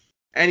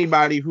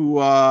 anybody who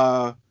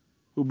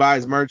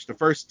buys merch, the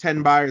first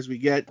 10 buyers we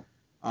get,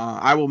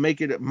 I will make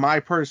it my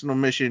personal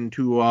mission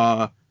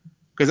to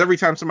because every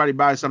time somebody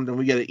buys something,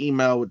 we get an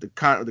email with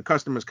the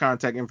customer's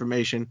contact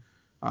information.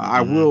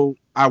 I will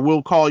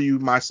call you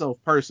myself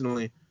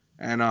personally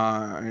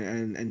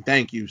and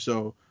thank you.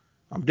 So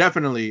I'm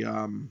definitely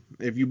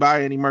if you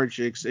buy any merch,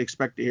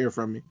 expect to hear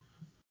from me.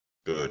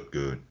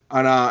 Good.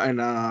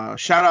 And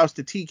shout outs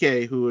to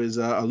TK, who is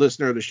a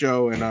listener of the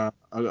show and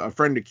a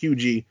friend of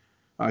QG.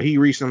 He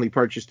recently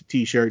purchased a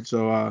T-shirt,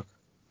 so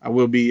I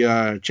will be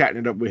chatting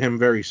it up with him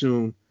very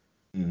soon.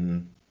 Mm-hmm.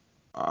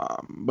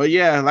 But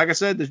yeah, like I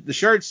said, the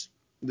shirt.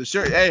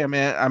 Hey,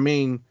 man, I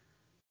mean,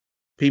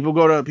 people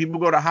go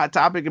to Hot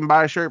Topic and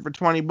buy a shirt for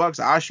 $20.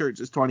 Our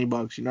shirts is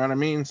 $20. You know what I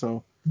mean?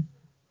 So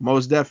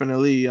most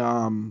definitely,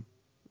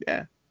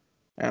 yeah.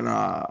 And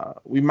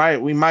we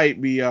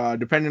might be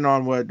depending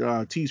on what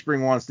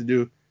Teespring wants to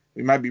do,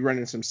 we might be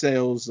running some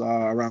sales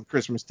around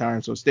Christmas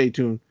time. So stay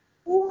tuned.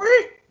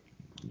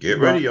 Get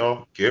ready, But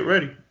y'all. Get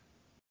ready.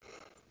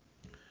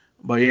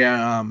 but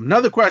yeah,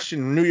 another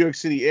question: New York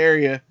City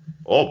area.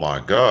 Oh my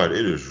God,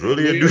 it is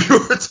really New a New York,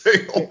 York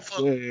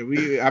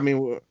takeover. I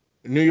mean,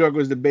 New York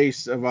was the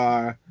base of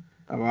our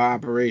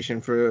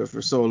operation for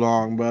so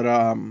long. But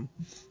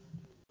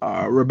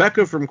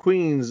Rebecca from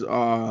Queens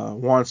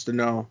wants to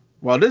know.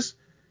 Well,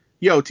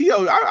 yo,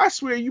 T.O., I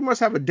swear you must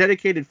have a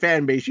dedicated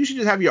fan base. You should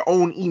just have your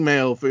own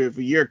email for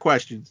your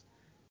questions.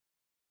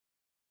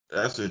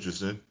 That's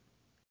interesting.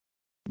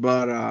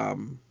 But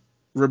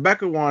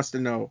Rebecca wants to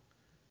know,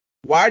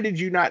 why did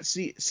you not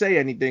say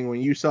anything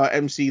when you saw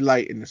MC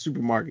Light in the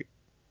supermarket?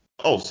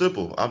 Oh,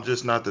 simple. I'm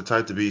just not the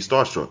type to be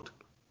starstruck.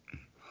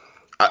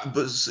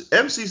 But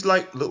MC's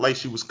like looked like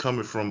she was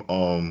coming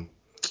from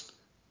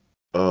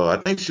I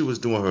think she was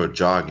doing her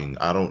jogging.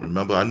 I don't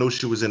remember. I know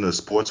she was in a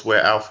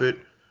sportswear outfit,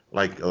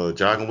 like a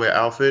jogging wear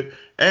outfit.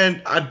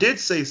 And I did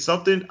say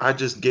something. I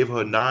just gave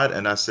her a nod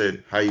and I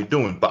said, "How you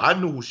doing?" But I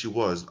knew who she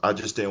was. I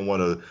just didn't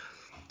want to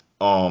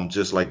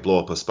just like blow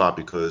up her spot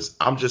because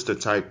I'm just the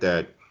type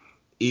that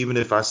even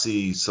if I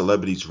see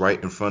celebrities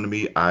right in front of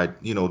me,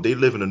 they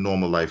live in a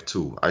normal life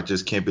too. I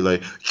just can't be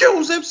like, "Yo,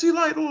 it's MC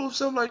Light" or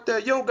something like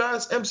that. "Yo,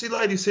 guys, MC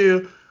Light is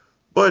here."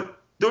 But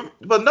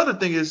another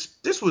thing is,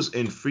 this was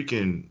in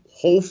freaking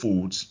Whole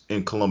Foods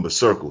in Columbus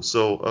Circle.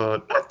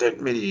 So not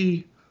that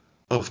many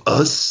of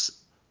us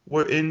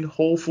were in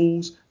Whole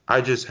Foods.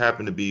 I just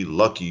happened to be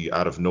lucky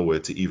out of nowhere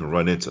to even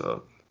run into her.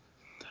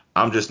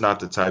 I'm just not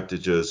the type to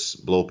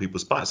just blow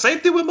people's spots. Same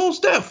thing with Mos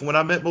Def. When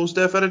I met Mos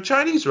Def at a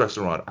Chinese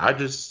restaurant, I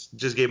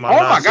just gave my Oh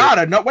nod. my Said,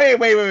 God! No,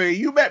 wait!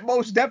 You met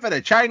Mos Def at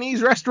a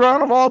Chinese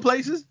restaurant of all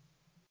places?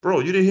 "Bro,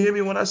 you didn't hear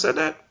me when I said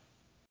that?"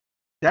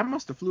 That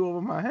must have flew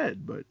over my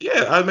head, but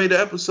Yeah, I made an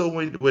episode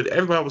when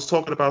everybody was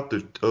talking about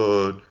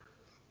the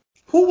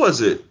who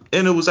was it?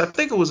 And I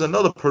think it was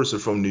another person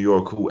from New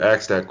York who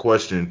asked that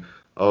question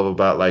of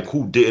about like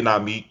who didn't I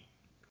meet?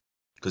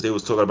 Because they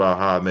was talking about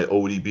how I met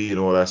ODB and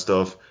all that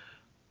stuff.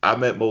 I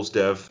met Mos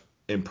Def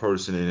in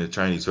person in a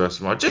Chinese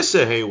restaurant. Just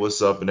said, "Hey,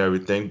 what's up?" and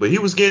everything. But he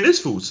was getting his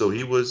food, so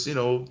he was,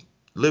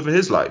 living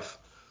his life.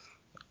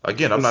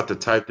 Again, I'm not the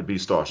type to be you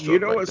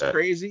starstruck know like what's that.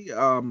 crazy?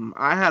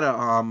 I had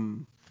a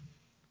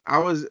I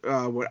was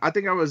I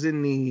think I was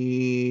in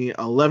the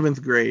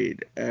 11th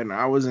grade, and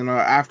I was in an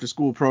after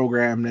school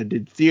program that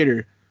did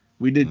theater.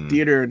 We did Mm,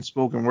 theater and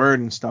spoken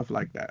word and stuff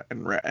like that,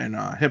 and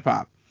hip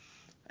hop.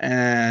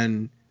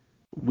 And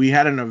we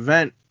had an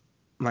event,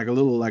 like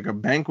a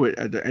banquet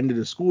at the end of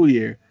the school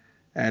year,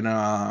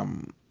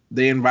 and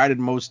they invited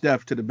Mos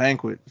Def to the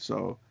banquet.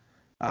 So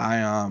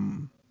I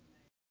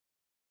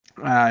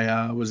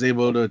was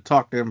able to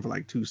talk to him for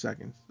like 2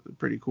 seconds.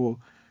 Pretty cool.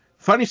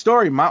 Funny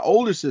story. My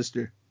older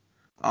sister,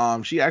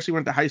 she actually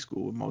went to high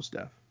school with Mos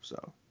Def.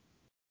 So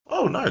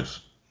oh, nice.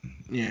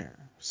 yeah.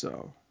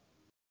 So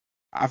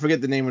I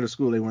forget the name of the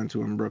school they went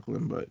to in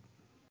Brooklyn, but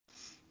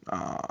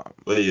um,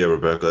 But yeah,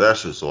 Rebecca,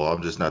 that's just all.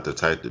 I'm just not the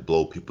type to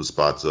blow people's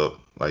spots up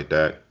like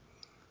that.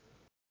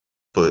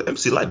 But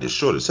MC Light is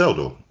short as hell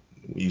though.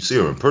 You see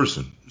her in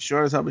person.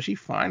 short as hell, but she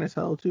fine as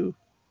hell too.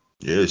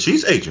 Yeah,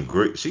 she's aging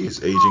great. She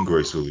is aging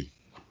gracefully.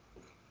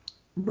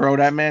 Bro,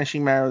 that man she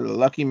married a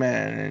lucky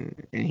man,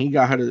 and he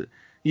got her to.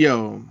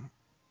 Yo,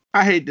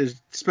 I hate to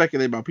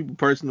speculate about people's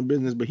personal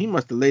business, but he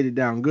must have laid it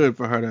down good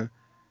for her to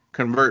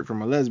convert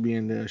from a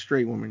lesbian to a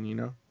straight woman, you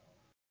know.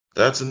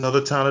 That's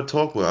another time to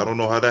talk about. I don't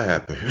know how that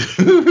happened.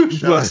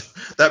 Shout But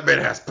out, that man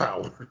has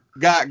power.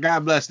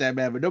 God bless that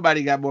man. But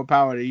nobody got more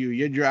power than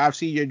you. I've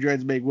seen your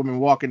dreads make women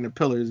walk into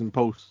pillars and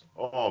posts.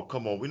 Oh,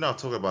 come on. We're not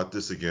talking about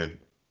this again.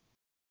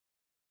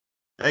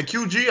 And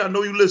QG, I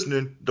know you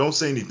listening. Don't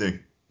say anything.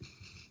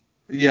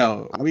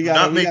 Yo, we Do gotta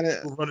not we make gotta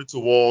people run into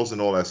walls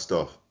and all that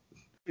stuff.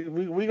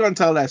 we gonna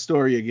tell that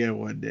story again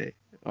one day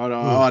Ugh,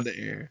 on the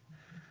air.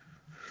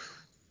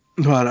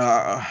 But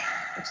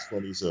that's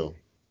funny as hell.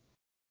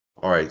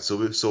 All right, so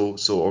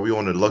are we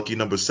on the lucky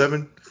number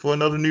 7 for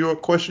another New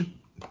York question?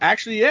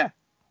 actually, yeah.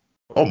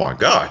 Oh my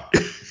God.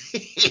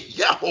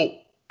 Yo,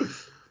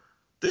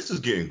 this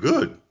is getting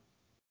good.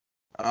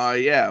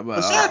 Yeah, but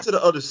But shout out to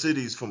the other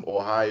cities from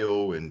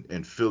Ohio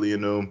and Philly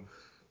and them.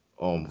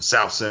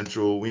 South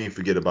Central. We ain't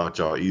forget about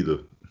y'all either.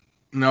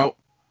 no.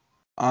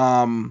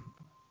 Um,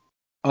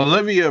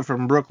 Olivia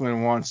from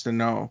Brooklyn wants to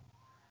know.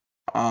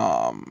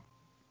 Um,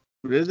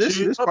 She's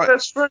this my part,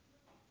 best friend.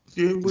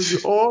 She with you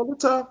all the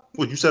time.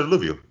 What you said,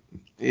 Olivia?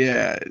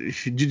 yeah,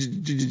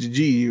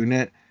 G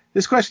unit.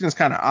 This question is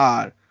kind of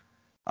odd.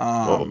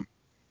 Oh,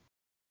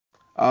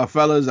 Um,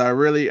 fellas, I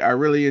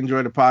really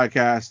enjoy the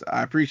podcast.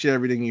 I appreciate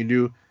everything you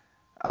do.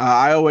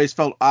 I always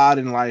felt odd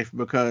in life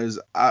because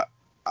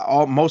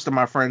most of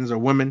my friends are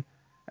women,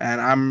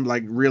 and I'm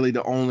like really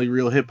the only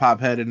real hip hop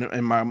head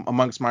in my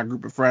amongst my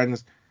group of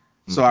friends.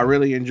 So I mm-mm.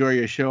 really enjoy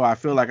your show. I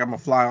feel like I'm a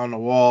fly on the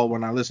wall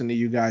when I listen to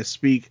you guys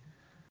speak.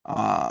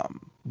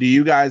 Do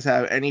you guys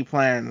have any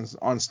plans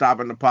on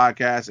stopping the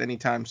podcast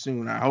anytime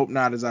soon? I hope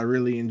not, as I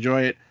really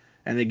enjoy it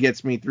and it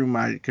gets me through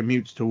my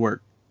commutes to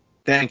work.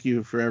 Thank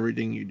you for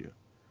everything you do.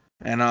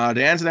 And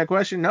to answer that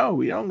question, no,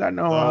 we don't got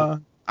no. No,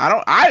 I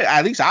don't. I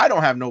at least I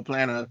don't have no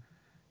plan to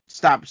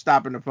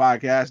stopping the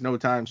podcast no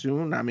time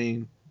soon. I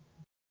mean,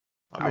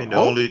 I I mean hope.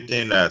 the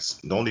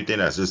only thing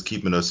that's just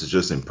keeping us is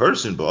just in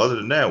person. But other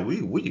than that,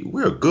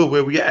 we're good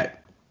where we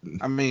at.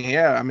 I mean,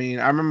 yeah. I mean,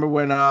 I remember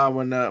when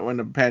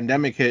the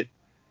pandemic hit,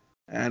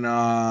 and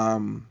I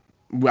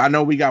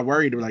know we got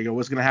worried. We're like, yo,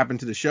 what's gonna happen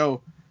to the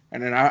show?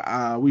 And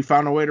then we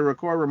found a way to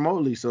record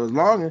remotely. So as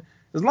long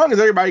as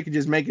everybody could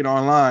just make it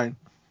online,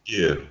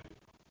 Yeah,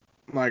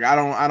 like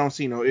I don't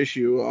see no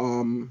issue.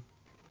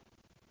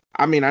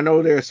 I mean, I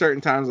know there are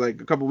certain times,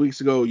 like a couple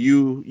weeks ago,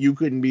 you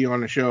couldn't be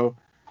on the show.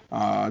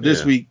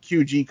 This yeah, week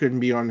QG couldn't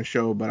be on the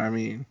show, but I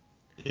mean,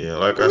 yeah.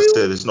 Like I we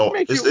said, we it's no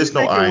make it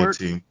iron work.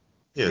 team.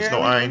 Yeah, it's Yeah, no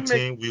we iron make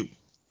team.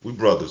 We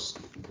brothers.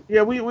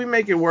 we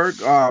make it work.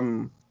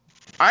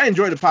 I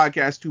enjoy the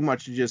podcast too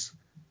much to just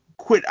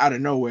quit out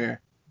of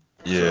nowhere.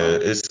 Yeah, So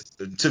it's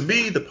to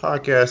me the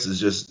podcast is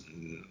just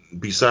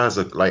besides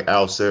like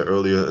Al said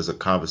earlier, as a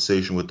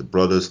conversation with the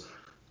brothers.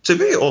 To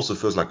me, it also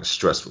feels like a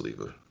stress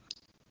reliever.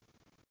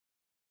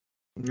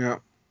 yeah,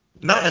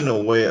 Not in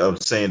a way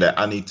of saying that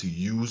I need to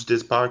use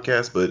this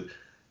podcast, but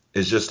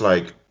it's just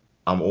like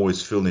I'm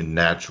always feeling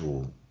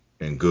natural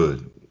and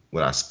good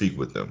when I speak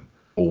with them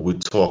or we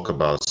talk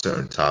about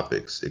certain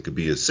topics. It could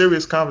be a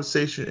serious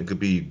conversation, it could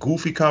be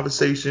goofy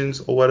conversations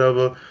or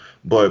whatever.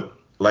 But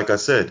like I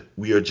said,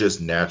 we are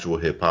just natural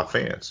hip hop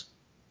fans.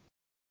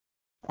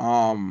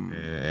 um,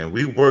 And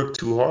we work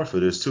too hard for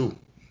this too.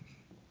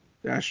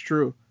 that's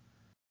true.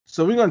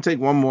 So we're gonna take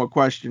one more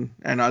question,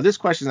 and this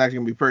question is actually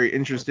gonna be very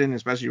interesting,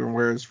 especially from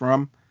where it's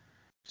from.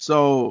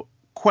 So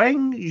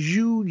Quang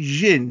Zhu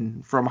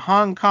Jin from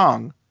Hong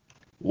Kong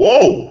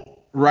Whoa!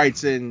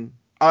 writes in.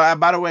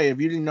 By the way, if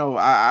you didn't know,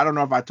 I don't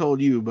know if I told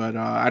you, but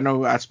I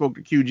know I spoke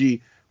to QG.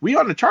 We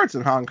on the charts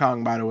in Hong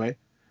Kong, by the way.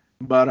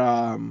 But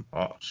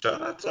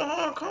Shout out to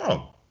Hong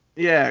Kong.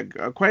 yeah,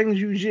 Quang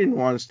Jin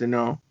wants to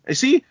know. And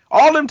see,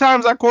 all them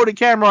times I quoted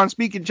Cameron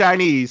speaking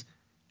Chinese,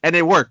 and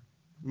it worked.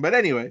 But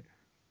anyway,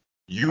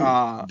 You,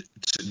 uh,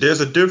 there's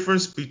a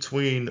difference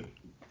between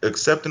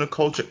accepting a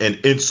culture and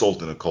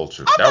insulting a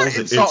culture. I'm That not was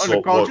an insulting the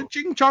insult. culture. What?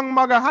 Ching chong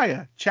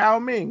magahaya. Chow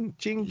Ming.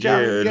 Ching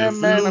chong Yeah, and yeah, if we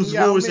man. I'm lose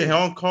Yao voice in Ming.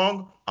 Hong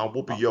Kong, I'm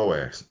whooping your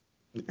ass.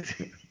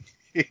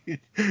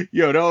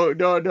 Yo, don't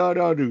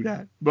do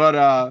that.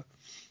 But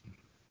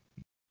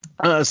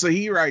so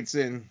he writes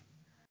in.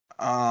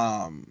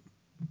 Um,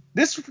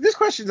 this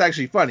question is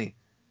actually funny.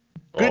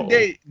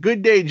 Uh-oh.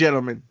 Good day,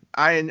 gentlemen.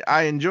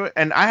 I enjoy,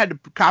 and I had to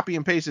copy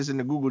and paste this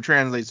into Google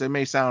Translate, so it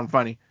may sound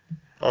funny.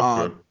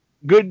 Okay.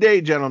 Good day,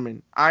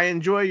 gentlemen. I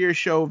enjoy your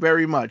show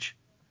very much.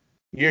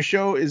 Your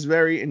show is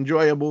very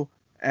enjoyable,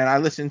 and I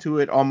listen to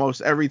it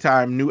almost every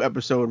time new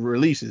episode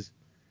releases.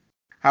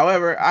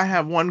 However, I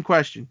have one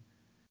question.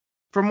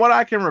 From what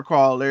I can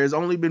recall, there has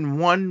only been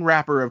one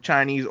rapper of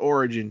Chinese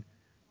origin.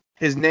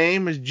 His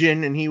name is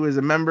Jin, and he was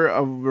a member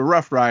of the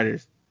Rough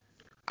Riders.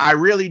 I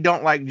really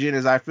don't like Jin,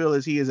 as I feel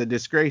as he is a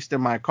disgrace to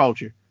my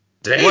culture.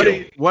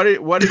 Damn. What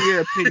are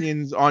your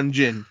opinions on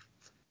Jin?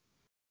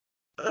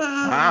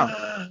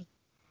 Wow.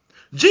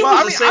 Jin Well, was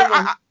I the mean, same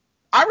one.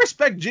 I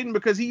respect Jin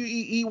because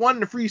he won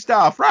the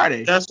Freestyle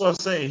Friday. That's what I'm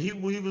saying. He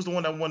was the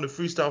one that won the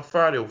Freestyle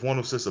Friday of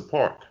 106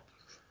 Apart.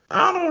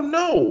 I don't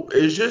know.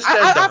 It's just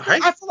that the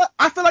hype.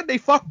 I feel like they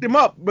fucked him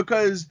up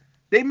because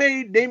they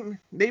made him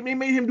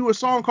do a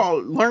song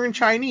called "Learn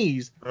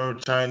Chinese."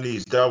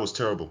 Chinese, that was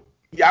terrible.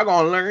 Y'all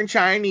gonna learn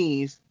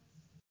Chinese?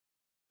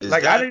 Is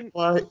Like I that didn't.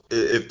 why?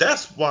 If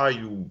that's why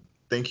you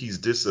think he's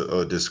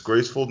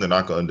disgraceful, then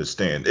I can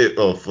understand it.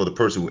 For the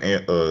person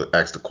who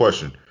asked the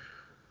question,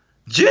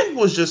 Jin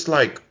was just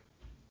like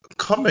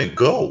come and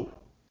go.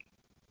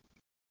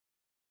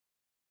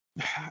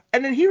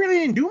 And then he really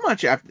didn't do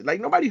much after. Like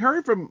nobody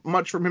heard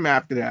much from him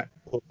after that.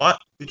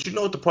 Did you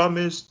know what the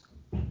problem is?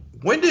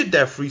 When did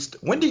that freestyle?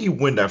 When did he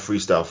win that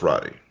Freestyle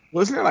Friday?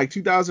 Wasn't it like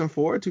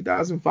 2004,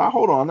 2005?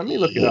 Hold on, let me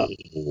look it up.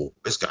 Oh,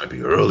 it's got to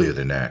be earlier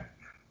than that.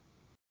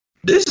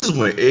 This is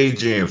when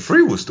AJ and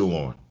Free was still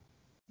on.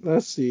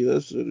 Let's see.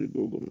 Let's do the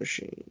Google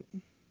machine.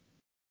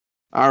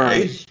 All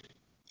right. AJ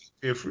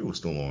and Free was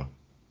still on.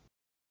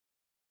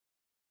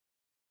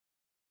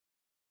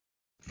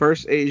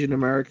 First Asian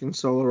American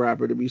solo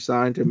rapper to be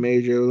signed to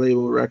major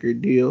label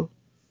record deal.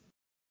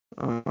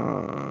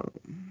 All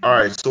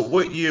right. So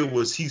what year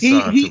was he He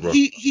signed to he Rough?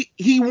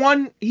 he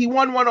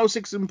won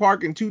 106 in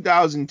Park in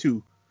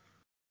 2002.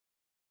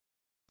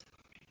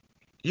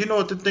 You know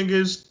what the thing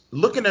is?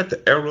 Looking at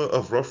the era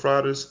of Rough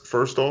Riders,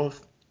 first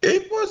off,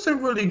 it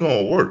wasn't really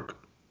gonna work.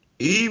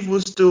 Eve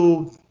was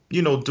still,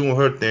 doing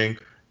her thing.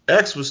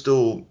 X was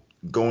still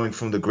going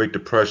from the Great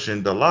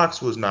Depression. The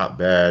Locks was not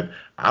bad.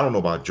 I don't know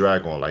about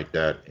Dragon like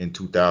that in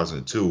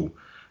 2002,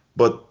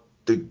 but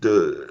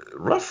the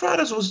Rough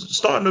Riders was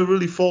starting to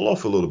really fall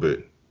off a little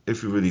bit,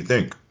 if you really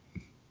think.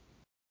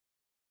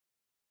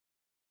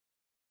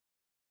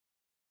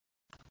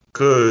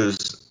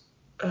 Cause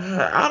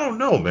I don't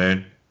know,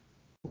 man.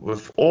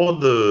 With all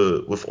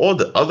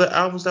the other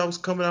albums that was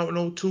coming out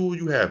in '02,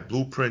 you had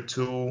Blueprint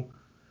 2.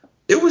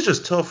 It was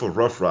just tough for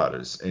Rough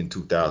Riders in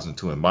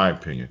 2002, in my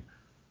opinion.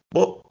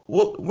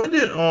 When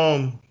did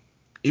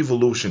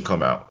Evolution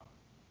come out?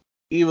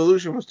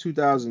 Evolution was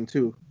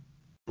 2002.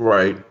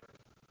 Right.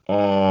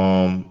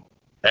 Um,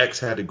 X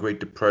had a Great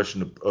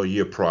Depression a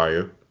year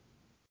prior.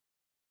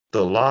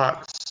 The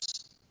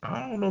Locks, I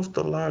don't know if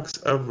the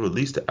Locks ever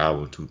released the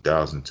album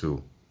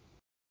 2002.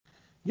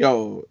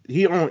 Yo,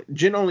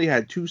 Jin only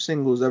had two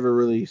singles ever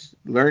released: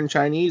 "Learn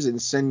Chinese"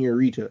 and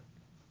 "Senorita."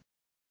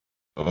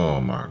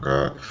 Oh my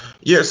God.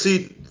 Yeah,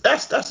 see,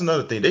 that's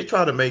another thing. They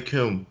try to make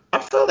him. I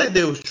felt like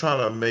they was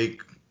trying to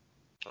make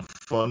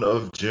fun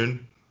of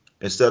Jin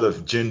instead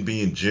of Jin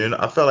being Jin.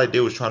 I felt like they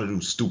was trying to do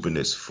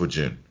stupidness for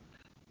Jin.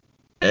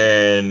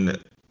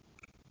 And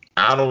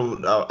I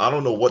don't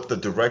know what the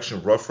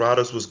direction Rough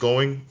Riders was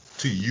going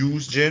to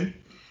use Jin,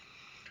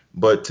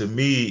 but to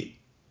me,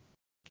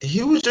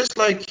 he was just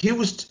like it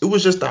was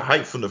just the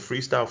hype from the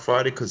Freestyle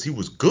Friday because he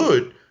was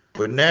good.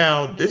 But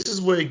now this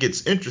is where it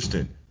gets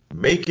interesting.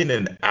 Making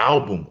an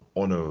album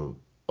on a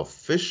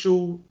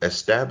official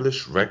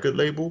established record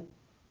label.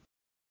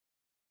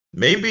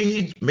 Maybe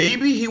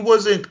he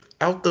wasn't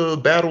out the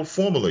battle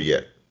formula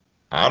yet.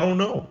 I don't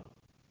know.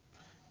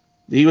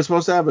 He was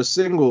supposed to have a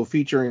single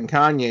featuring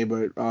Kanye,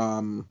 but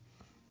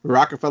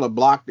Rockefeller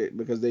blocked it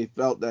because they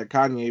felt that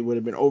Kanye would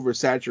have been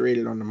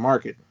oversaturated on the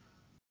market.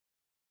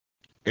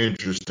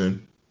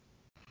 Interesting.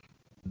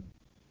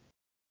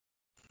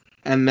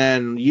 And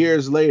then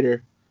years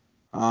later,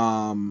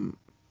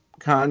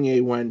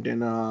 Kanye went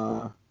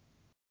and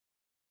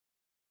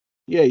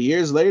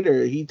years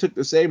later he took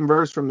the same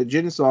verse from the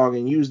Jin song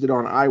and used it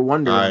on "I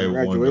Wonder" on I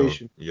wonder.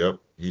 Graduation. Yep,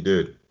 he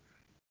did.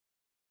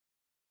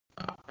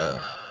 Uh,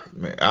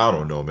 Man, I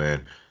don't know,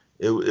 man.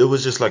 It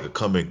was just like a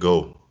come and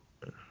go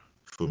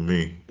for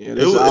me. Yeah,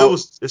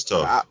 It's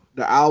tough.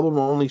 the album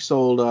only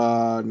sold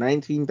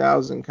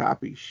 19,000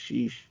 copies.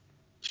 Sheesh.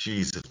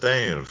 Jeez, if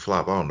they ain't a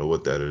flop, I don't know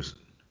what that is.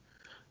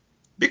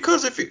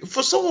 Because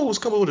for someone who's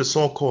coming with a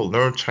song called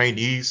 "Learn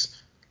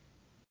Chinese,"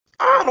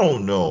 I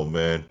don't know,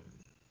 man.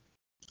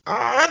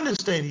 I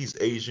understand he's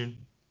Asian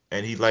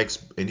and he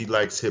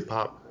likes hip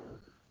hop,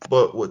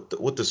 but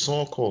with the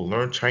song called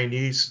 "Learn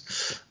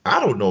Chinese," I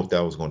don't know if that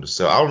was going to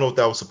sell. I don't know if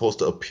that was supposed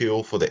to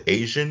appeal for the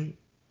Asian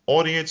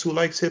audience who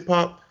likes hip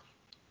hop,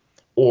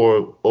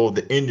 or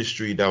the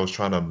industry that was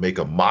trying to make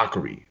a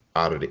mockery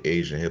out of the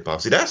Asian hip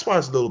hop. See, that's why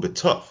it's a little bit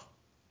tough,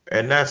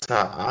 and that's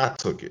how I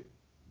took it.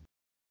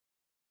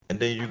 And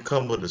then you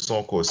come with a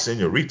song called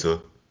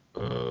 "Senorita." I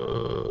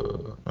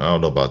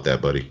don't know about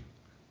that, buddy.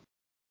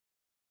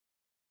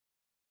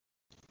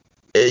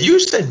 You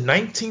said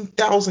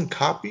 19,000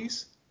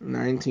 copies?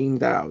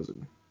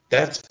 19,000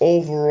 That's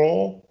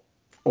overall?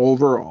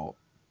 overall.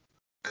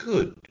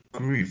 Good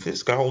grief.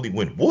 This guy only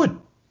went wood.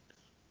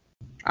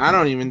 I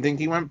don't even think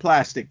he went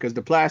plastic because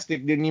the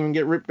plastic didn't even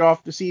get ripped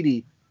off the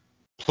CD.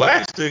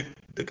 Plastic,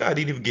 the guy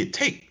didn't even get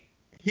tape.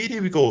 He didn't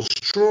even go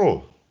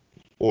straw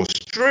or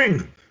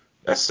string.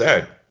 That's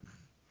sad.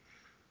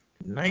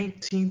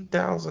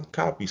 19,000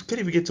 copies. Couldn't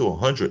even get to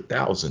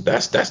 100,000.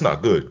 That's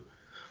not good.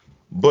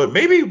 But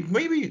maybe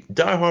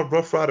diehard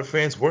Rough Rider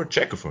fans weren't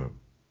checking for him,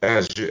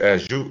 as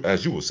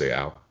you will say,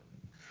 Al.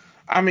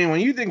 I mean,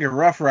 when you think of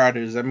Rough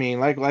Riders, I mean,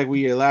 like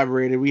we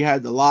elaborated, we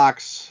had the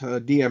Locks,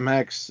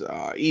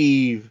 DMX,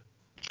 Eve,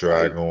 like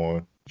Drag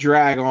on.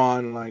 Drag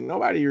On, like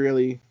nobody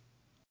really.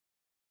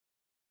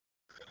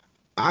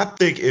 I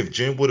think if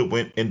Jim would have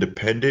went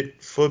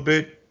independent for a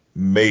bit,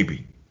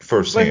 maybe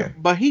firsthand.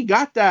 But he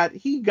got that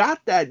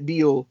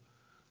deal.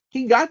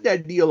 He got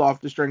that deal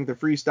off the strength of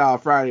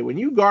Freestyle Friday. When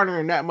you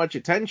garnering that much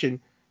attention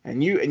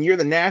and you're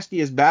the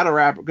nastiest battle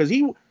rapper, because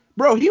he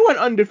went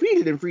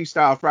undefeated in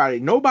Freestyle Friday.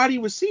 Nobody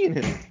was seeing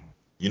him.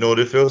 You know what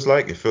it feels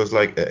like? It feels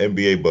like an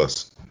NBA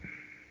bus.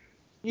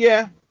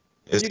 Yeah,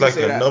 you It's can like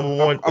say that. a number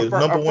one A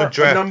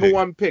draft number pick.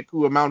 one pick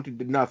who amounted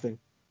to nothing.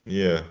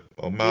 Yeah,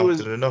 He was amounted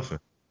to nothing.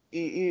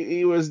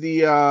 he was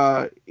the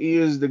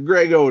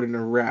Greg Oden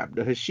of rap,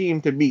 the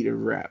Hashim Thabit of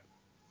rap.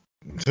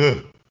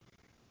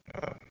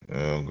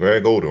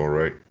 Greg Oden,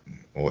 right?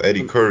 Or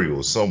Eddie Curry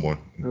or someone.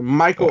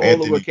 Michael Or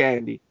Anthony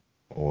Olowokandi.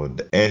 or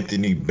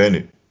Anthony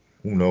Bennett.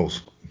 Who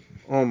knows?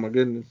 Oh my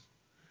goodness.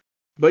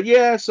 But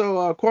yeah,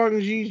 so Kwang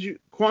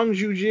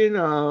Jin,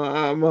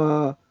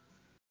 I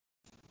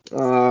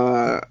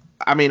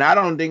mean, I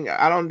don't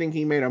think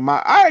he made a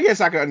mock. I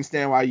guess I can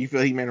understand why you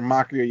feel he made a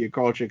mockery of your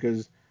culture,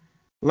 because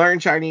learn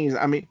Chinese.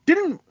 I mean,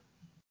 didn't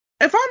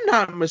if I'm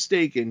not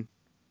mistaken,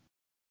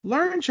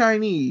 learn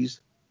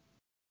Chinese.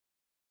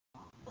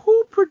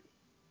 Who pro-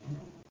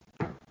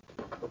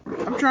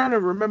 I'm trying to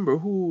remember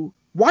who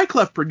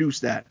Wyclef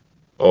produced that.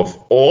 Of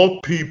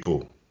all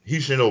people, he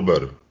should know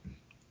better.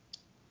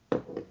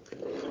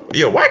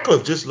 Yeah,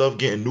 Wyclef just loved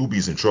getting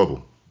newbies in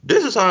trouble.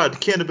 This is how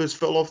cannabis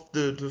fell off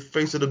the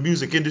face of the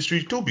music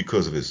industry too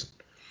because of this.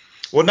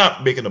 Well,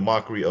 not making a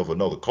mockery of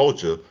another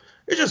culture.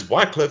 It's just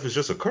Wyclef is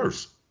just a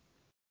curse.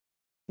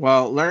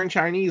 Well, learn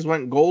Chinese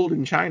went gold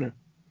in China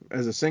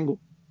as a single.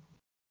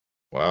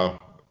 Wow.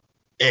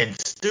 And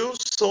still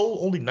sold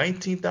only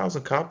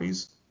 19,000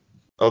 copies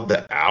of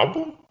the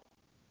album?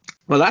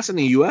 Well, that's in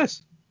the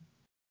U.S.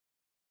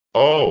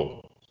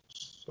 Oh.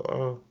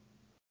 So,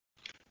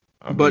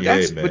 I But mean, hey,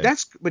 that's but man.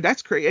 that's but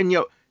that's crazy. And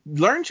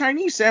learn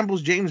Chinese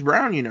samples James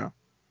Brown.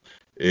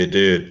 It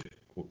did.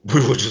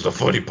 Which is the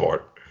funny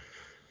part.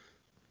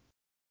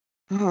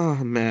 Oh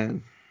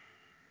man.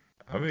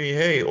 I mean,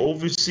 hey,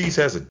 overseas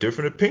has a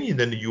different opinion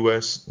than the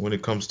US when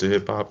it comes to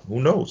hip hop.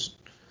 Who knows?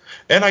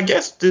 And I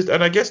guess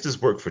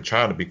this worked for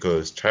China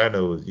because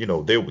China,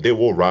 they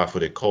will ride for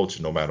their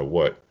culture no matter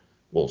what.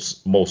 Well,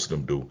 most of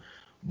them do.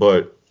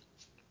 But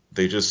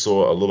they just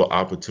saw a little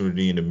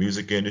opportunity in the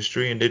music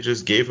industry and they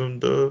just gave him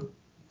the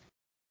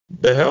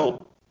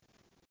help.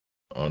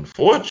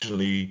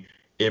 Unfortunately,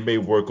 it may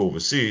work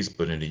overseas,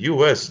 but in the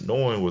US, no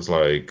one was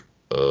like,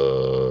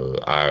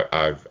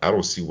 I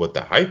don't see what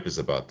the hype is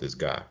about this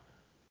guy.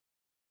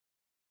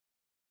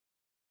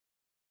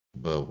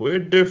 But we're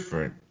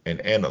different in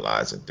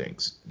analyzing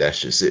things.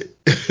 That's just it.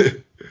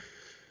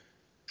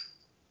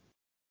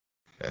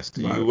 That's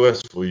the But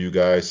US for you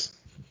guys.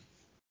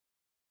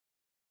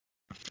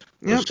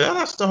 But yep. shout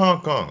outs to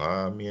Hong Kong.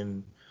 I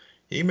mean,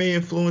 he may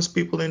influence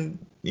people in,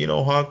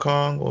 Hong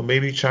Kong or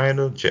maybe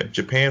China,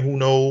 Japan, who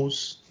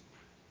knows?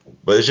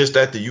 But it's just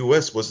that the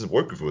US wasn't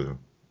working for him.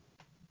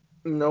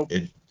 Nope.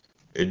 It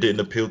it didn't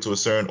appeal to a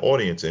certain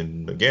audience.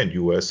 And again,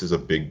 US is a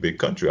big, big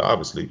country,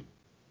 obviously.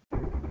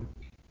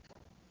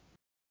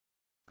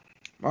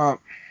 Uh,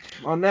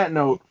 on that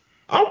note,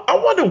 I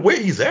wonder where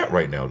he's at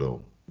right now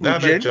though. who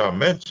Jin?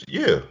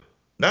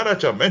 Now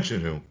that y'all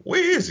mentioned him,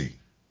 where is he?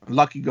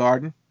 Lucky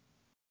Garden.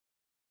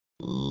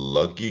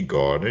 Lucky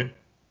Garden.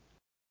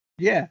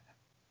 Yeah.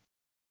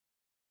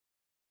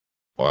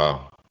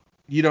 Wow,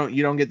 You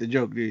don't get the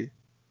joke, do you?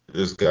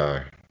 this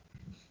guy.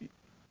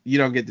 You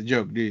don't get the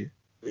joke, do you?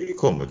 You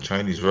call him a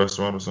Chinese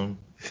restaurant or something?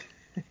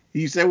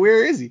 You said,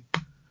 where is he?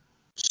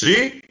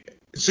 See?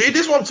 See,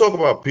 this is what I'm talking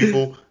about,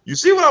 people. You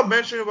see what I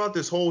mentioned about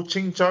this whole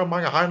Ching Chang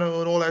Manga Haina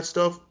and all that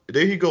stuff?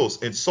 There he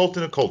goes,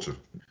 insulting the culture.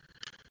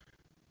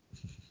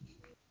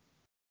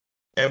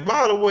 And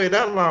by the way,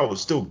 that line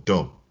was still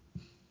dumb.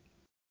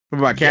 What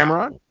about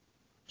Cameron? Yao.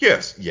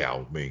 Yes,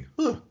 Yao Ming.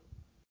 Huh.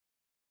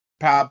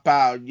 Pow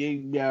pow,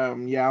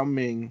 Yao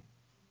Ming.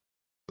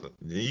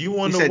 You He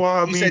wonder said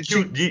why I he mean said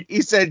ching cute.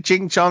 he said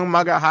ching chong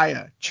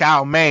magahaya.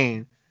 Chow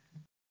mein.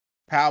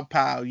 Pow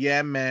pow.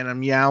 Yeah man,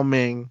 I'm Yao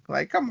Ming.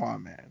 Like, come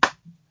on, man.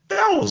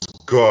 That was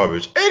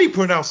garbage. And he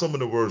pronounced some of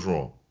the words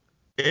wrong.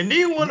 And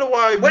you wonder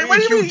why What me do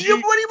and you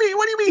mean? QG What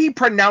do you mean he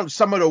pronounced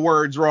some of the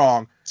words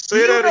wrong? Do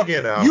say you that know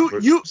again, you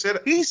Alfred. you Say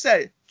that. he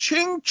said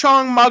ching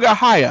chong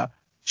magahaya.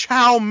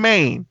 Chow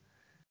mein.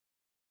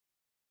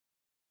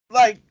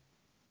 Like,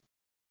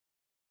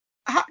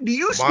 do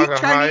you speak Magahaya.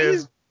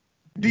 Chinese?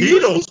 Do He you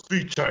don't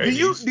speak speak do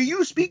you Chinese. do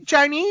you speak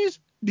Chinese?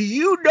 Do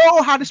you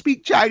know how to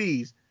speak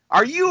Chinese?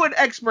 Are you an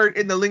expert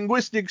in the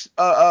linguistics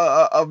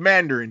of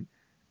Mandarin?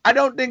 I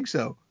don't think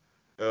so.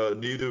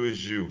 Neither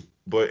is you.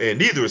 And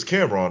neither is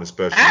Cameron,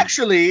 especially.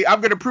 Actually,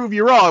 I'm going to prove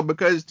you wrong,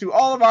 because to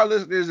all of our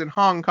listeners in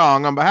Hong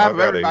Kong, on behalf I of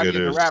gotta hear everybody in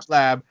the this. Rap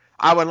Lab,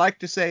 I would like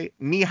to say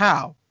ni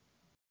hao.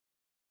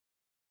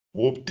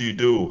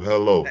 Whoop-de-doo.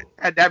 Hello.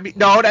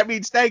 That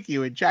means thank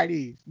you in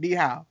Chinese. Ni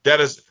hao. That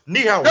is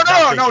Ni hao No, is not no,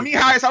 no, thank no. you, Ni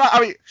hao is I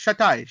mean,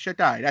 shatai,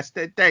 shatai. That's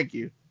thank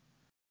you.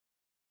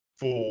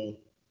 fool.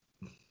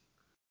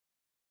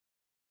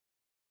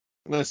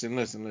 Listen.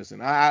 On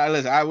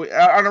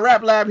the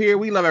Rap Lab here,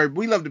 we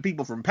love the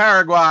people from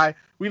Paraguay.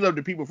 We love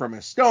the people from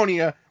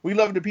Estonia. We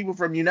love the people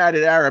from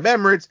United Arab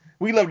Emirates.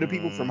 We love the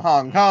people from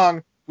Hong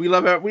Kong. We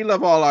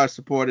love all our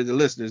supporters and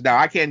listeners. Now,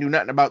 I can't do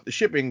nothing about the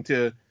shipping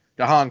to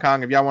Hong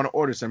Kong. If y'all want to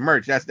order some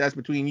merch, that's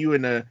between you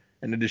and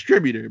the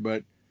distributor.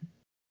 But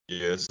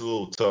Yeah, it's a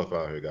little tough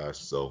out here, guys.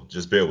 So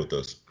just bear with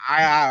us.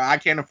 I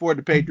can't afford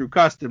to pay through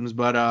customs.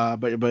 But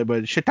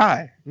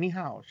shatai, ni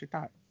hao,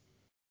 shatai.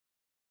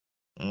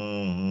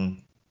 hmm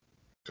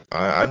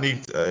I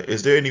need.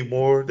 Is there any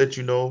more that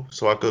you know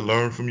so I could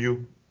learn from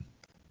you?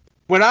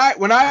 When I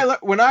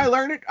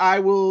learn it, I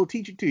will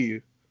teach it to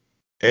you.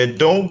 And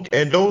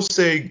don't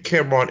say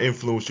Cameron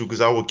influenced you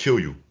because I will kill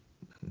you.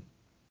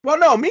 Well,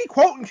 no, me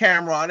quoting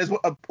Cameron is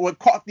what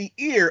caught the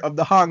ear of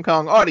the Hong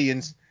Kong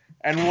audience,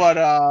 and what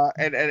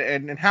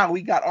and how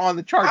we got on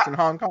the charts How, in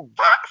Hong Kong.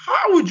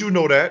 how would you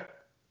know that?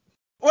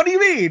 What do you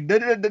mean?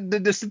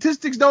 The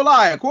statistics don't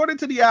lie. According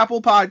to the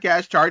Apple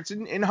Podcast charts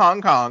in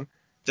Hong Kong,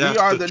 we That's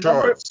are the the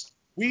number charts.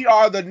 we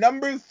are the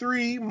number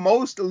 3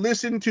 most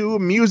listened to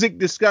music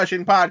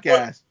discussion But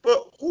podcast.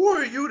 but who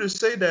are you to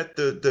say that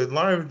the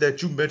line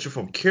that you mentioned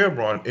from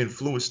Cameron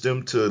influenced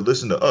them to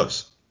listen to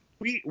us?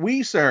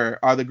 We sir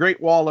are the Great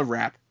Wall of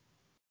Rap.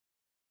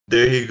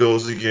 There he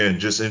goes again,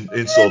 just insulting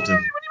What do you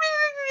mean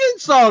you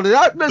insulted?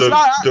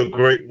 the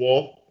Great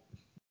Wall.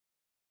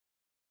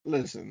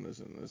 Listen.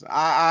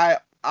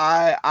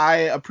 I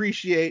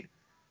appreciate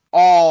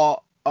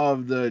all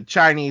of the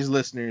Chinese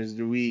listeners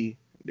that we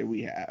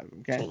have.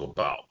 Okay. Talk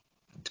about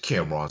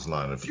Cameron's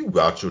line. If you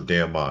out your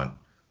damn mind,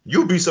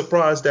 you'll be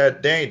surprised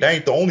that they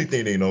ain't the only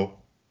thing they know.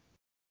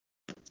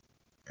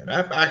 And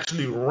I've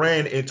actually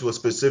ran into a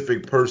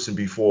specific person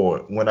before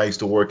when I used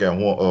to work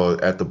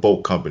at the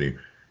boat company,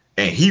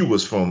 and he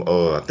was from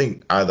I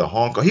think either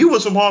Hong Kong. He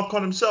was from Hong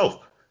Kong himself,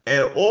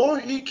 and all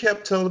he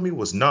kept telling me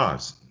was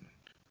Nas.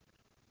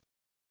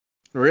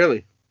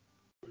 Really?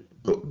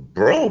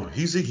 Bro,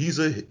 he's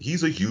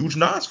a huge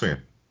Nas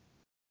fan.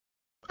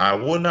 I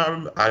will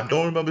not. I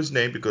don't remember his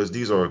name because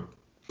these are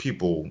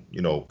people,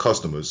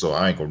 customers, so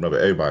I ain't gonna remember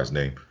everybody's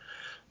name.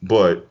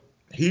 But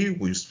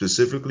we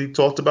specifically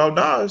talked about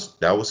Nas.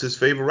 That was his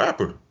favorite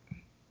rapper.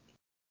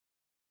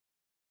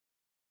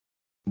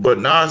 But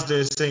Nas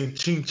didn't sing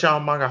Ching Chow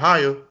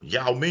Mangahaya,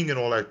 Yao Ming, and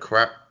all that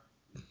crap.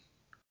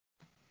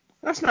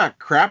 That's not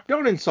crap.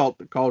 Don't insult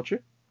the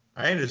culture.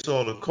 I ain't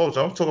insulting the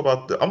culture. I'm talking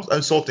about I'm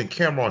insulting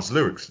Cameron's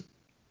lyrics.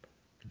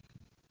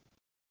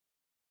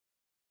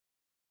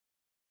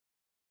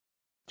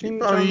 He Ching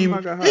probably Chong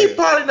even, he Magahaya.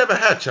 probably never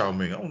had Chow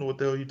Ming. I don't know what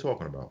the hell you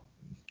talking about.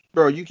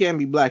 Bro, you can't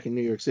be black in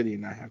New York City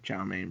and not have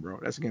chow mein, bro.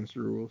 That's against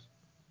the rules.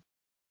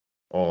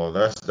 Oh,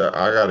 that's that.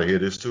 I gotta hear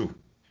this too.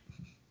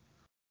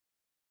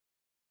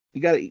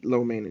 You gotta eat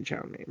lo mein and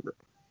chow mein, bro.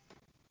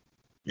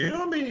 You know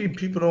how many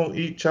people don't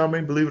eat chow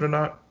mein, believe it or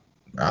not?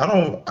 I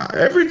don't.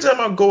 Every time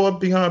I go up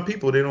behind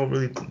people, they don't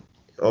really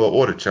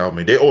order chow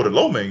mein. They order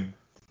lo mein,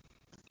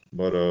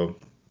 but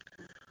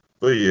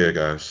yeah,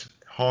 guys.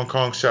 Hong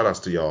Kong, shout outs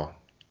to y'all.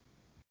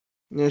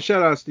 Yeah,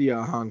 shout outs to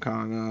y'all, Hong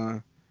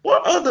Kong.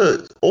 What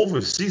other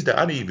overseas that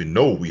I didn't even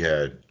know we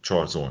had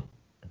charts on?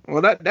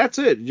 Well, that's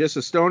it. Just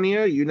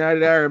Estonia,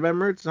 United Arab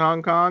Emirates,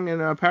 Hong Kong,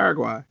 and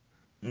Paraguay.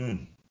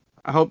 Mm,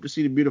 I hope to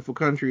see the beautiful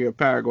country of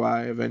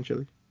Paraguay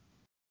eventually.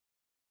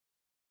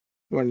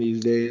 One of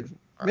these days.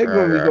 I,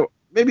 I,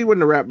 Maybe when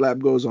the Rap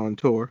Lab goes on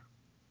tour.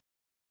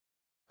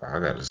 I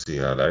got to see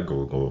how that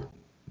go.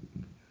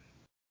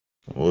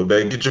 Well,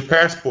 better get your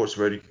passports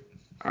ready.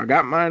 I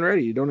got mine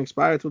ready. It don't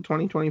expire till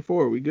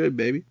 2024. We good,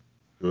 baby.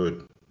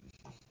 Good.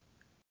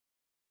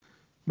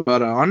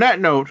 But on that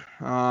note,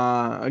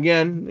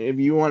 again, if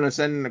you want to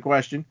send in a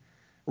question,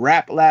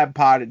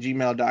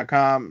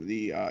 raplabpod@gmail.com.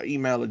 The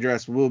email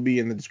address will be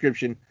in the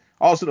description.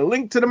 Also, the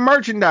link to the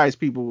merchandise,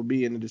 people, will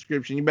be in the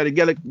description. You better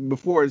get it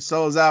before it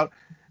sells out.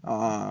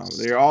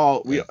 They're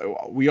all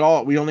we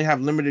only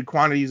have limited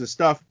quantities of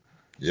stuff.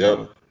 Yep.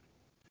 So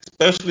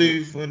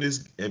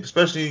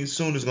Especially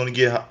soon it's gonna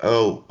get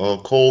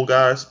cold,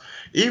 guys.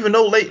 Even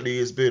though lately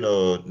it's been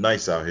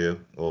nice out here,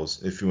 or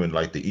if you're in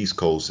like the East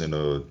Coast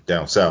and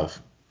down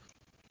south,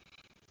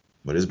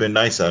 but it's been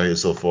nice out here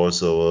so far.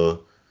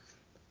 So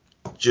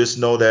just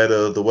know that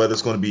the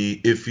weather's gonna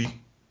be iffy,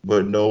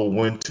 but no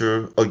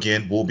winter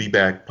again. We'll be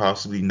back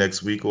possibly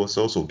next week or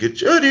so. So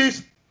get your yep,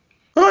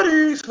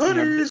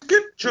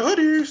 get your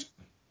hoodies.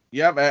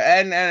 yep,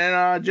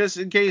 and just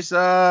in case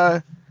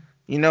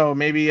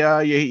maybe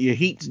your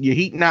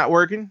heat not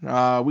working,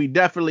 we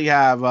definitely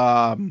got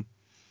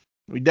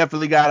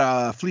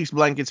fleece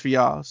blankets for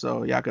y'all,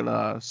 so y'all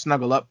could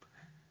snuggle up.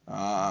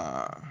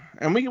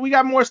 And we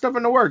got more stuff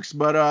in the works,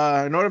 but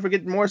in order to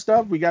get more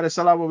stuff, we got to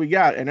sell out what we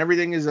got, and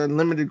everything is in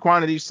limited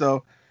quantity.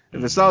 So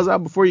if it sells Mhm.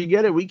 out before you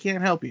get it, we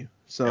can't help you.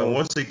 And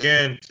once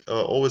again,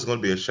 always going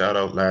to be a shout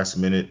out last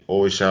minute.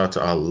 Always shout out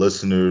to our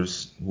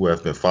listeners who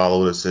have been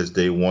following us since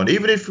day one.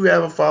 Even if you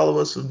haven't followed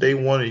us from day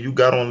one and you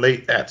got on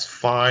late, that's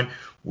fine.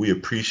 We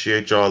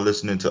appreciate y'all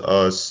listening to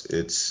us.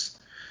 It's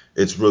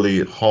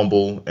really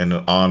humble and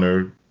an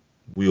honor.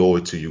 We owe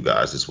it to you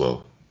guys as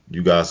well.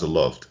 You guys are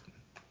loved.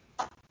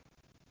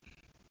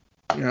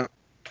 Yeah.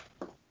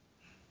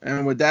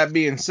 And with that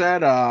being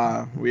said,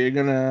 we're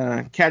going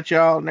to catch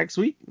y'all next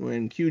week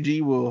when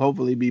QG will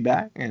hopefully be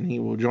back and he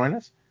will join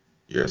us.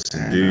 Yes,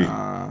 And, indeed.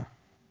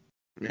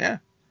 yeah.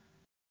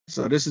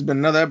 So this has been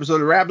another episode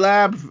of Rap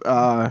Lab.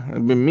 It's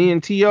been me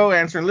and T.O.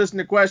 answering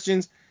listener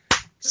questions.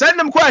 Send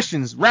them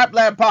questions.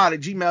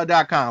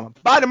 RapLabPod@gmail.com.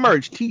 Buy the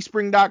merch.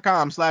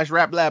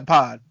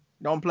 Teespring.com/RapLabPod.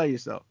 Don't play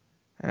yourself.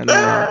 And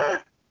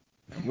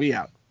we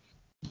out.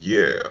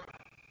 Yeah.